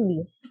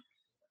secondly,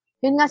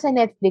 yun nga sa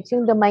Netflix,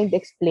 yung The Mind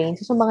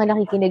Explained. So, sa mga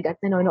nakikinig at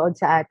nanonood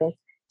sa atin,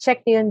 check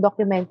nyo yung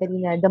documentary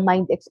na The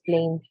Mind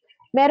Explained.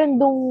 Meron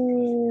dong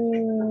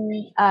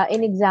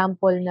an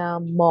example na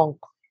monk.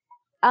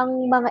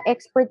 Ang mga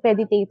expert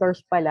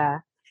meditators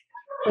pala,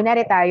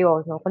 kunwari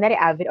tayo, no? Kunwari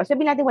average, o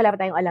sabihin natin wala pa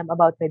tayong alam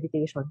about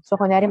meditation. So,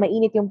 kunwari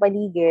mainit yung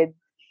paligid,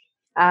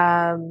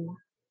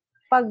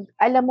 pag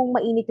alam mong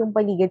mainit yung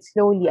paligid,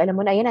 slowly, alam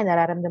mo na, ayan na,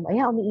 nararamdaman,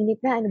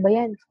 umiinit na, ano ba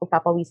yan?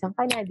 Papawisan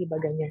ka na, di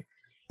ba, ganyan.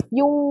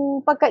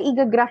 Yung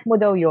pagka-igagraph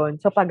mo daw yon,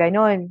 so pag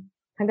ganon,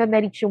 hanggang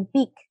na-reach yung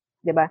peak,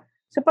 di ba?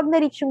 So pag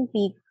na-reach yung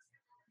peak,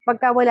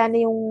 pagka wala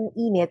na yung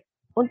init,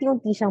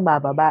 unti-unti siyang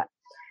bababa.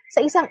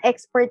 Sa isang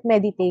expert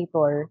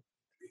meditator,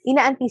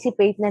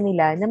 ina-anticipate na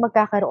nila na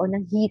magkakaroon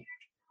ng heat.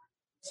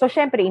 So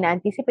syempre,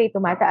 ina-anticipate,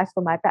 tumataas.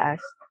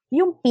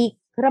 Yung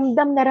peak,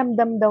 ramdam na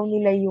ramdam daw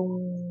nila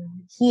yung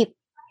heat.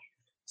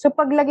 So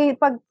pag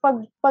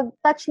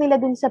touch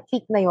nila dun sa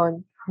peak na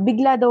yon,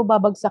 bigla daw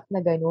babagsak na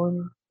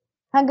ganun.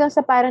 Hanggang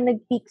sa parang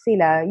nag-peak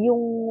sila,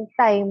 yung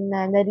time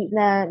na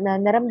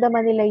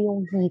naramdaman nila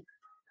yung heat,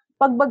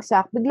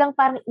 pagbagsak, biglang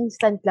parang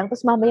instant lang,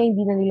 tapos mamaya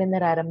hindi na nila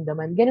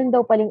nararamdaman. Ganun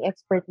daw pala yung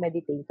expert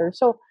meditator.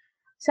 So,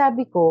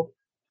 sabi ko,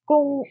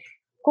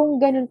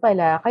 kung ganun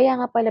pala, kaya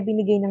nga pala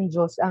binigay ng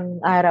Diyos ang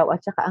araw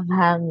at saka ang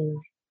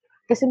hangin.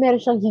 Kasi meron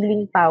siyang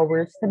healing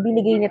powers na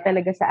binigay niya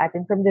talaga sa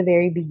atin from the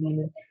very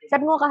beginning.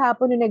 Sabi ko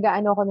kahapon nung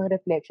nag-aano ako ng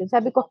reflection,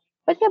 sabi ko,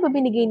 ba't nga ba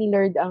binigay ni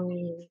Lord ang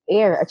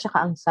air at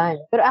saka ang sun?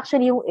 Pero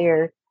actually yung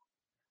air,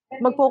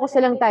 mag-focus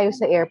na lang tayo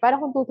sa air. Para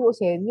kung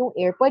tutuusin, yung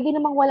air, pwede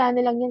namang wala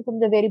na lang yan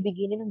from the very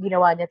beginning nung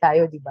ginawa niya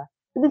tayo, di ba?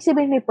 Ibig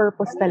sabihin may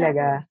purpose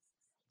talaga.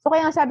 So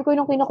kaya nga sabi ko,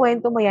 nung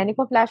kinukwento mo yan,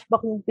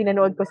 nagpa-flashback yung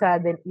pinanood ko sa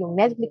yung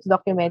Netflix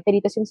documentary,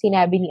 tapos yung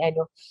sinabi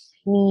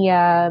ni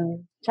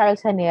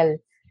Charles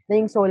Haanel, na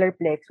yung solar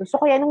plexus.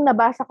 So kaya nung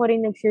nabasa ko rin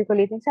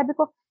nag-circulate, sabi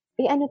ko,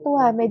 ano to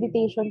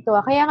meditation to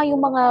Kaya nga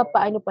yung mga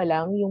paano pa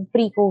lang, yung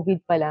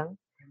pre-COVID pa lang.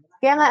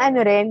 Kaya nga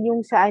rin,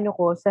 yung sa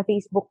sa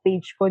Facebook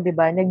page ko, 'di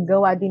ba?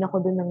 Naggawa din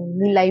ako doon ng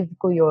ni-live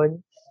ko 'yon.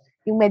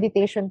 Yung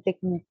meditation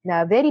technique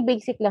na very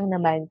basic lang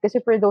naman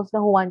kasi for those na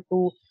who want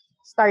to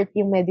start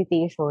yung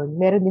meditation,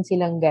 meron din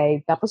silang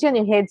guide. Tapos yun,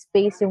 yung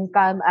Headspace, yung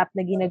Calm app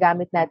na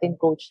ginagamit natin,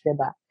 coach, 'di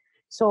ba?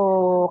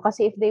 So,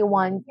 kasi if they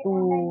want to,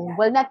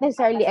 well, not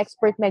necessarily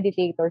expert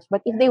meditators, but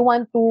if they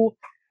want to,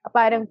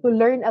 parang to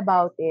learn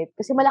about it,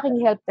 kasi malaking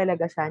help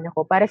talaga siya,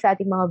 para sa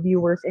ating mga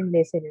viewers and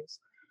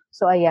listeners.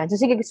 So, ayan. So,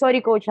 sige,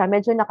 sorry, coach,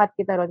 medyo nakat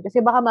kita ron, kasi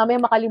baka mamaya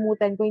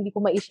makalimutan ko, hindi ko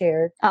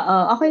ma-share.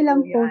 Okay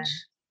lang, coach.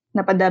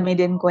 Napadami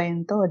din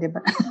kwento, di ba?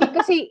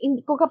 Kasi,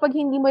 kapag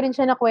hindi mo rin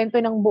siya nakwento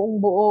ng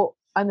buong buo,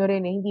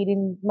 hindi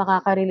rin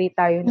makaka-relate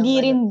tayo ng Hindi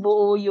rin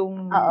buo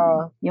yung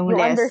yung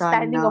lesson,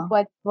 understanding of no?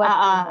 what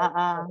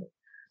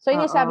So,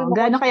 yun yung sabi mo,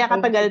 Gaano Coach, kaya yung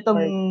katagal tong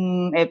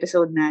support.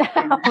 episode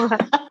natin?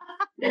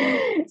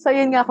 So,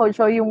 yun nga, Coach.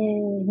 So, yung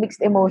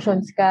mixed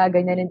emotions ka,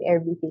 ganyan and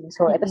everything.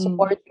 So, ito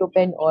support group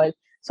and all.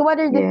 So,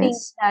 what are the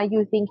things Yes. na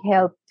you think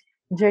helped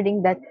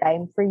during that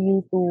time for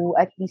you to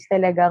at least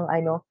talagang,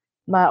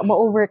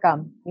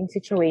 ma-overcome yung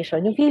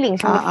situation, yung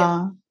feelings, yung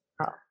feelings?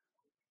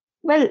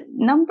 Well,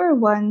 number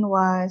one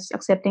was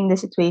accepting the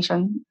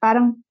situation.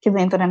 Parang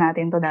kinwento na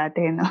natin to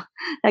dati, no?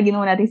 Lagi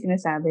mo natin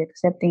sinasabi,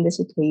 accepting the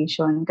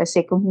situation.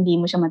 Kasi kung hindi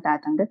mo siya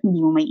matatanggap,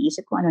 hindi mo may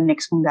isip kung ano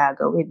next mong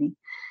gagawin.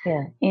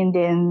 Yeah. And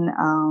then,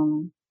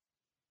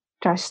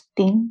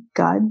 trusting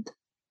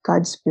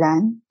God's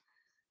plan.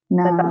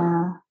 Na,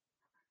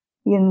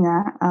 yun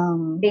nga,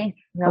 Faith,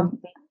 no?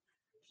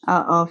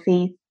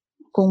 Faith.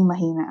 Kung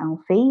mahina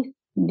ang faith,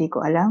 hindi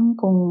ko alam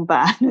kung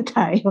paano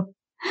tayo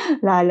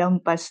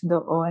lalampas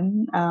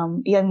doon.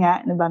 Yan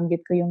nga,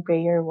 nabanggit ko yung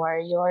prayer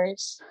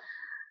warriors.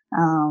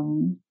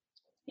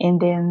 And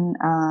then,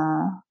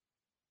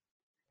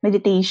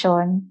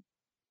 meditation.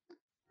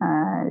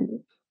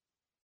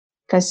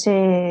 Kasi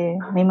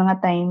may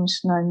mga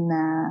times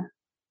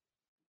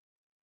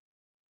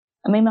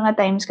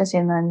kasi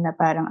nun na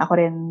parang ako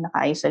rin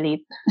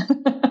naka-isolate.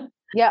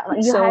 Yeah,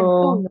 you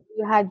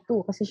had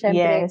to. Kasi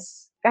syempre,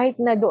 yes. Kahit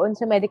na doon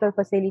sa medical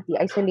facility,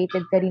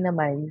 isolated ka rin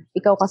naman.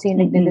 Ikaw kasi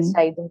yung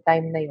nagde-decide yung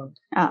time na yun.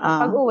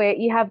 Pag uwi,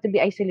 you have to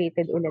be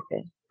isolated ulit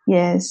eh.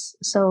 Yes.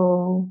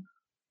 So,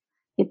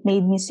 it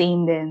made me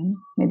sane then,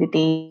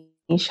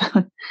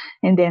 meditation.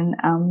 And then,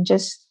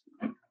 just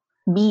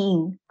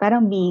being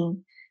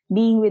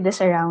with the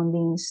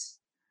surroundings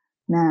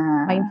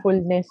na...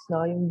 Mindfulness,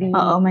 no? Yung being.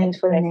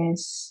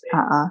 Mindfulness.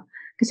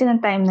 Kasi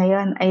ng time na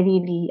yun,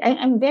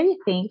 I'm very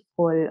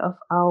thankful of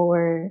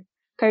our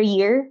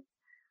career.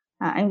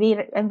 I'm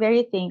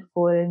very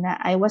thankful na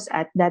I was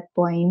at that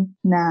point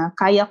na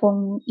kaya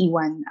kong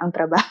iwan ang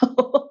trabaho.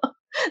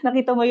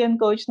 Nakita mo yun,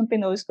 Coach, nung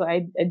pinost ko,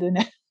 I do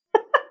na.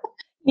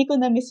 Hindi ko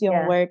na-miss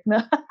yung work,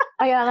 no?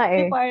 Kaya nga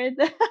eh. Part.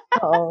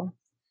 Oo.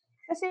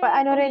 Kasi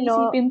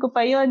isipin ko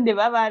pa yun, di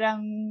ba?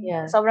 Parang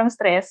sobrang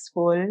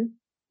stressful.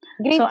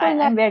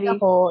 Grateful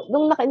ako.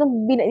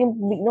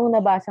 Nung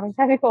nabasa ko,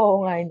 sabi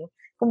ko,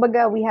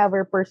 kumbaga, we have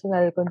our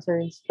personal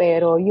concerns,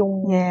 pero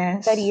yung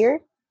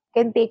career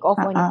can take off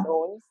on its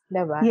own.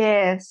 Diba?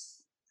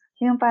 Yes.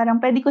 Yung parang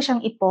pwede ko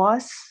siyang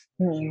i-pause.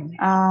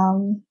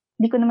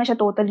 Hindi ko naman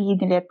siya totally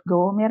let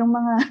go. Merong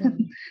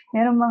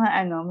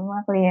mga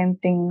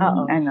kliyenteng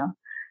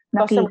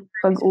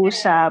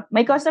nakipag-usap.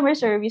 May customer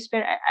service,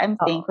 pero I'm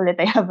thankful that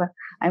I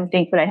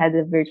had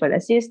a virtual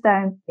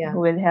assistant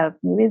who will help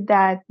me with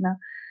that. No?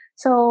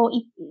 So,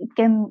 it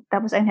can,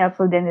 tapos I'm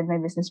helpful din with my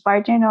business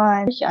partner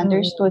noon. She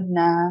understood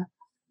na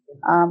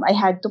I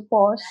had to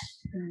pause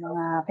yung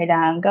mga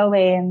kailangan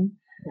gawin.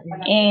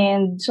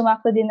 And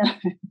sumakto din na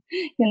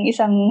yung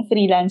isang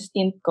freelance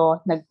stint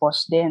ko,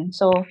 nag-pause din.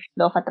 So,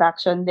 law of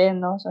attraction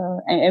din, no? So,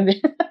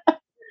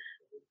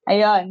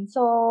 ayun.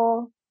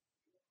 So,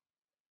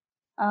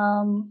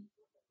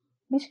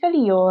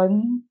 basically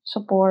yun,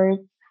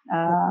 support,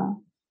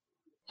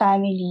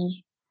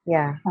 family.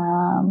 Yeah.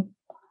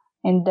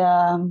 And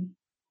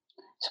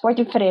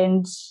supportive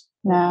friends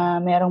na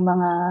merong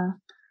mga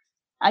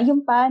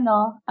ayun pa,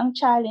 no? Ang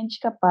challenge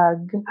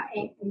kapag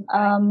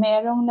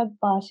merong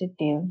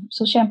nag-positive.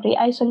 So, syempre,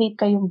 isolate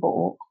kayong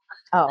buo.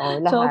 Oo,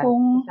 lahat.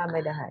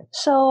 Kasama lahat.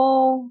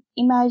 So,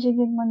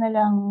 imagine mo na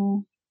lang,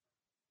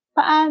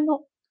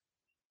 paano,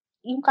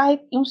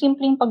 yung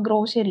simpleng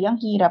pag-grocery, ang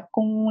hirap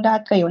kung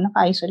lahat kayo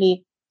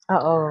naka-isolate.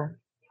 Oo.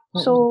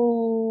 So,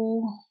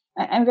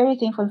 I'm very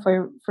thankful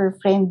for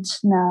friends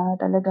na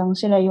talagang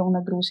sila yung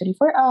nag-grocery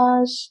for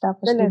us,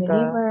 tapos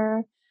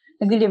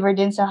nag-deliver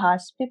din sa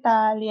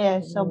hospital.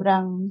 Yes,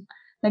 sobrang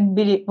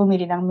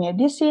bumili ng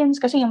medicines.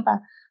 Kasi yung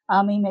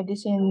may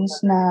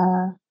medicines na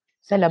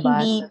sa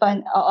labas.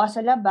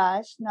 Sa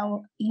labas na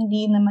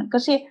hindi naman,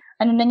 kasi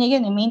na niya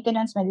yun,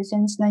 maintenance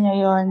medicines na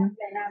niya yun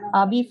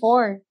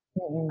before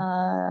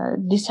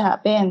this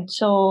happened.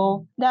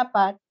 So,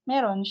 dapat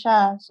meron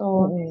siya.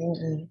 So,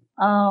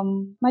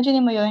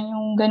 imagine mo yun,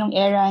 yung ganong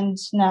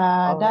errands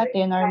na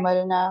dati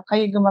normal na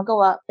kayo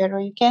gumagawa, pero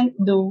you can't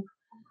do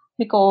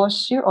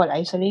because you're all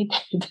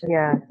isolated.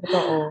 Yeah,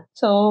 totoo.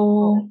 So,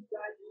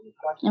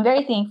 I'm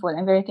very thankful.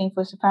 I'm very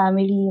thankful sa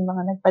family,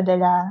 mga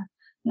nagpadala.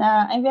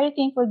 Na I'm very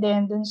thankful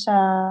din dun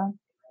sa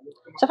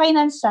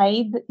finance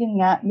side, yun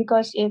nga,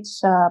 because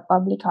it's a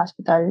public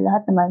hospital,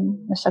 lahat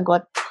naman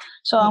nasagot.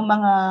 So, ang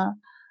mga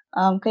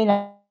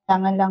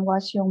kailangan lang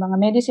was yung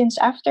mga medicines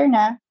after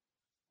na,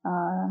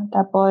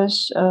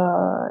 tapos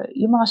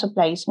yung mga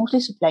supplies, mostly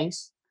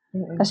supplies.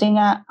 Kasi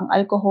nga, ang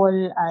alcohol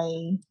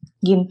ay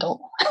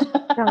ginto.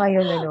 Sa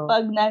ngayon,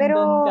 Pag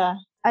nandun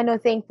ka.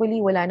 Thankfully,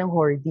 wala nang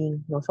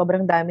hoarding. No?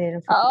 Sobrang dami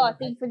na.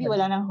 Thankfully,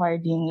 wala nang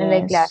hoarding. Yes.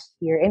 Unlike last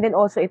year. And then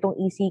also, itong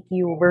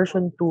ECQ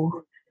version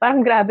 2. Parang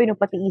grabe, no?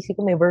 Pati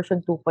ECQ may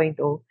version 2.0.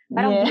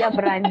 Parang be a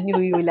brand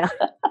new you lang.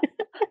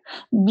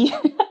 Be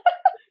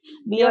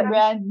a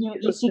brand new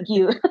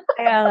ECQ.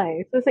 Kaya nga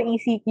eh. So sa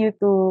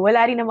ECQ2,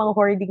 wala rin namang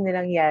hoarding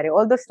na nangyari.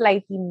 Although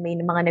slightly may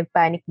mga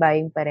nag-panic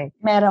buying pa rin.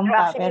 Meron Pero pa,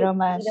 actually, pero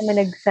mas... hindi naman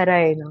nagsara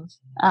eh, no?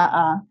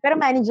 Pero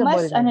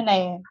manageable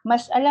Mas,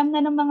 mas alam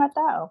na ng mga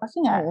tao. Kasi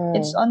nga,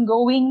 it's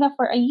ongoing na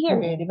for a year,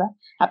 di ba?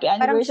 Happy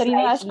anniversary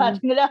na sa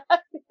ating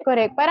lahat.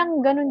 Correct.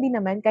 Parang ganun din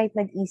naman, kahit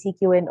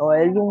nag-ECQ and all,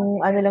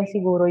 yung lang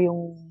siguro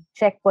yung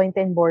checkpoint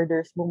and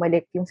borders,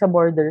 bumalik yung sa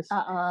borders,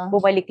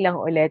 bumalik lang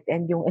ulit,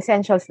 and yung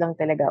essentials lang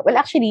talaga. Well,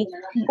 actually,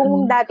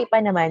 kung dati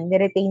pa naman,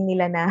 niretain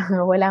nila na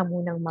wala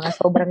munang mga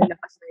sobrang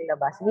lakas na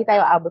labas, hindi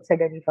tayo abot sa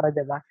ganito,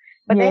 diba?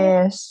 But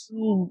yes.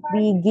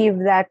 We give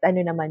that,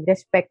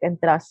 respect and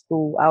trust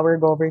to our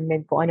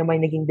government kung ano may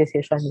naging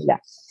decision nila.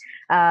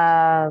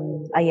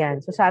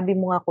 Ayan. So, sabi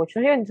mo nga, Coach,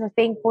 so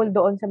thankful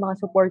doon sa mga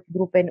support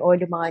group and all,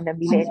 yung mga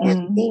nabili and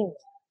everything.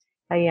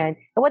 Ayan.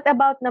 What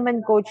about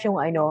naman, Coach, yung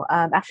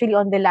actually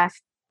on the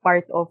last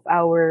part of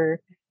our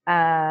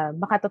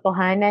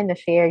makatotohanan na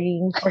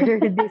sharing for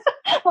this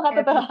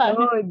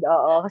episode.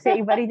 Oo.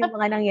 Kasi iba rin yung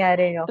mga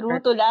nangyari, no?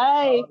 True to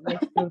life.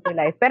 Yes, true to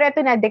life. Pero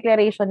ito na,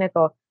 declaration na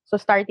to. So,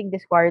 starting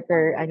this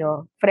quarter,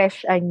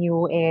 fresh and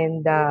new,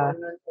 and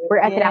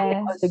we're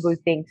attracting all the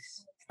good things.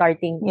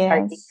 Starting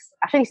today.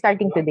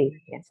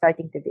 Yeah,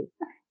 starting today.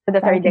 So, the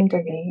third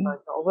declaration.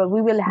 Well,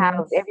 we will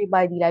have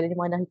everybody, lalo yung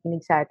mga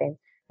nakikinig sa atin,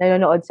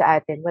 nanonood sa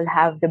atin, will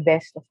have the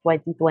best of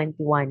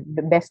 2021.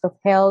 The best of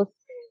health,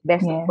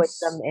 best of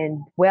wisdom and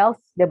wealth,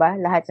 diba?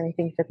 Lahat ng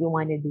things that we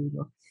want to do,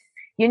 no?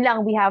 Yun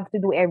lang, we have to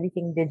do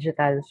everything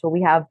digital. So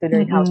we have to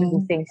learn how to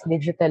do things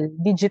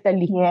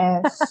digitally.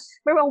 Yes.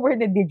 Meron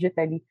word na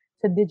digitally.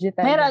 So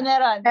digital. Meron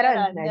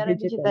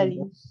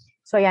digitally.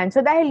 So yan.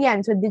 So dahil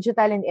yan, so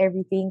digital and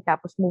everything,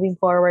 tapos moving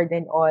forward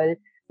and all,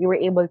 we were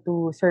able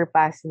to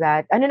surpass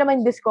that. Ano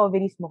naman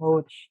discoveries mo,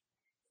 Coach?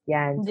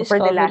 Yan. So for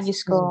the last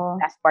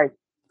part.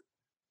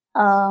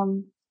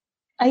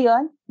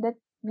 Ayun, that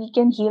we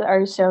can heal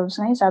ourselves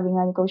ngayon, sabi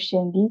nga ni Coach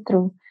Jendy,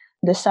 through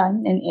the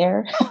sun and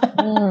air.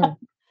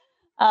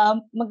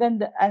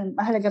 Maganda,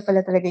 mahalaga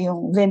pala talaga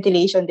yung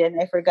ventilation din.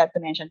 I forgot to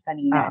mention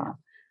kanina.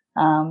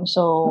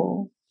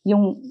 So,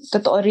 yung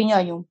totoo rin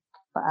yun, yung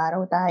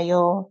paaraw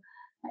tayo,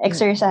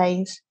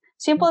 exercise,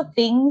 simple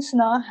things,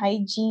 no,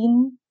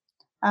 hygiene,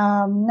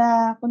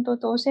 na kung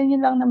tutuusin,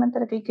 yun lang naman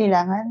talaga yung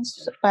kailangan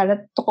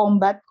para to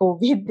combat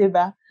COVID, di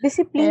ba?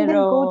 Discipline din,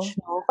 Coach,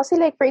 no? Kasi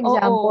like, for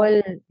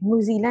example,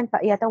 New Zealand,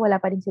 yata wala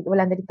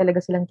na rin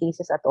talaga silang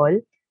cases at all,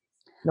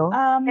 no?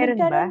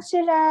 Nagkaroon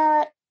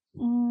sila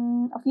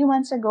a few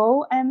months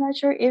ago. I'm not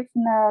sure if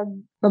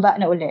nagbaba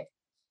na uli.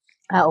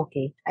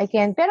 Okay. I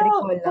can't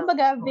recall lang.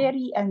 Kumbaga,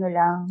 very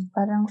lang,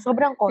 parang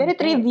sobrang konti. Very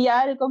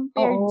trivial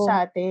compared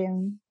sa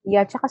atin.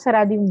 Yeah, tsaka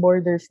sarado yung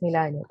borders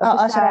nila, no?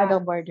 Tapos sarado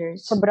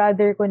borders. Sa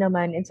brother ko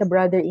naman and sa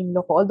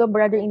brother-in-law ko, although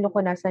brother-in-law ko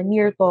nasa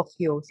near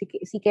Tokyo,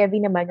 si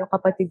Kevin naman, yung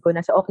kapatid ko,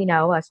 nasa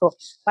Okinawa. So,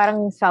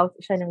 parang south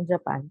siya ng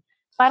Japan.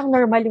 Parang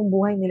normal yung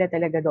buhay nila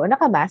talaga doon.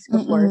 Naka-mask,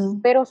 of course.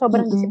 Pero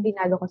sobrang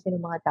disiplinado kasi ng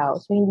mga tao.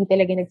 So, hindi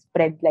talaga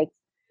nag-spread like,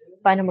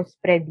 paano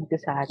mag-spread dito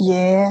sa atin.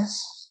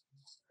 Yes.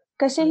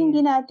 Kasi hindi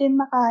natin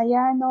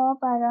makaya, no?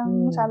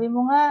 Parang, sabi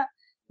mo nga,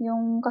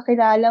 yung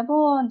kakilala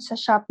mo, sa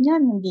shop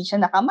niya, hindi siya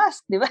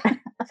nakamask, di ba?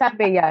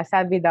 sabi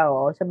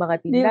daw, sa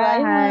mga tindahan. Di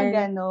ba? Yung mga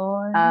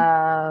ganon.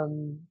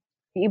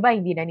 Yung iba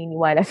hindi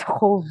naniniwala sa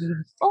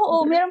COVID.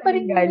 Oo, meron pa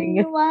rin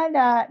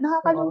naniniwala.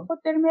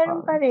 Nakakalungkot, pero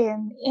meron pa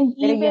rin. And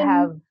pero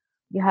even,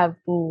 you have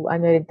to,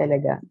 rin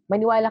talaga.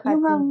 Maniwala ka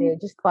hindi,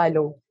 just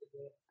follow.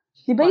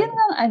 Di ba yun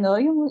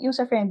yung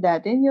sa friend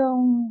natin,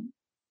 yung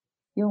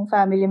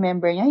family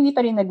member niya, hindi pa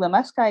rin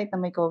nagmamask kahit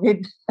na may COVID.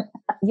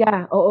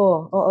 Yeah,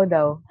 oo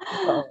daw.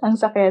 Ang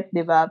sakit,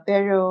 di ba?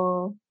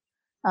 Pero,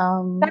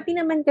 sabi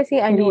naman kasi,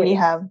 really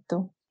have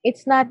to.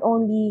 It's not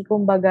only,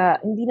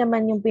 kumbaga, hindi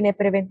naman yung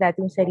pine-prevent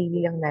natin yung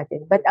sarili lang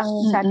natin. But ang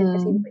sa atin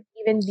kasi,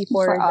 even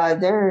before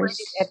this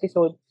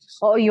episode,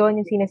 yun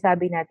yung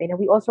sinasabi natin.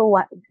 We also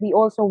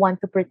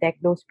want to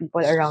protect those people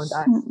around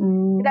us.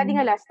 Dati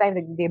nga last time,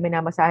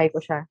 minamasahe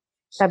ko siya.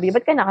 Sabi,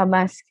 ba't ka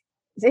nakamask?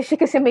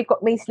 Kasi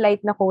may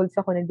slight na colds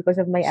ako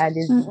because of my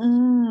allergy.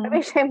 Sabi,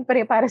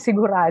 syempre, para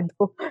sigurado.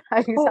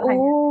 Sabi sa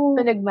kanya. So,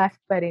 nag-mask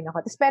pa rin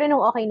ako. Tapos, pero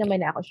nung okay naman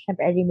na ako,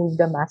 syempre, I removed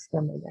the mask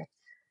naman.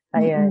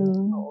 Ayan.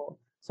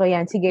 So,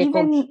 yan. Sige,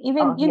 Coach.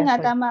 Even yun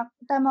nga, tama,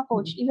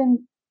 Coach.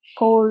 Even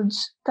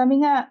colds.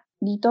 Kami nga,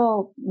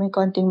 dito, may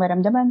konting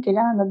maramdaman,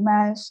 kailangan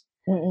mag-mask.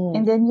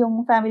 And then,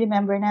 yung family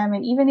member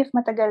namin, even if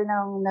matagal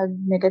nang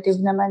nag-negative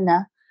naman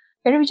na,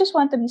 pero we just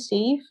want to be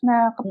safe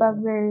na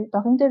kapag we're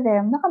talking to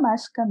them,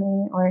 nakamask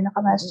kami or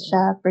nakamask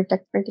siya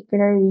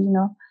particularly,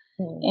 no?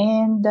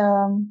 And,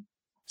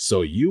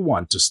 So you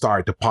want to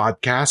start a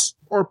podcast,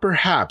 or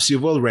perhaps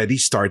you've already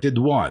started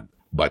one,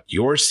 but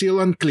you're still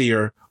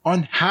unclear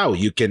on how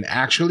you can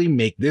actually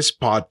make this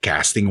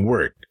podcasting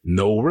work.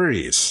 No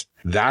worries.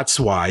 That's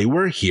why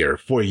we're here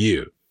for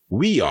you.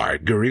 We are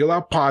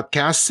Guerrilla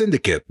Podcast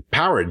Syndicate,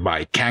 powered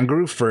by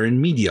Kangaroo Fern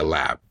Media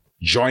Lab.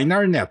 Join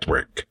our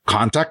network.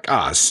 Contact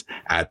us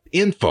at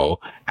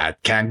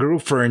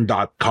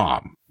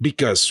info@kangaroofern.com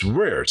because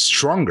we're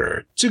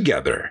stronger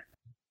together.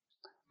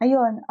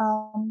 ayun,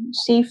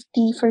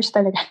 safety first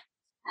talaga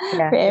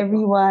Yeah, for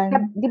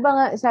everyone. Di ba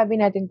nga sabi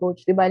natin,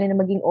 Coach, di ba na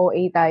maging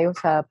OA tayo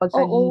sa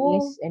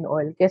pagkalinis Oo, and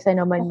all, kesa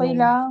naman okay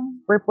yung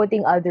lang. we're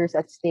putting others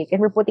at stake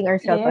and we're putting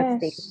ourselves at Yes.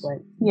 stake as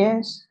well.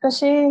 Yes.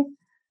 Kasi,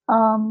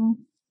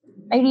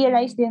 I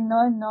realized din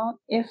noon,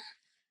 no, if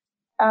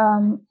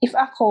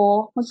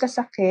ako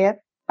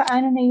magkasakit,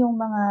 paano na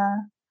yung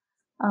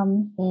um,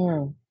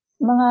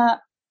 mga,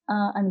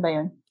 ano ba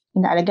yun,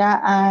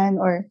 inaalagaan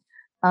or,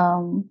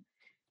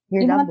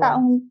 Your yung mga loved one.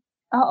 taong,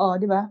 oo,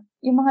 di ba?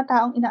 Yung mga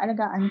taong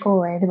inaalagaan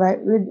ko di ba?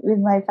 With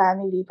my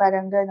family,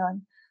 parang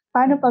ganon.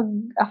 Paano pag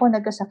ako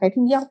nagkasakit,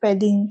 hindi ako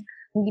pwedeng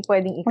Hindi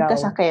pwedeng ikaw.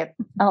 magkasakit.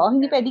 Oo,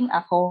 hindi pwedeng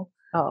ako.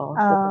 Oo.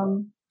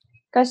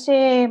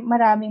 Kasi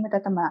maraming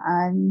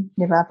matatamaan,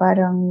 di ba?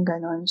 Parang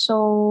ganon.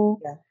 So,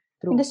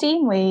 True. in the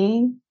same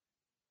way,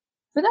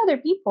 with other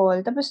people.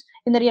 Tapos,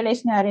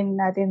 na-realize nga rin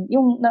natin,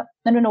 yung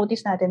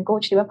nanonotice natin,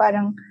 Coach, di ba?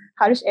 Parang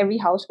halos every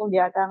household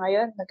yata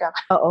ngayon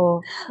Oo.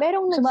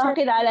 Merong sa mga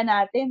kilala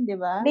natin, di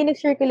ba? may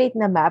nag-circulate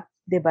na map,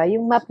 di ba?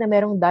 Yung map na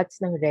merong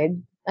dots ng red.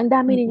 Ang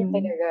dami niya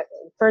talaga.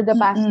 For the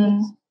past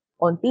weeks,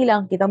 konti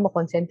lang, kita mo,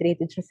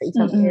 concentrated siya sa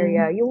isang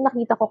area. Yung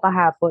nakita ko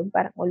kahapon,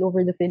 parang all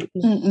over the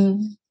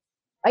Philippines.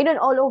 Ay,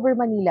 doon, all over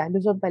Manila.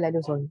 Luzon pala,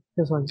 Luzon.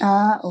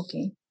 Ah,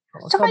 okay.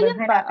 Tsaka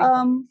yun pa,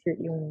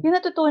 yung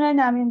natutunan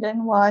namin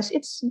doon was,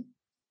 it's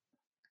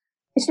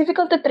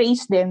difficult to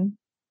trace din.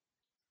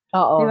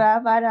 Oo. Di ba?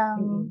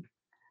 Parang,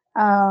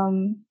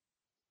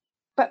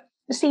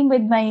 same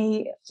with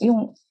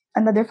yung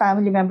another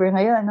family member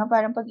ngayon, no?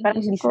 Parang pag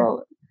inisip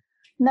ko,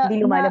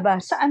 hindi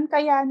lumalabas. Saan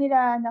kaya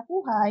nila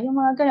nakuha? Yung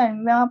mga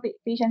ganun, mga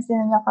patients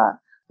din na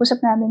nakausap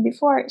namin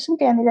before, saan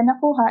kaya nila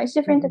nakuha? It's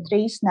different to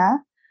trace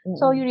na.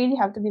 So, you really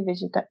have to be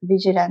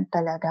vigilant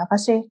talaga.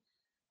 Kasi,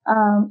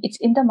 it's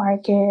in the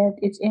market,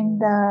 it's in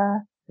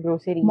the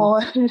grocery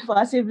mall,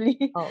 possibly.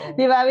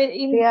 Di ba?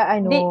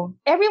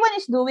 Everyone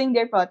is doing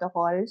their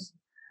protocols.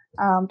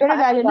 Pero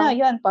lalo na,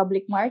 yun,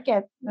 public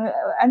market.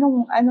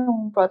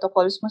 Anong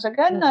protocols mo sa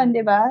ganun,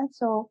 di ba?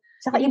 So,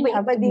 saka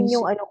iba-iba din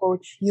yung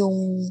Coach,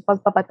 yung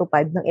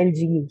pagpapatupad ng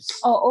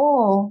LGUs.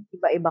 Oo.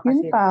 Iba-iba kasi.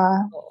 Yun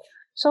pa.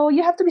 So,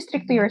 you have to be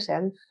strict to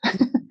yourself.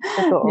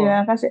 Totoo. Di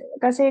ba?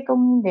 Kasi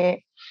kung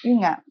hindi, yun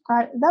nga,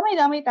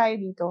 damay-damay tayo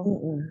dito.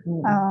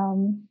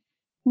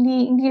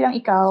 Hindi lang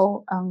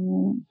ikaw ang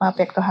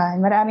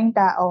maapektuhan. Maraming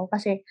tao.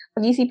 Kasi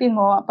pag-isipin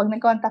mo, pag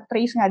nag-contact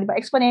trace nga, di ba,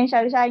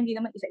 exponential siya, hindi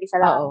naman isa-isa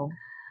lang. Oo.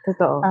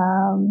 Totoo.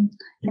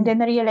 And then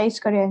na-realize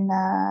ko rin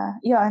na,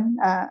 yun,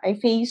 I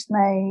faced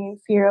my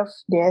fear of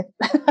death.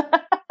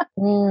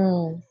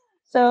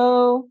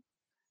 So,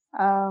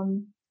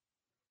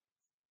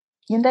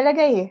 yun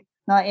talaga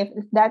No, if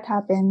that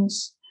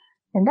happens,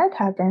 then that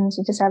happens.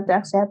 You just have to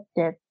accept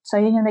it. So,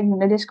 yun yung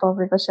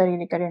na-discover ko sa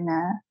sarili ko rin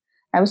na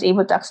I was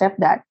able to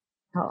accept that.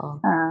 Oo.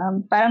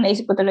 Parang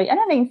naisip ko tuloy,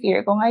 ano na yung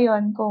fear ko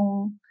ngayon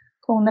kung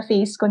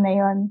na-face ko na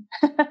yun.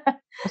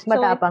 Mas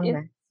matapang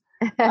na.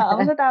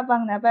 Mas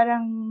matapang na.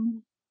 Parang,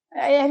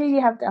 I really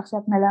have to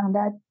accept na lang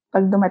that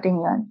pag dumating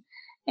yun.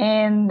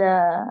 And,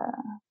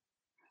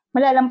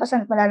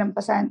 malalampasan.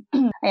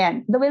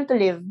 Ayan, the will to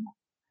live.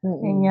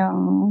 Yun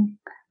yung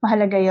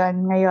mahalaga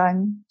yun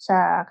ngayon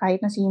sa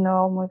kahit na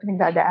sino mo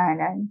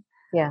pinagdadaanan.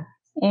 Yeah.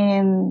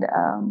 And,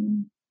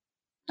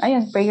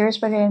 ayun, prayers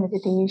pa rin,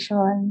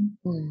 meditation.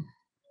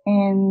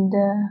 And,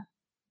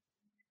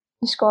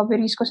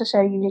 discoveries ko sa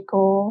sarili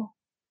ko.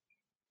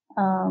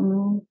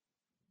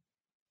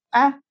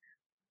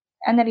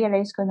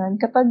 Na-realize ko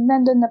nun, kapag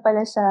nandun na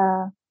pala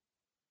sa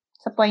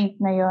point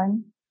na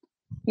yun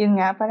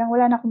nga, parang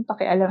wala na akong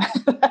pakialam.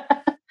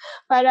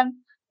 Parang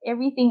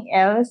everything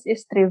else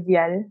is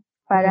trivial.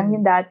 Parang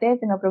yung dati,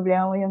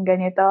 pinoproblema mo yung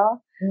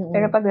ganito.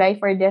 Pero pag life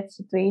or death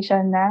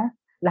situation na,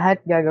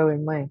 lahat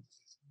gagawin mo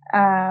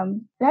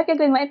lahat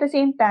gagawin mo. At the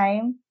same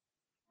time,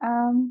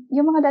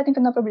 yung mga dating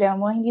pinoproblema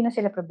mo, hindi na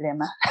sila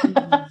problema.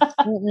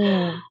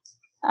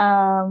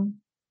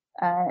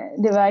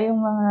 Di ba, yung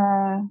mga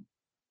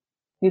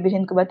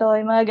bibilhin ko ba to?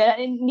 Yung mga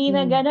ganon, hindi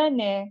na ganon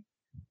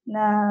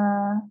na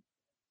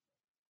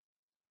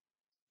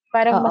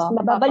parang mas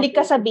babalik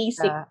ka sa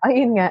basic.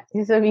 Ayun nga,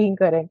 sasabihin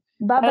ko rin.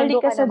 Babalik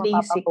ka sa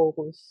basic.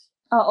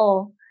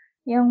 Oo.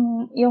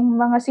 Yung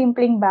mga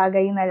simpleng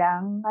bagay na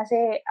lang kasi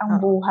ang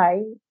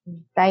buhay,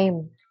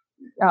 time.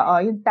 Oo,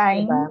 yung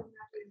time. Diba?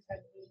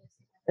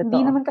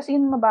 Hindi naman kasi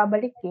yun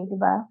mababalik di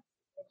ba?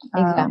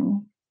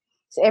 Exactly.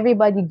 So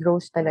everybody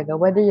grows talaga,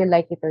 whether you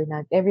like it or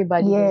not.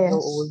 Everybody will grow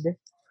old.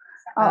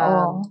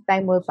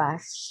 Time will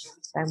pass.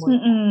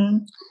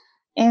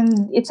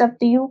 And it's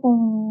up to you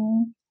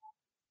kung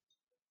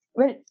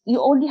you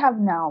only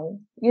have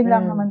now. Yun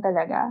lang naman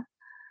talaga.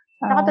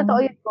 Saka totoo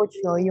yun, Coach,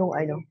 no?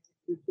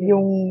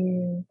 Yung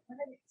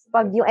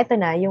eto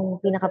na, yung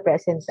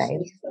pinaka-present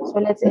time. So,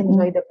 let's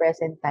enjoy the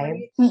present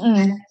time.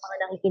 Mga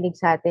nakikinig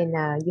sa atin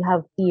na you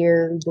have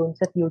fear doon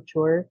sa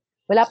future.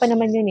 Wala pa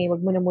naman yun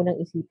wag mo na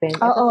munang isipin.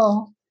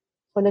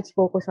 So, let's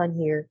focus on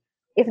here.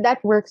 If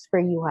that works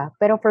for you,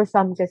 Pero for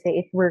some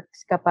kasi, it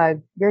works kapag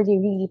you're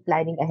really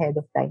planning ahead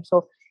of time.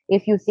 So,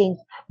 if you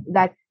think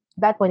that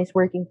that one is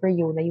working for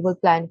you, na you will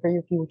plan for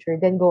your future,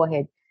 then go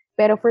ahead.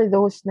 Pero for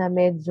those na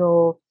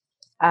medyo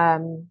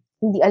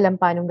hindi alam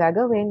paano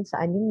gagawin,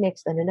 saan yung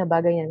next, ano na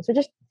bagay yan. So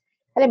just,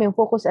 alam mo,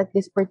 focus at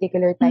this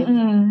particular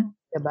time,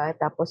 diba?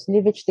 Tapos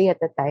live each day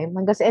at a time.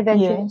 Hanggang sa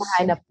eventually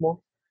mahanap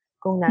mo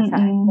kung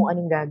nasaan, kung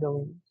anong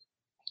gagawin.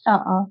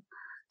 Oo.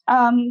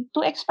 To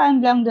expand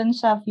lang dun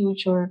sa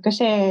future,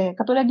 kasi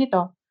katulad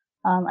dito,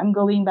 I'm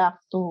going back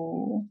to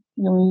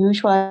yung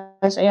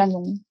usuals, ayan,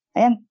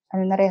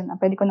 ano na rin,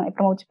 pwede ko nang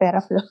i-promote si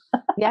Peraflow.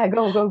 Yeah,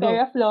 go.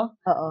 Peraflow.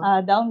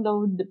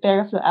 Download the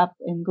Peraflow app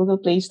in Google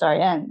Play Store.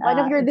 Yan. One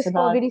of your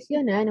discoveries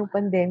yun, nung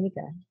pandemic,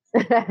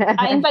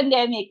 in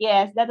pandemic,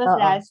 yes. That was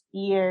last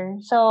year.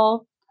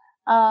 So,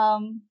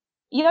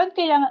 yun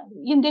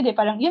din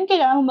parang, yun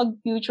kailangan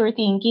mag-future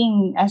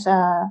thinking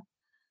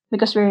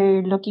because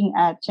we're looking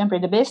at,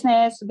 syempre, the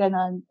business,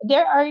 ganon.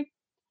 There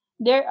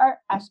are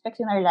aspects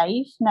in our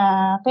life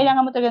na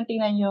kailangan mo talagang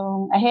tingnan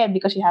yung ahead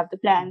because you have to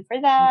plan for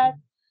that.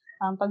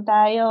 Pag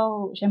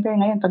tayo, syempre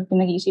ngayon, pag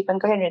pinag-iisipan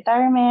ko rin,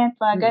 retirement,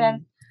 mga ganun,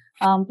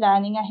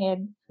 planning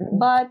ahead.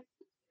 But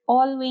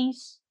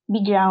always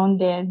be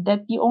grounded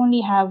that you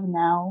only have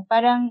now.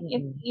 Parang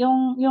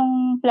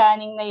yung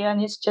planning na yun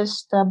is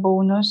just a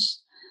bonus.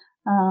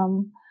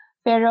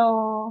 Pero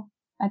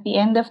at the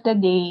end of the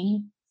day,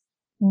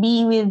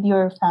 be with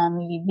your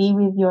family, be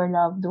with your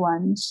loved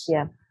ones.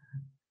 Yeah.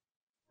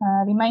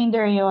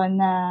 Reminder yon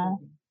na,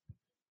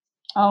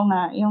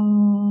 yung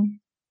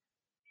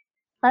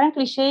parang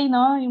cliche,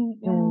 no?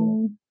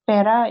 Yung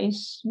pera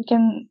is, we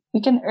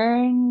can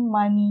earn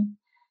money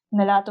in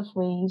a lot of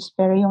ways,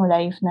 pero yung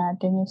life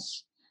natin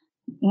is,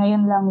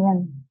 ngayon lang yan.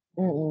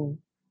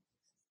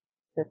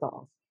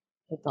 Totoo.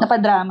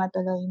 Napadrama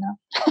tuloy, no?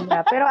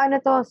 Yeah, pero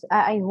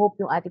I hope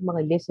yung ating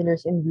mga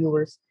listeners and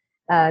viewers,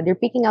 they're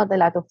picking out a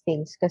lot of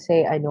things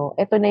kasi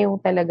ito na yung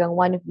talagang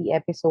one of the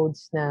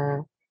episodes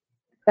na,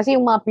 kasi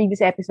yung mga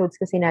previous episodes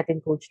kasi natin,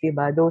 Coach,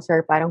 diba? Those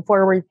are parang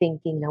forward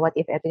thinking na what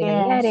if ito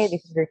yung nangyari, this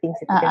is the things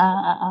that you can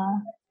do.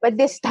 But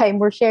this time,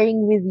 we're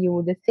sharing with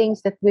you the things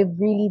that we've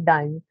really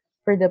done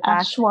for the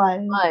past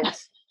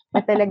months.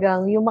 At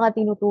talagang yung mga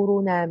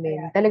tinuturo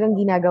namin, talagang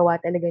ginagawa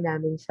talaga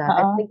namin siya.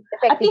 At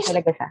effective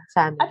talaga siya sa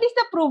amin. At least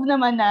na-prove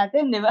naman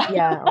natin, di ba?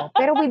 Yeah.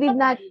 Pero we did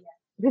not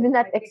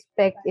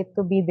expect it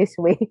to be this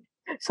way.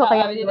 So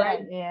kaya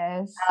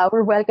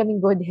we're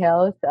welcoming good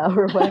health.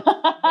 We're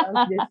welcoming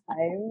health this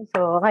time.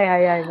 So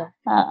kaya yan.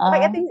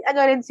 I think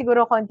rin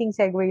siguro konting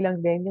segue lang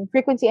din. Yung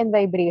frequency and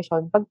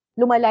vibration. Pag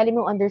lumalalim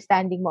yung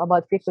understanding mo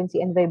about frequency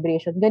and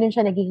vibration, ganun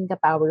siya nagiging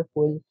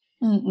ka-powerful.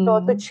 So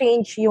to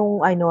change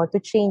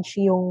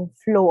yung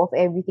flow of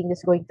everything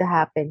that's going to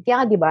happen.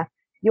 Kaya 'di ba,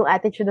 yung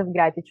attitude of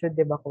gratitude,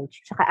 'di ba, Coach?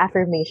 Tsaka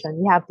affirmation,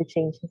 you have to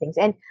change things.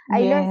 And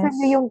I learned from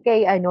you yung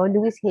kay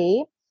Louis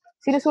Hay.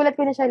 Sinusulat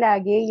ko na siya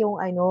lagi yung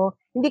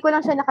hindi ko lang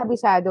siya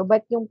nakabisado,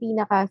 but yung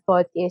pinaka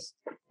thought is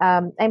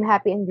I'm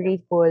happy and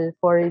grateful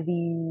for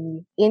the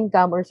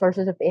income or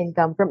sources of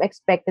income from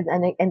expected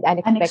and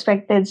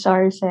unexpected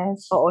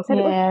sources. Oo. So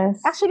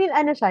actually,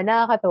 siya,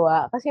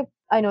 nakakatuwa. Kasi,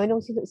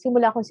 nung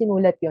simula kong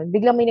sinulat yon,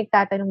 biglang may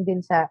nagtatanong din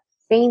sa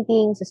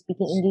painting, sa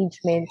speaking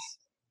engagements,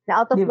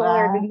 na out of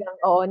nowhere, biglang,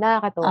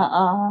 nakakatuwa.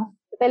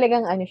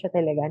 Talagang siya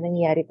talaga,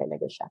 nangyayari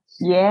talaga siya.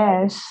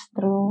 Yes,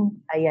 true.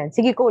 Ayan.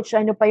 Sige, Coach,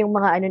 ano pa yung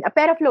mga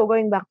Peraflow,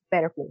 going back to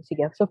Peraflow.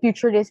 Sige. So,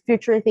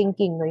 future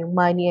thinking, no? Yung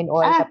money and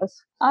all.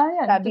 Tapos,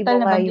 sabi mo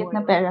nga yung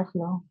na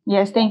Peraflow.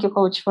 Yes, thank you,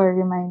 Coach, for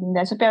reminding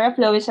that. So,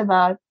 Peraflow is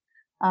about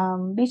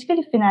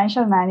basically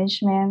financial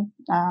management,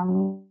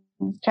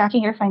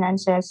 tracking your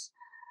finances.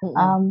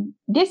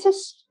 This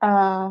is,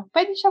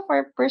 pwede siya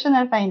for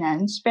personal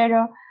finance,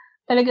 pero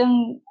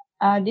talagang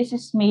this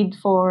is made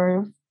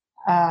for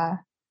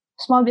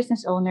small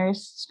business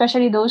owners,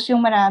 especially those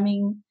yung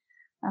maraming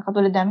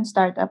katulad namin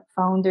startup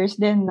founders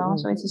din, no?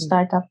 So it's a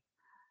startup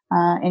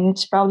and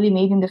it's probably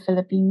made in the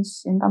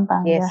Philippines, in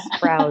Pampanga. Yes,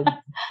 proud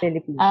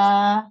Philippines.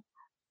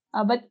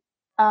 But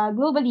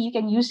globally, you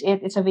can use it.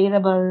 It's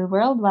available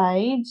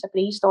worldwide sa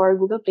Play Store,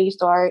 Google Play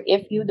Store.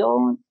 If you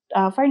don't,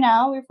 for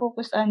now, we're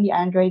focused on the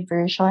Android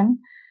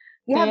version.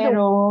 You have the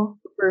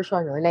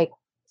version, no? Like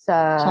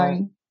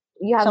sorry.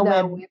 You have the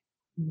web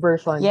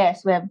version.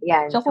 Yes, web.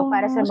 Yan. So kung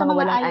para sa mga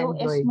walang iOS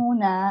Android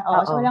muna,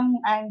 so walang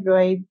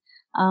Android,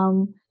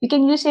 you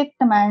can use it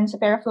naman sa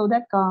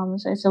peraflow.com.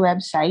 So it's a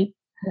website.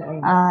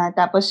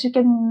 Tapos you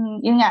can,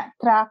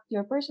 track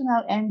your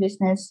personal and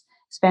business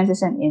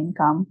expenses and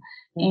income.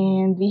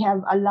 And we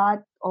have a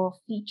lot of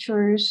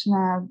features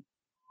na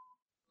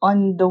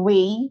on the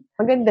way.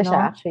 Maganda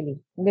siya, actually.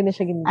 Maganda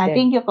siya gamitin.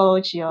 Thank you,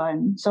 Coach,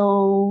 yun.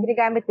 So,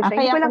 ginagamit ko siya.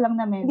 Kaya ko lang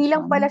na-mention. Hindi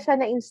lang pala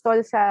siya na-install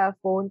sa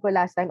phone ko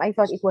last time. I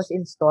thought it was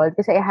installed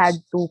kasi I had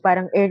to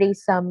parang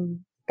erase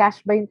some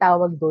cache ba yung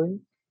tawag dun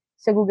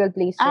sa Google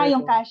Play Store.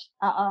 Yung cache.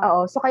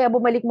 Oo. So, kaya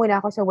bumalik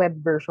muna ako sa web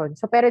version.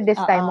 So, pero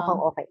this time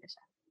mukhang okay na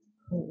siya.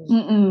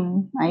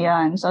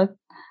 Ayan. So,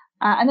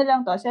 ano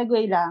lang to,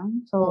 segue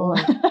lang. So,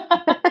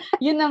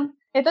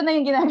 ito na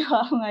yung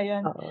ginagawa ko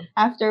ngayon.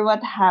 After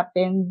what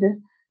happened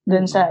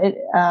dun sa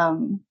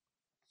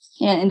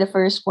in the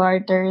first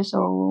quarter. So,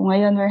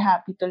 ngayon we're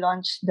happy to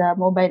launch the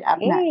mobile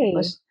app na. It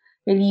was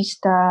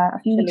released a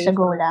few weeks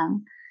ago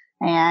lang.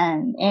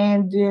 Ayan.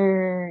 And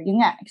we're,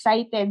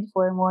 excited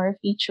for more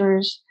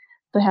features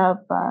to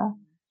help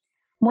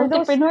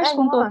multipreneurs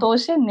kung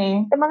tutusin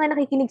eh. Sa mga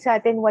nakikinig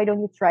sa atin, why don't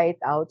you try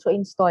it out? So,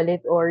 install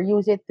it or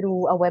use it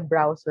through a web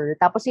browser.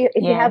 Tapos, if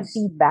you have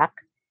feedback,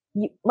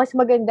 mas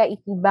maganda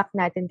i-feedback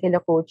natin kay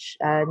Coach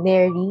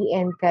Neri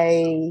and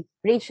kay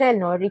Rachel,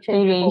 no? Rachel,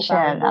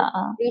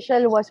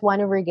 Rachel was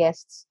one of our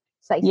guests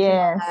sa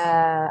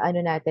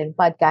isang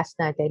podcast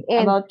natin.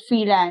 And, about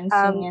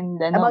freelancing and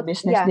about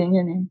business din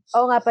yun eh.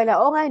 Oo nga pala.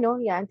 Oo nga, no?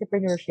 Yeah,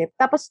 entrepreneurship.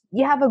 Tapos,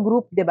 you have a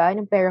group, di ba,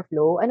 ng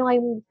Peraflow. Ano nga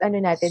yung,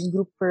 natin,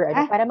 group for,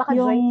 para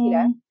maka-join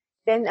sila.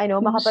 Then,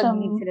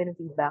 makapag-leave sila ng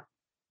feedback.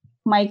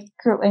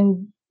 Micro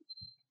and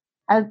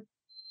I'll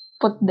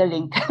put the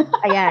link.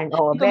 Ayan,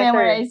 better.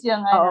 Memorize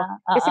yung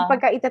Kasi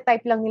pagka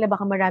ita-type lang nila,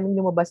 baka maraming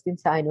lumabas din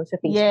sa sa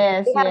Facebook.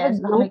 Yes, baka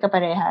may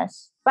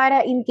kaparehas. Para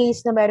in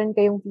case na meron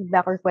kayong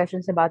feedback or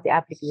questions about the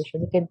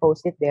application, you can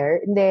post it there.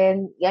 And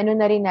then,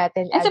 na rin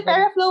natin. And sa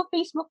Peraflow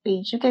Facebook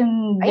page, you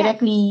can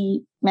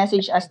directly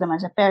message us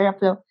naman sa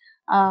Peraflow.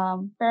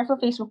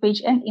 Peraflow Facebook page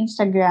and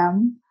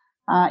Instagram.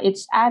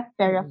 It's at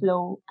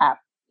Peraflow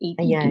app.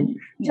 Ayan.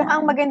 So,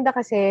 ang maganda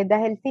kasi,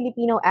 dahil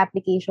Filipino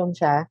application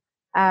siya,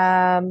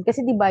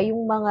 kasi 'di ba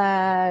yung mga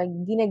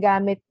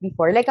ginagamit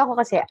before, like ako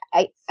kasi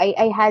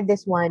I had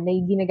this one na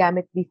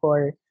ginagamit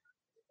before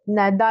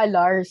na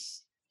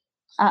dollars.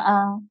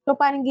 So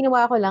parang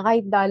ginawa ko lang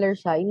kahit dollar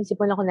siya,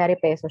 inisip ko lang kunwari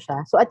peso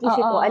siya. So at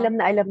least ito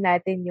alam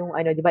natin yung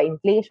 'di ba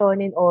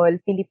inflation and all,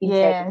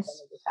 Philippine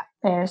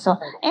peso.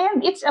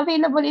 And it's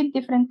available in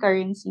different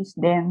currencies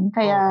din.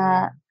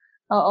 Kaya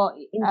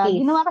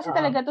ginawa kasi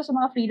talaga to sa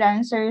mga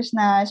freelancers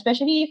na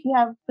especially if you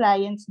have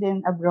clients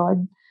din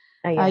abroad.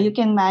 You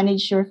can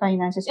manage your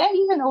finances. And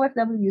even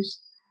OFWs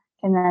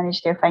can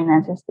manage their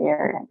finances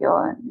there.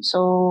 Yun.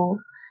 So,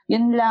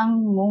 yun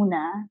lang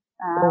muna.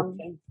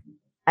 Okay.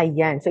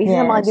 Ayan. So, isa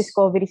sa mga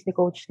discoveries ni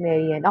Coach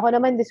Neri yan. Ako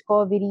naman,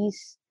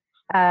 discoveries,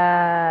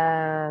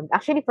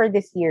 actually for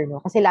this year, no?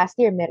 Kasi last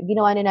year,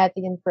 ginawa na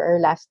natin yun for our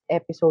last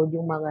episode,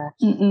 yung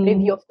mga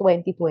review of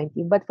 2020.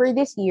 But for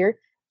this year,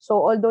 so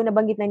although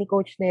nabanggit na ni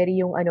Coach Neri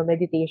yung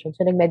meditation,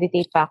 so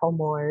nag-meditate pa ako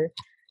more.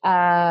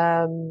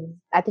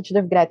 Attitude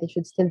of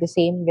gratitude still the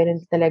same.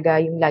 Ganun talaga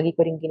yung lagi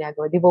ko rin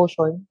ginagawa.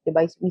 Devotion,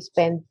 diba? We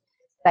spend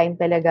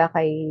time talaga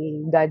kay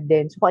God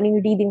din. So, kung ano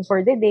yung reading for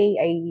the day,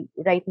 I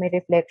write my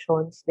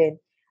reflections. Then,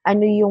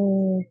 ano yung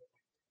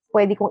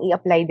pwede kong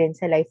i-apply din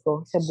sa life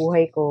ko, sa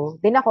buhay ko.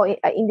 Then ako,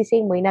 in the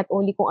same way, not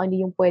only kung ano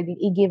yung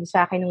pwedeng i-give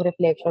sa akin ng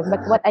reflection,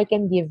 but what I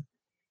can give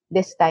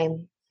this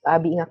time,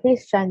 being a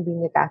Christian,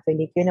 being a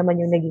Catholic, yun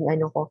naman yung naging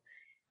ko.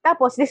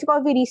 Tapos,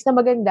 discoveries na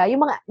maganda,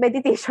 yung mga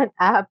meditation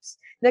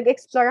apps.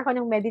 Nag-explore ako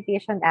ng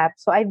meditation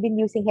apps. So, I've been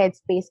using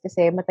Headspace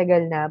kasi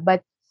matagal na.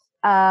 But,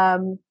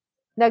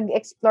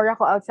 nag-explore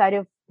ako outside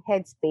of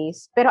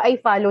Headspace. Pero I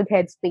followed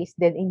Headspace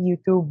din in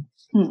YouTube.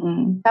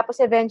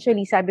 Tapos,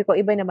 eventually, sabi ko,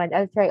 iba naman,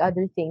 I'll try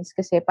other things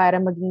kasi para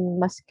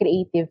maging mas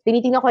creative.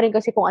 Tinitingnan ko rin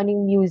kasi kung ano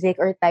yung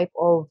music or type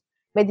of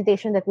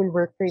meditation that will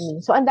work for me.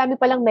 So, ang dami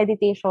palang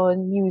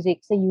meditation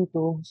music sa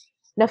YouTube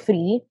na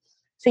free.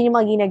 So, yung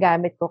mga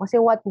ginagamit ko. Kasi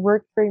what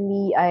worked for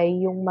me ay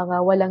yung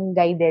mga walang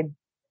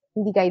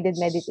hindi guided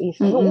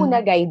meditation. Yung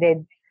una,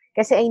 guided.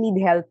 Kasi I need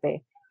help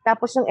eh.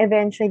 Tapos,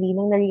 eventually,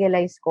 nung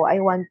na-realize ko,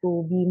 I want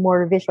to be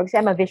more visual.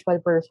 Kasi I'm a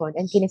visual person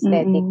and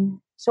kinesthetic.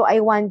 So,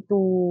 I want to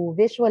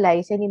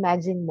visualize and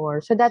imagine more.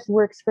 So, that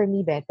works for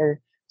me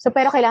better. So,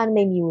 pero kailangan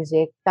may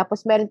music.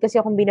 Tapos, meron kasi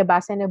akong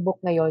binabasa na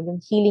book ngayon,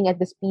 yung Healing at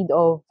the Speed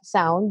of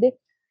Sound.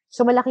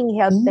 So, malaking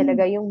help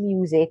talaga yung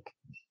music.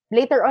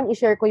 Later on,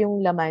 i-share ko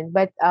yung laman.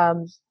 But,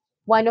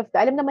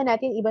 alam naman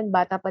natin, ibang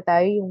bata pa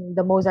tayo, yung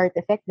The Mozart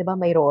Effect, di ba,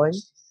 mayroon.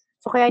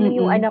 So, kaya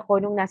yung anak ko,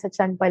 nung nasa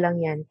tiyan pa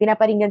lang yan,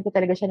 pinaparinggan ko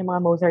talaga siya ng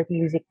mga Mozart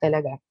music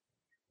talaga.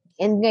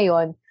 And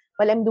ngayon,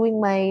 while I'm doing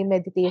my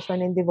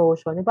meditation and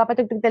devotion,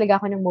 nagpapatugtog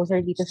talaga ako ng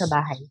Mozart dito sa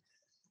bahay.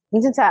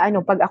 Minsan sa,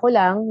 pag ako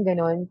lang,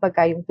 ganun,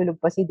 pagka yung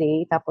tulog pa si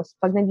Day, tapos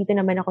pag nandito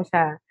naman ako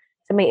sa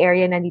may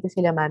area, nandito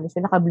sila mami,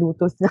 so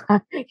naka-Bluetooth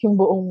na yung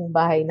buong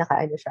bahay,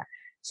 siya.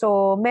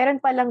 So,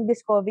 meron palang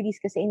discoveries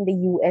kasi in the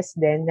US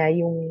din na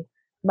yung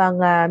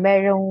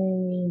merong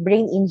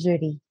brain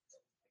injury.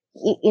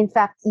 In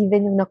fact,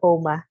 even yung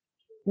na-coma,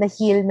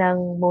 na-heal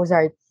ng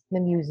Mozart na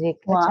music.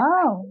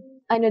 Wow!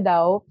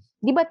 Daw,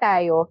 di ba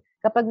tayo,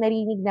 kapag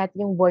narinig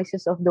natin yung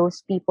voices of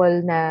those people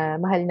na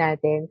mahal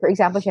natin, for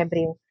example,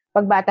 syempre, yung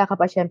pagbata ka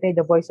pa, syempre,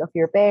 the voice of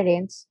your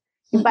parents,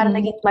 yung parang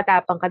naging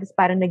matapang ka, tapos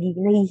parang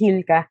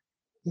nahihil ka.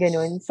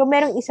 Ganun. So,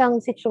 merong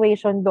isang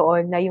situation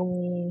doon na yung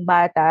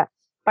bata,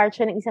 part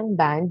siya ng isang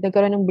band,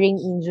 nagkaroon ng brain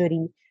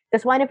injury.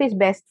 Tapos one of his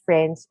best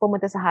friends,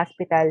 pumunta sa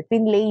hospital,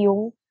 pinlay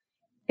yung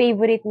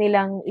favorite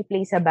nilang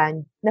i-play sa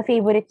band, na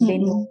favorite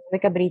din yung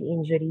nagka-brain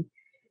injury.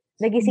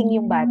 Nagising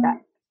yung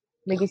bata.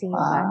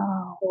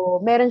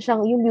 So, meron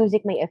siyang, yung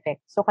music may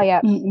effect. So,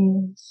 kaya,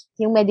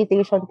 yung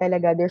meditation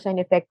talaga, there's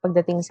an effect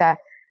pagdating sa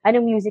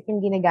anong music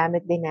yung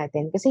ginagamit din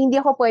natin. Kasi hindi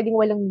ako pwedeng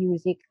walang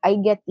music. I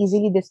get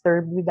easily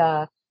disturbed with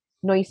the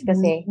noise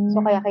kasi.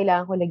 So, kaya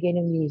kailangan ko lagyan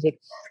ng music.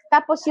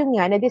 Tapos yun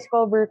nga,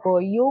 na-discover ko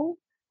yung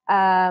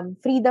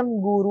Freedom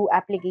Guru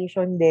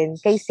application din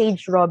kay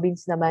Sage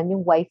Robbins naman,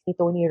 yung wife ni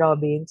Tony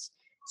Robbins.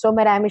 So,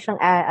 marami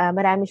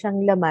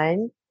siyang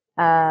laman.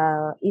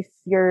 If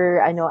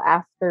you're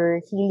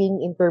after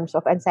healing in terms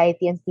of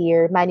anxiety and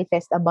fear,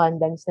 manifest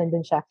abundance,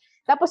 nandun siya.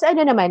 Tapos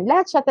naman,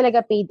 lahat siya talaga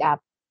paid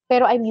app.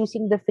 Pero I'm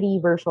using the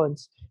free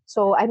versions.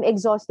 So, I'm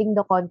exhausting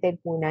the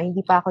content muna.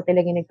 Hindi pa ako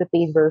talaga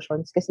nagpa-paid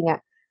versions kasi nga,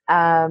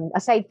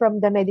 aside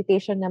from the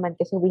meditation naman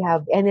kasi we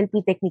have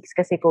NLP techniques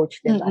kasi coach,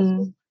 diba?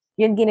 So,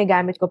 yun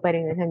ginagamit ko pa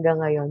rin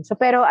hanggang ngayon. So,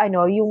 pero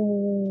yung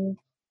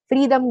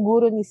Freedom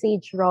Guru ni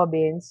Sage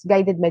Robbins,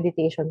 guided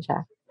meditation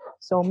siya.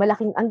 So,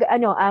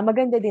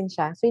 maganda din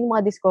siya. So, yung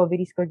mga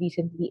discoveries ko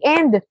recently.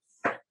 And,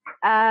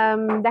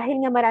 dahil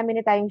nga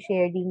marami na tayong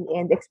sharing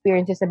and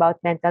experiences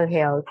about mental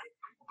health,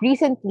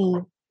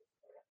 recently,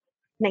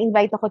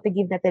 na-invite ako to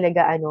give na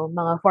talaga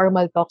mga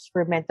formal talks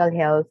for mental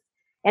health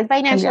and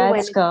financial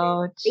wellness.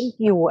 Coach. Thank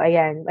you.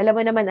 Ayan. Alam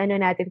mo naman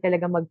natin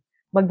talaga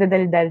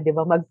magdadaldal, 'di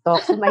ba?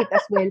 Mag-talk. So might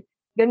as well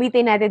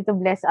gamitin natin to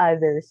bless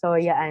others.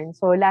 So yan.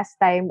 So last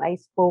time I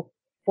spoke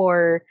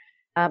for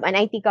an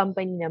IT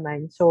company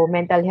naman. So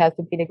mental health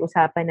yung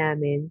pinag-usapan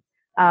namin.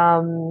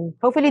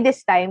 Hopefully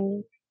this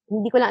time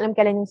hindi ko lang alam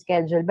kailan yung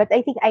schedule, but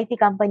I think IT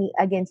company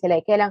again sila.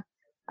 Kailang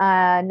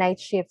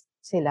night shift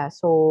sila.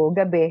 So,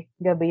 gabi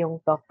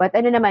yung talk. But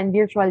naman,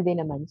 virtual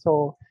din naman.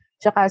 So,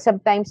 tsaka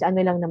sometimes lang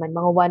naman,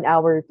 mga 1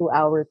 hour, 2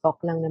 hour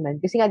talk lang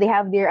naman. Kasi nga, they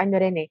have their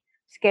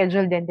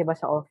schedule din, diba,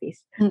 sa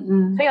office.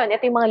 So, yun,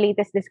 ito yung mga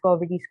latest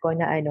discoveries ko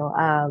na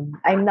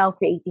I'm now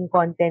creating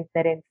content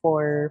na rin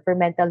for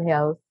mental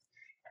health.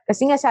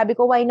 Kasi nga, sabi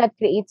ko, why not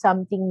create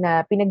something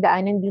na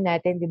pinagdaanan din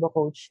natin, diba,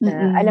 coach?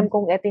 Na alam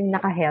kong ito yung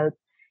naka-help.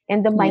 And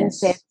the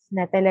mindset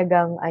na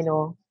talagang,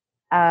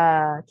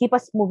 keep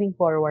us moving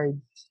forward.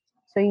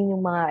 So, yun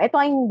yung ito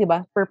yung, di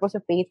ba, purpose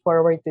of Pay It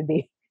Forward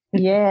today.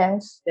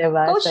 Yes.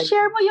 Diba? Coach, So,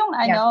 share mo yung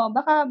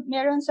baka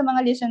meron sa mga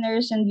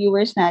listeners and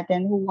viewers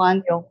natin who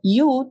want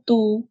you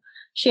to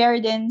share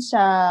din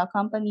sa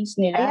companies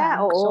nila.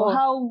 So,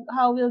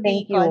 how will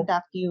they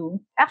contact you?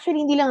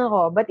 Actually, hindi lang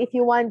ako. But if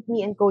you want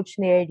me and Coach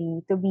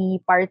Neri to be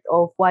part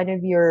of one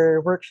of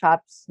your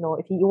workshops,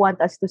 if you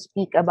want us to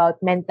speak about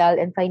mental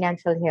and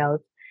financial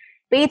health,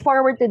 Pay It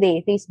Forward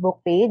Today,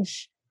 Facebook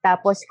page.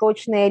 Tapos,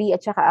 Coach Neri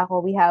at saka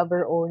ako, we have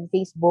our own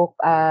Facebook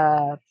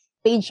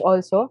page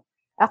also.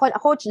 Ako,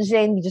 Coach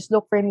Jen, just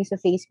look for me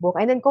sa Facebook.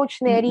 And then, Coach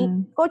Neri,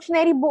 Coach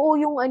Neri, buo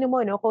yung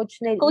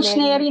Coach Neri. Coach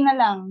Neri na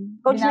lang.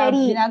 Coach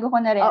Neri. Binago ko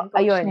na rin. Coach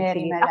ayun,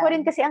 Neri sige. na lang. Ako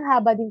rin kasi, ang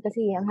haba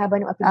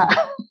ng apelido.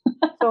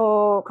 So,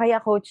 kaya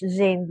Coach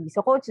Zendi.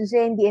 So, Coach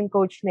Zendi and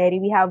Coach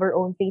Neri, we have our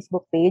own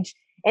Facebook page.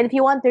 And if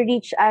you want to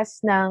reach us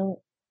ng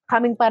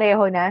kaming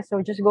pareho na, so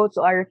just go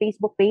to our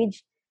Facebook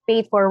page,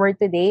 Pay It Forward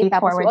Today.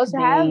 Tapos we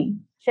also have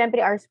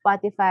syempre, our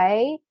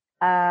Spotify,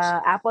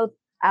 Apple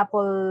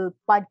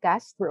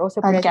Podcast, we're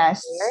also present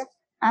there.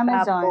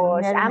 Amazon.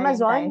 Tapos,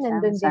 Amazon,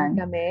 nandun din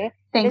kami.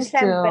 Thanks to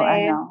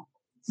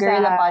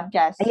Guerrilla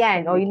Podcast.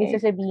 Ayan, yun yung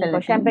sasabihin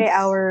ko. Syempre,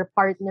 our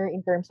partner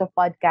in terms of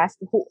podcast,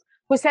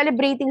 who's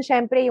celebrating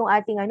syempre yung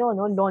ating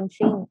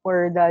launching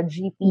for the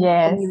GP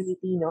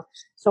community.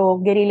 So,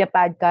 Guerrilla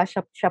Podcast,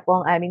 siya po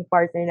ang aming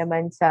partner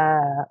naman sa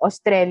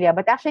Australia.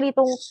 But actually,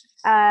 itong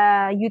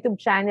YouTube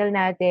channel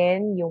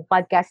natin, yung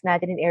podcast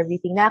natin and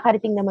everything,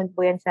 nakakarating naman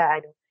po yan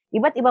sa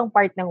iba't ibang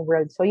part ng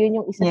world. So, yun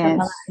yung isa sa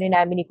mga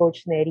namin ni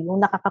Coach Neri,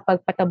 yung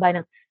nakakapagpataba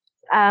ng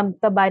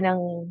taba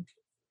ng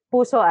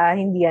puso,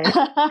 hindi yan.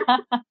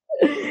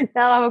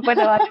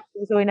 Nakakapagpataba ng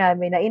puso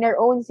namin na in our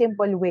own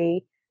simple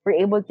way, we're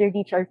able to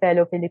reach our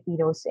fellow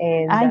Filipinos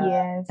and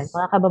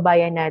mga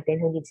kababayan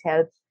natin who needs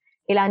help.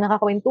 Kailangan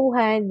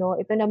nakakwentuhan,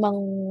 Ito namang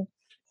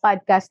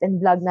podcast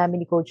and vlog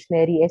namin ni Coach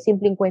Neri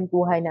simpleng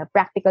kwentuhan na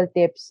practical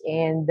tips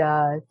and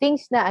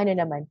things na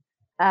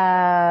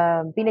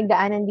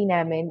pinagdaanan din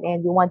namin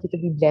and we want you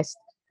to be blessed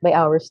by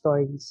our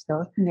stories,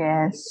 no?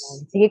 Yes.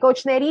 Sige,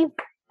 Coach Neri,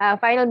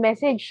 final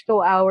message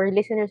to our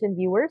listeners and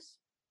viewers.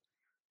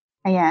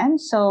 Ayan,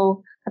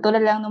 so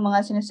katulad lang ng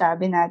mga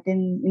sinasabi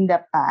natin in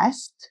the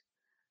past,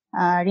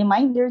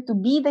 reminder to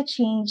be the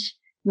change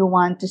you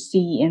want to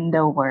see in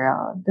the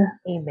world.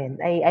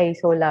 Amen. I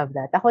so love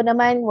that. Ako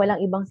naman,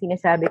 walang ibang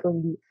sinasabi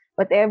kundi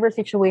whatever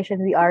situation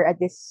we are at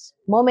this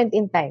moment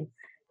in time,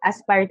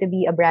 aspire to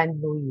be a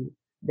brand new you.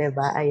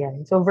 Diba?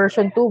 Ayan. So,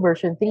 version 2,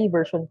 version 3,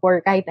 version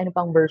 4, kahit ano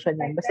pang version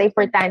yan. Basta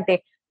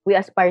importante, we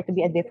aspire to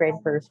be a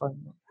different person.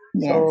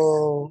 Yes.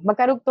 So,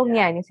 magkarugtong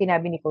yan yung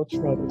sinabi ni Coach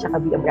Neri,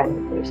 tsaka be a brand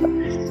new person.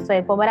 So,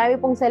 yun po, marami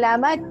pong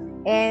salamat.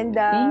 And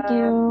thank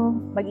you.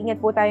 Mag-ingat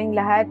po tayong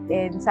lahat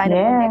and sana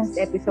po next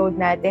episode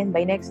natin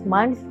by next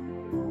month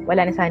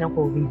wala na sanang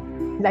COVID.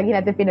 Lagi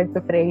natin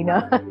pinagpe-pray, no?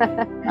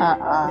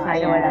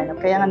 Wala na.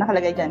 Kaya nga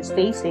nakalagay dyan,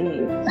 stay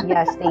safe.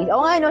 Yeah, stay.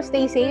 Oo nga, no,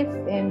 stay safe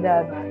and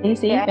stay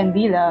safe and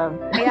be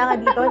loved. Kaya nga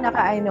dito,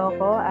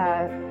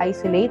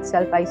 isolate,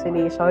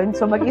 self-isolation.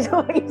 So, mag-isa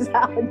ako dito.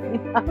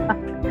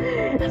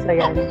 So,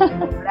 yan.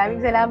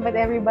 Maraming salamat,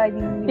 everybody.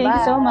 Thank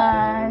you so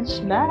much.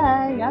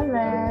 Bye. God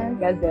bless.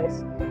 God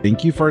bless.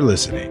 Thank you for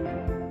listening.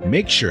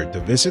 Make sure to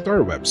visit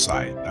our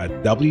website at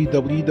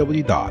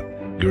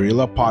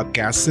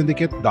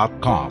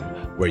www.guerrillapodcastsyndicate.com,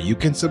 where you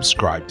can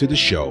subscribe to the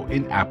show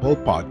in Apple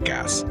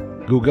Podcasts,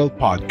 Google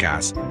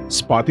Podcasts,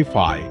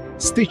 Spotify,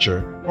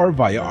 Stitcher, or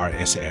via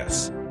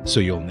RSS,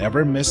 so you'll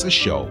never miss a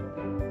show.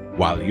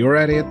 While you're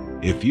at it,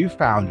 if you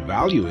found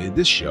value in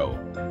this show,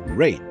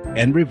 rate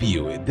and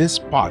review this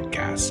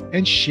podcast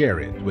and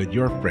share it with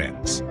your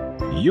friends.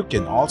 You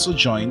can also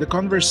join the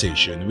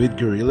conversation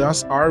with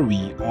Guerrillas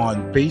RV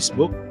on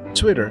Facebook,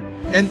 Twitter,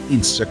 and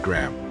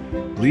Instagram.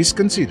 Please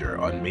consider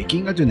on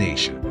making a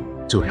donation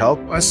to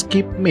help us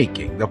keep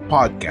making the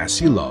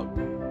podcast you love.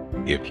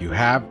 If you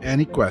have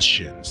any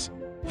questions,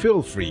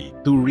 feel free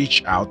to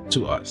reach out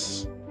to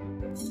us.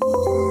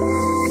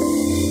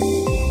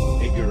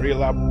 A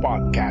Guerrilla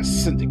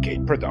Podcast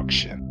Syndicate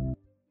production.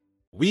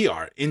 We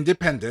are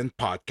Independent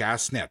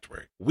Podcast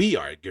Network. We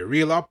are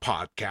Guerrilla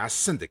Podcast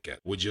Syndicate.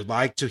 Would you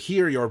like to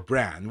hear your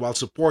brand while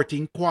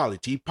supporting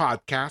quality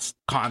podcasts?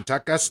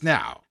 Contact us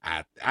now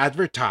at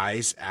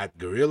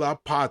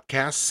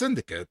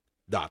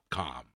advertise@guerrillapodcastsyndicate.com.